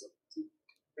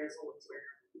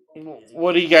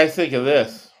 what do you guys think of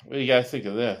this?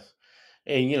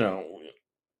 And you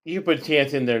can put a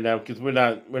chance in there now because we're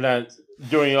not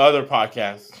doing other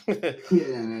podcasts.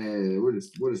 yeah. We're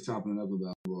just chopping it up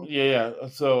about football. Yeah.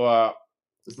 So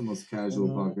it's the most casual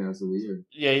podcast of the year.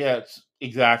 Yeah.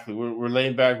 Exactly. We're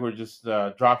laying back. We're just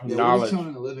dropping knowledge. We're just chilling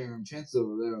in the living room. Chance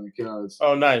over there on the couch.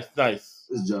 Oh, nice. This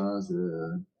is Josh.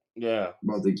 Yeah.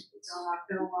 About the.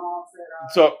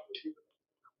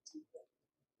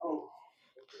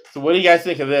 So what do you guys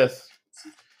think of this?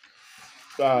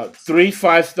 3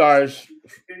 5-stars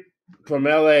from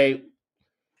LA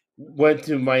went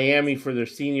to Miami for their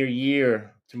senior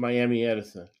year to Miami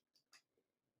Edison.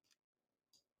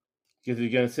 Because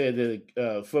you're going to say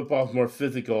that football is more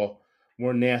physical,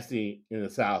 more nasty in the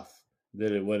South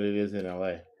than what it is in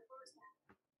LA.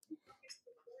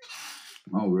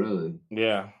 Oh, really?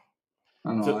 Yeah. I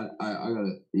don't know. I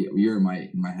gotta. You're in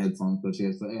my headphones, but you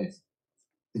guys say, hey.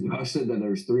 Josh said that there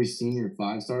was 3 senior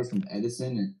 5-stars from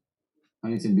Edison and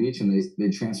Huntington Beach, and they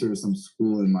transferred to some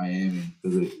school in Miami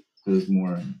because it's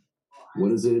more.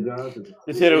 What is it, Josh?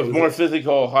 They said it was more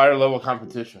physical, higher level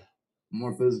competition.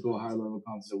 More physical, higher level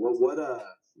competition.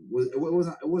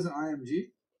 it wasn't IMG?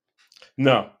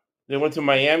 No, they went to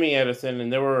Miami Edison,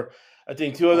 and there were, I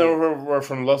think, two of them were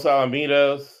from Los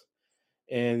Alamitos,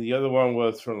 and the other one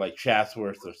was from like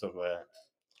Chatsworth or something like that.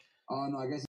 Oh no, I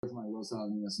guess he went from like Los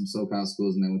Alamitos, some SoCal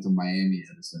schools, and they went to Miami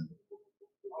Edison.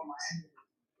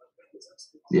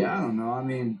 Yeah, I don't know. I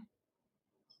mean,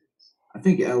 I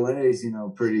think LA is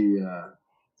pretty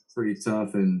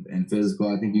tough and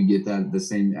physical. I think you get that the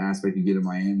same aspect you get in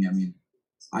Miami. I mean,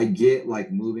 I get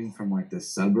like moving from like the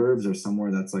suburbs or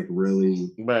somewhere that's like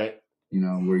really right,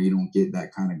 where you don't get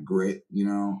that kind of grit,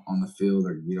 on the field,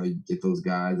 or you get those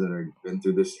guys that have been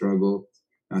through this struggle.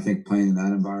 And I think playing in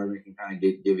that environment can kind of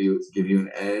give you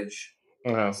an edge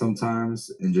sometimes,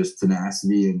 and just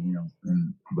tenacity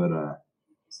but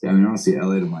yeah, I mean, honestly,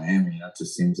 LA to Miami, that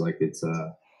just seems like it's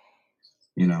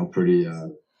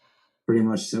pretty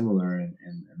much similar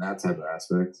in that type of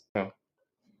aspect. Yeah.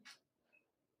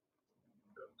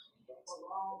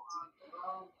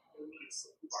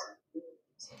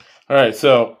 All right,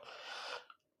 so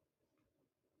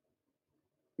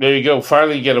there you go.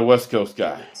 Finally get a West Coast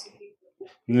guy.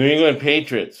 New England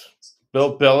Patriots.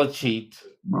 Bill Belichick.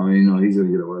 Oh, he's going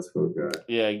to get a West Coast guy.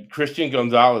 Yeah, Christian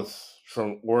Gonzalez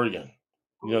from Oregon.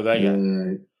 You know that guy?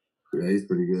 Yeah, he's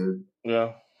pretty good.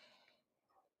 Yeah.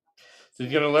 So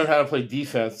he's going to learn how to play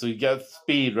defense. So he gets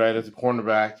speed, right, as a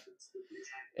cornerback.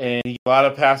 And he got a lot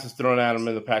of passes thrown at him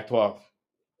in the Pac-12.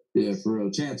 Yeah, for real.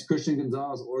 Chance, Christian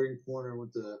Gonzalez, Oregon corner,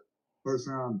 went to first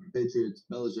round Patriots,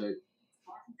 Belichick.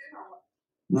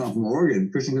 No, from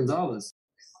Oregon, Christian Gonzalez.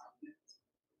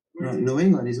 No, New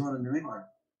England. He's going to New England.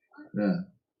 Yeah.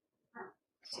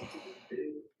 So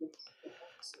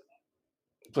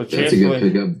That's a good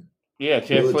pickup. Yeah,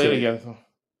 Chance played against him.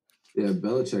 Yeah,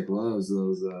 Belichick loves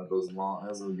those long.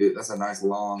 That's a nice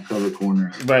long cover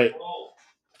corner. Right.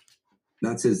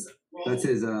 That's his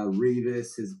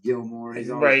Revis, his Gilmore. He's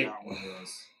always got one of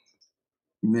those.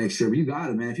 You make sure, but you got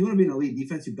it, man. If you want to be an elite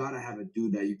defense, you got to have a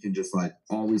dude that you can just like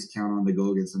always count on to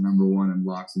go against the number one and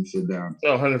lock some shit down.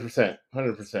 Oh, 100%.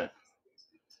 100%.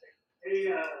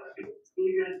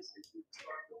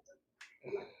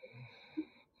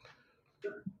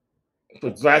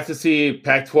 But glad to see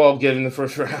Pac-12 get in the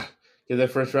first round, get that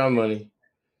first round money.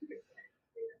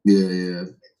 Yeah.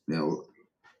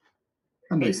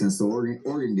 That makes sense. So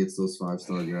Oregon gets those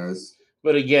 5-star guys.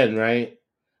 But again, right?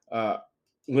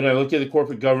 When I look at the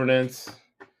corporate governance,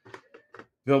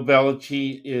 Bill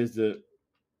Belichick is the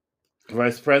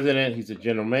vice president. He's a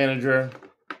general manager.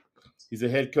 He's a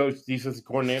head coach, defensive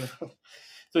coordinator.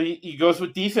 So he goes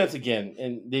with defense again,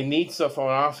 and they need stuff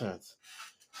on offense.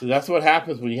 So that's what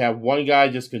happens when you have one guy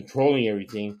just controlling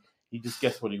everything. He just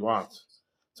gets what he wants.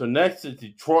 So next is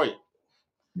Detroit.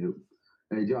 Yep.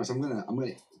 Hey Josh, I'm gonna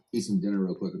eat some dinner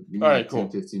real quick. Give me All right, cool.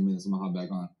 10-15 minutes. I'm gonna hop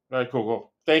back on. All right,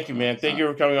 cool. Thank you, man. Thank you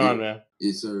for coming on, man.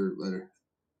 Yes, sir. Later.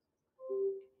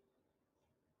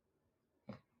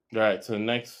 All right, so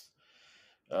next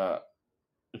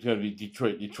it's going to be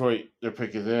Detroit. Detroit, their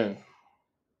pick is in.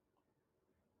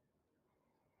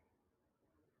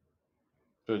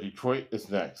 So Detroit is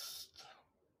next.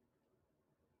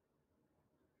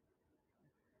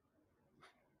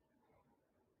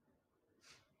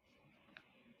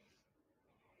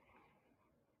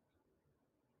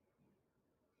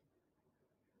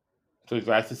 So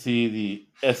glad to see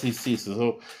the SEC.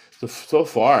 So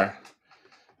far,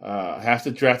 half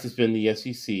the draft has been the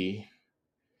SEC. We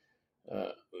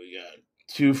got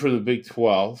 2 for the Big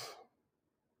 12.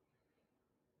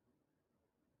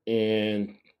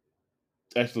 And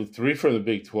actually 3 for the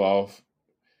Big 12.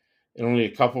 And only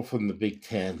a couple from the Big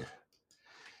 10.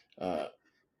 The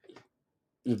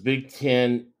Big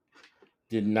 10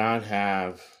 did not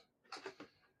have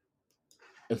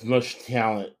as much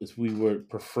talent as we would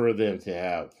prefer them to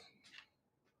have.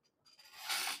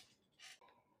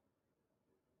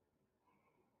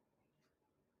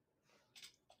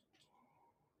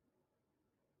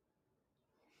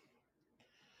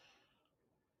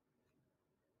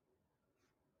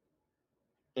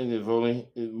 And they've only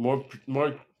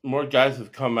more guys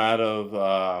have come out of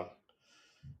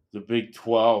the Big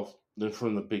 12 than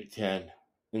from the Big 10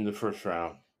 in the first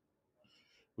round,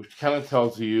 which kind of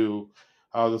tells you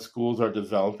how the schools are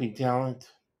developing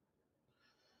talent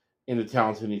and the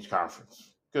talent in each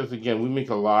conference. Because again, we make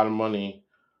a lot of money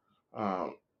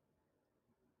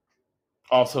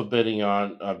also betting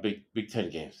on Big 10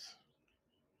 games.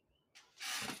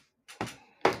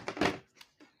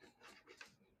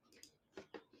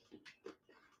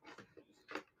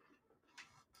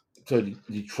 So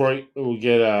Detroit will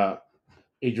get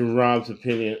Adrian Rob's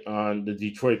opinion on the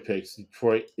Detroit picks.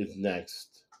 Detroit is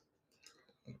next.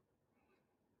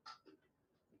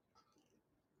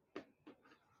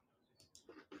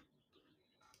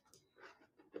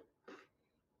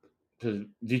 because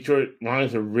Detroit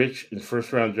Lions are rich in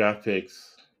first-round draft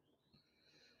picks.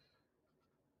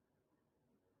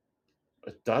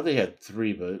 I thought they had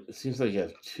 3, but it seems like they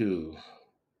have 2.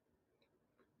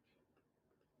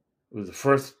 It was the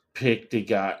first pick they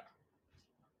got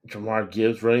Jamar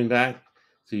Gibbs running back.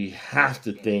 So you have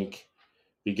to think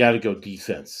you got to go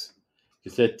defense.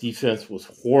 Because that defense was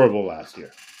horrible last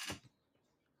year.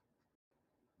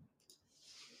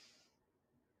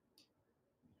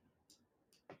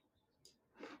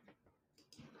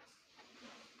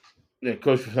 Yeah,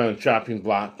 coach was on a chopping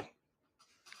block.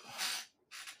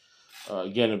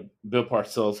 Again, a Bill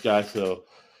Parcells guy. So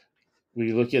when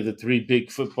you look at the 3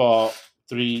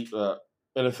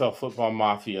 NFL football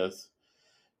mafias,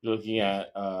 you're looking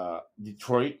at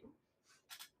Detroit,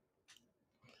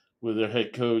 where their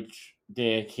head coach,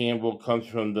 Dan Campbell, comes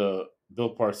from the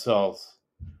Bill Parcells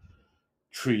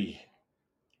tree,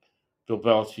 Bill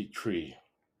Belichick tree.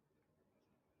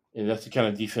 And that's the kind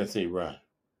of defense they run.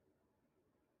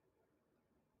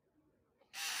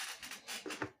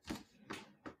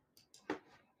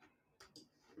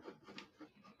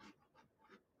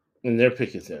 And their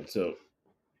pick is in. So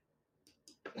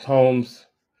Holmes,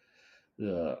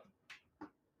 the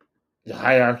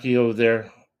hierarchy over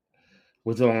there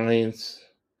with the Lions,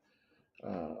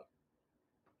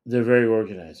 they're very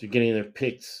organized. They're getting their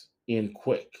picks in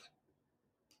quick.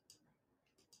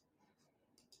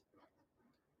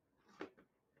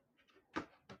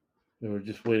 They were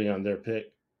just waiting on their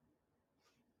pick.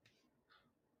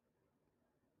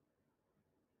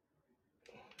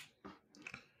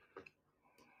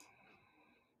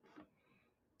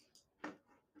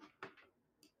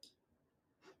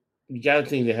 You got to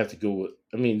think they have to go with.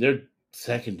 I mean, their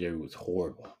secondary was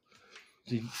horrible.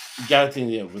 So you got to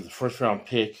think that with the first round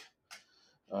pick,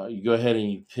 you go ahead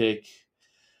and you pick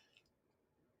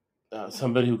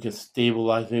somebody who can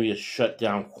stabilize, maybe a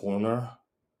shutdown corner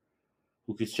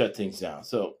who could shut things down.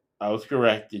 So I was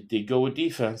correct. They go with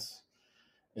defense,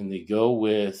 and they go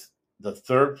with the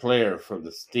 3rd player from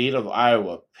the state of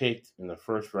Iowa picked in the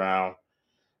first round,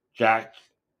 Jack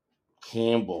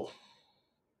Campbell.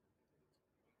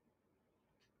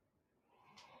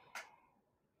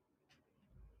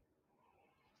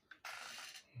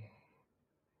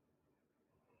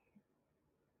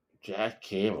 Jack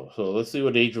Campbell. So let's see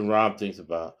what Adrian Robb thinks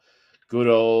about good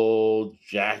old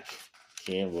Jack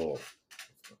Campbell.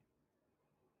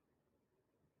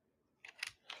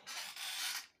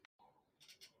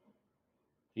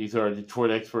 He's our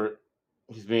Detroit expert.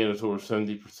 He's made us over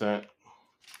 70%.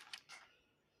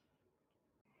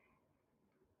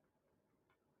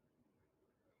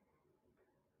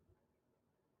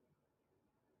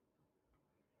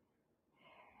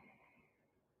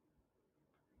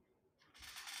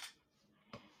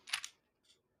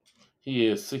 He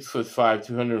is 6'5",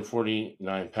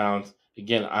 249 pounds.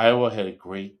 Again, Iowa had a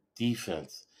great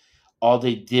defense. All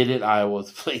they did at Iowa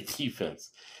was play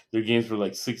defense. Their games were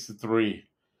like 6-3.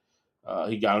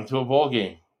 He got into a bowl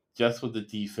game just with the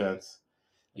defense.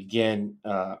 Again,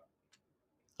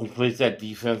 he plays that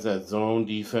defense, that zone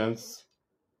defense.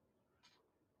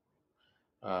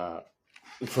 From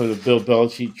the Bill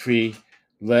Belichick tree,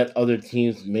 let other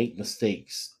teams make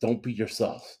mistakes. Don't beat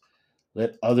yourself.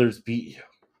 Let others beat you.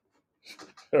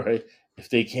 All right, if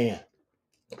they can.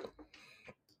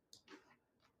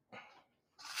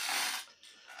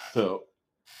 So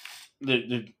they're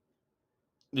going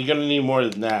to need more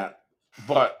than that.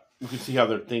 But you can see how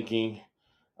they're thinking.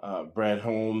 Brad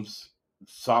Holmes,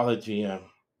 solid GM,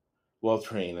 well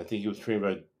trained. I think he was trained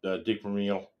by Dick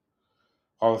Vermeil,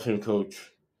 Hall of Fame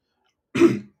coach.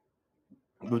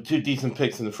 With 2 decent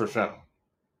picks in the first round.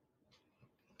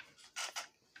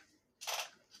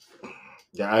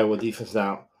 The Iowa defense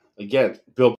now. Again,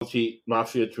 Bill Belichick,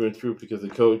 Mafia through and through, because the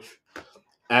coach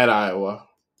at Iowa,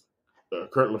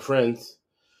 Kurt LaFrance,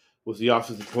 was the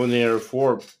offensive coordinator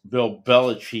for Bill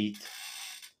Belichick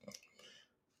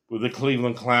with the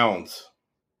Cleveland Clowns.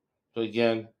 So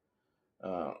again,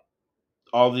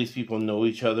 all these people know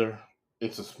each other.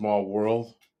 It's a small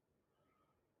world.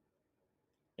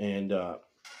 And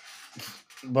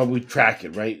but we track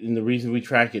it, right? And the reason we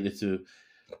track it is to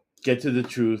get to the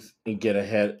truth and get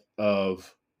ahead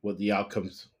of what the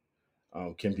outcomes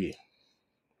can be.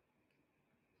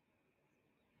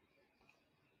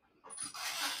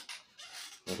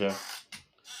 Okay.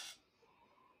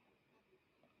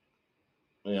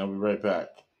 And I'll be right back.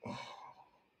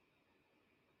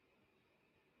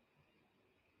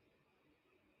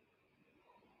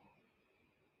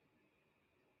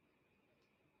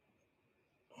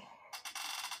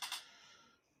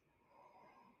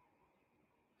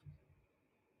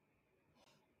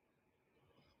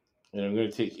 And I'm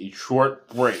going to take a short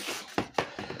break.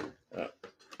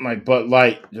 My Bud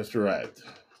Light just arrived.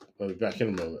 I'll be back in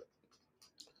a moment.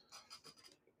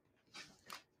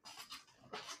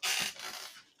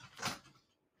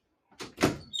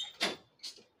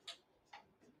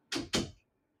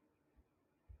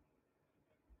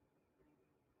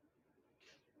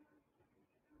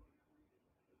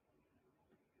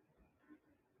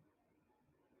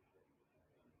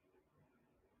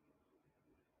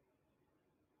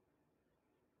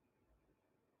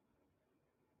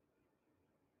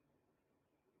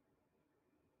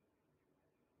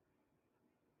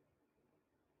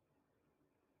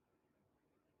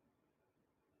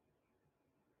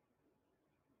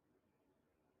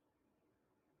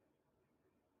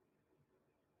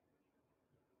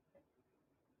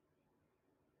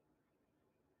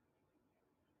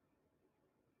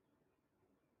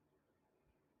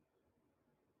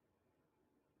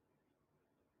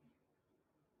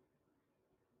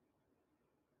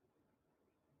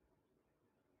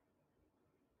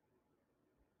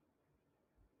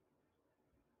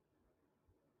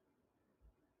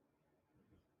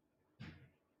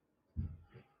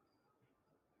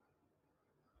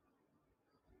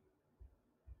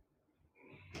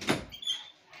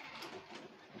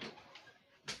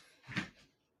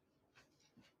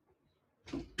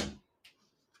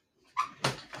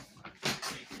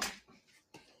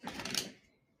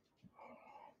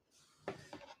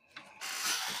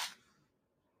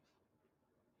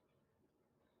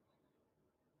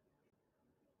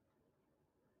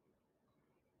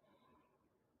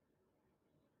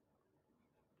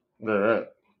 All right.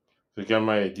 So I got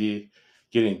my ID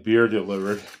getting beer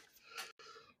delivered.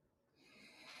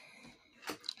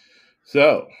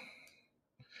 So,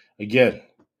 again,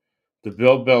 the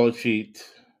Bill Belichick,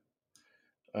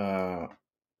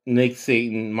 Nick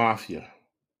Saban Mafia.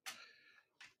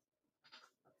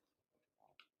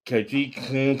 Kajik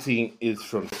Clancy is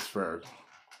from Pittsburgh.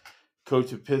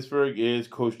 Coach of Pittsburgh is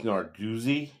Coach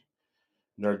Narduzzi.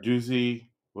 Narduzzi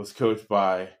was coached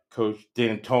by Coach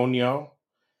D'Antonio.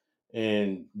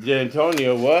 And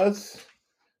D'Antonio was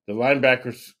the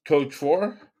linebackers coach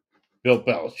for Bill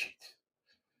Belichick.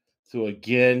 So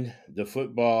again, the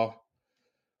football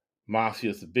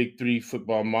mafias, the big three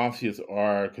football mafias,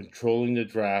 are controlling the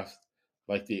draft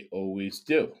like they always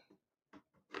do.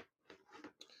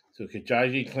 So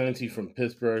Kajaji Clancy from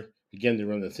Pittsburgh, again, they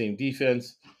run the same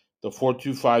defense, the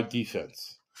 4-2-5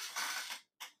 defense.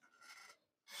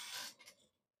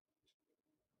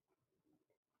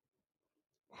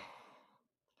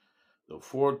 The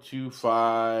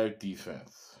 4-2-5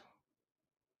 defense.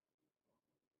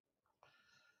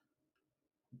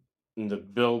 In the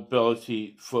Bill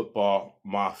Belichick football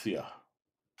mafia.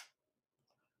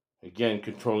 Again,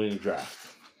 controlling the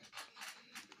draft.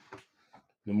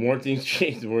 The more things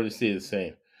change, the more they stay the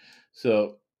same.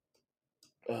 So,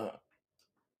 the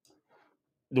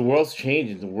world's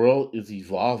changing. The world is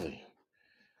evolving.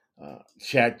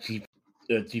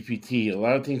 GPT, a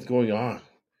lot of things going on.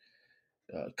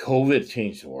 COVID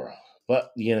changed the world.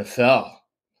 But the NFL,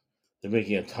 they're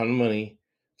making a ton of money.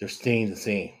 They're staying the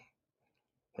same.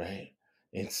 Right?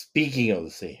 And speaking of the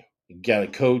same, you got a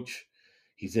coach.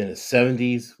 He's in his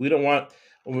 70s. We don't want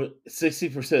 60%,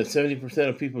 70%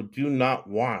 of people do not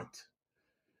want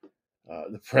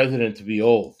the president to be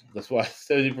old. That's why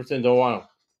 70% don't want him.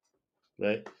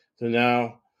 Right? So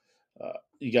now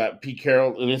you got Pete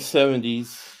Carroll in his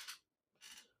 70s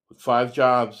with 5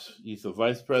 jobs. He's the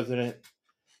vice president.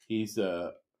 He's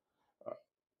a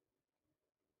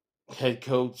head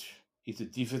coach. He's a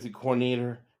defensive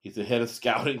coordinator. He's the head of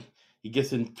scouting. He gets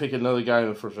to pick another guy in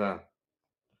the first round.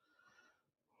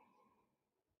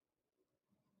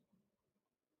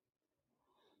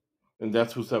 And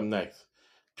that's who's up next.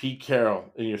 Pete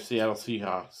Carroll in your Seattle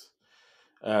Seahawks.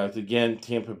 Again,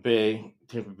 Tampa Bay.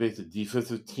 Tampa Bay's a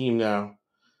defensive team now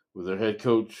with their head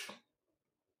coach,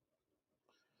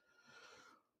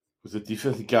 who's a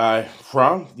defensive guy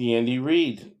from the Andy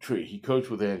Reid tree. He coached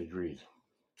with Andy Reid.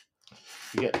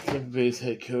 You got Tampa Bay's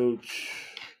head coach.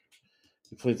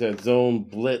 He plays that zone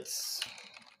blitz.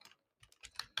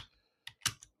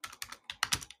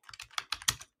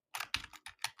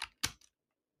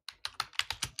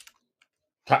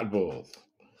 Todd Bowles.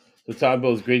 So Todd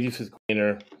Bowles, great defensive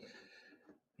coordinator.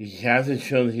 He hasn't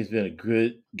shown that he's been a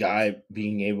good guy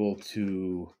being able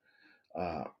to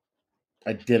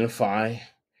identify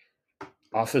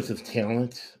offensive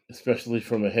talent, especially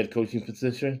from a head coaching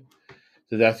position.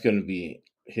 So that's going to be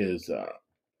his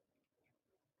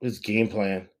game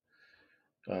plan.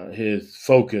 His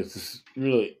focus is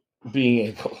really being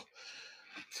able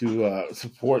to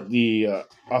support the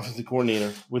offensive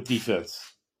coordinator with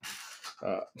defense.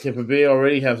 Tampa Bay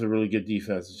already has a really good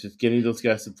defense. It's just getting those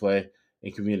guys to play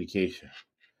and communication.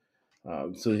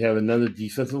 So you have another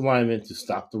defensive lineman to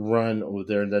stop the run over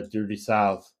there in that dirty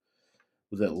South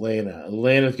with Atlanta.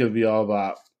 Atlanta's going to be all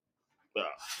about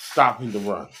stopping the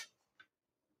run.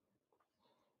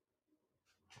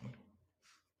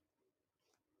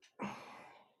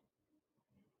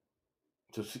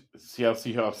 So Seattle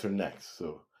Seahawks are next.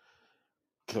 So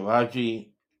Kalaji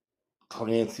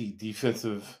Clancy,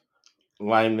 defensive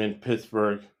lineman,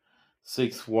 Pittsburgh,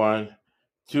 6'1",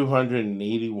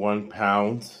 281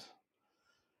 pounds.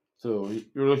 So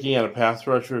you're looking at a pass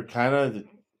rusher kind of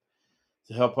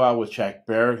to help out with Shaq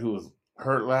Barrett, who was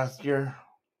hurt last year.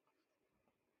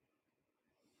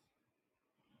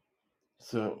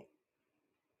 So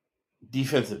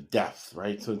defensive depth,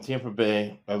 right? So in Tampa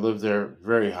Bay, I live there,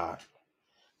 very hot.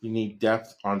 You need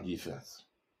depth on defense.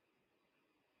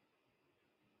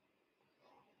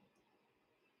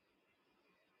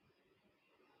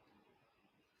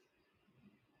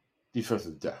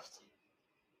 Defensive depth.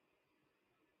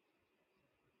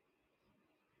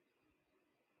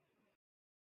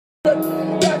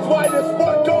 That's why this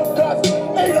sport don't cost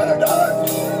 $800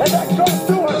 and that costs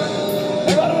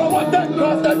 $200. If I don't know what that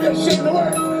costs, I'd be ashamed of the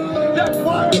word. That's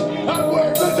why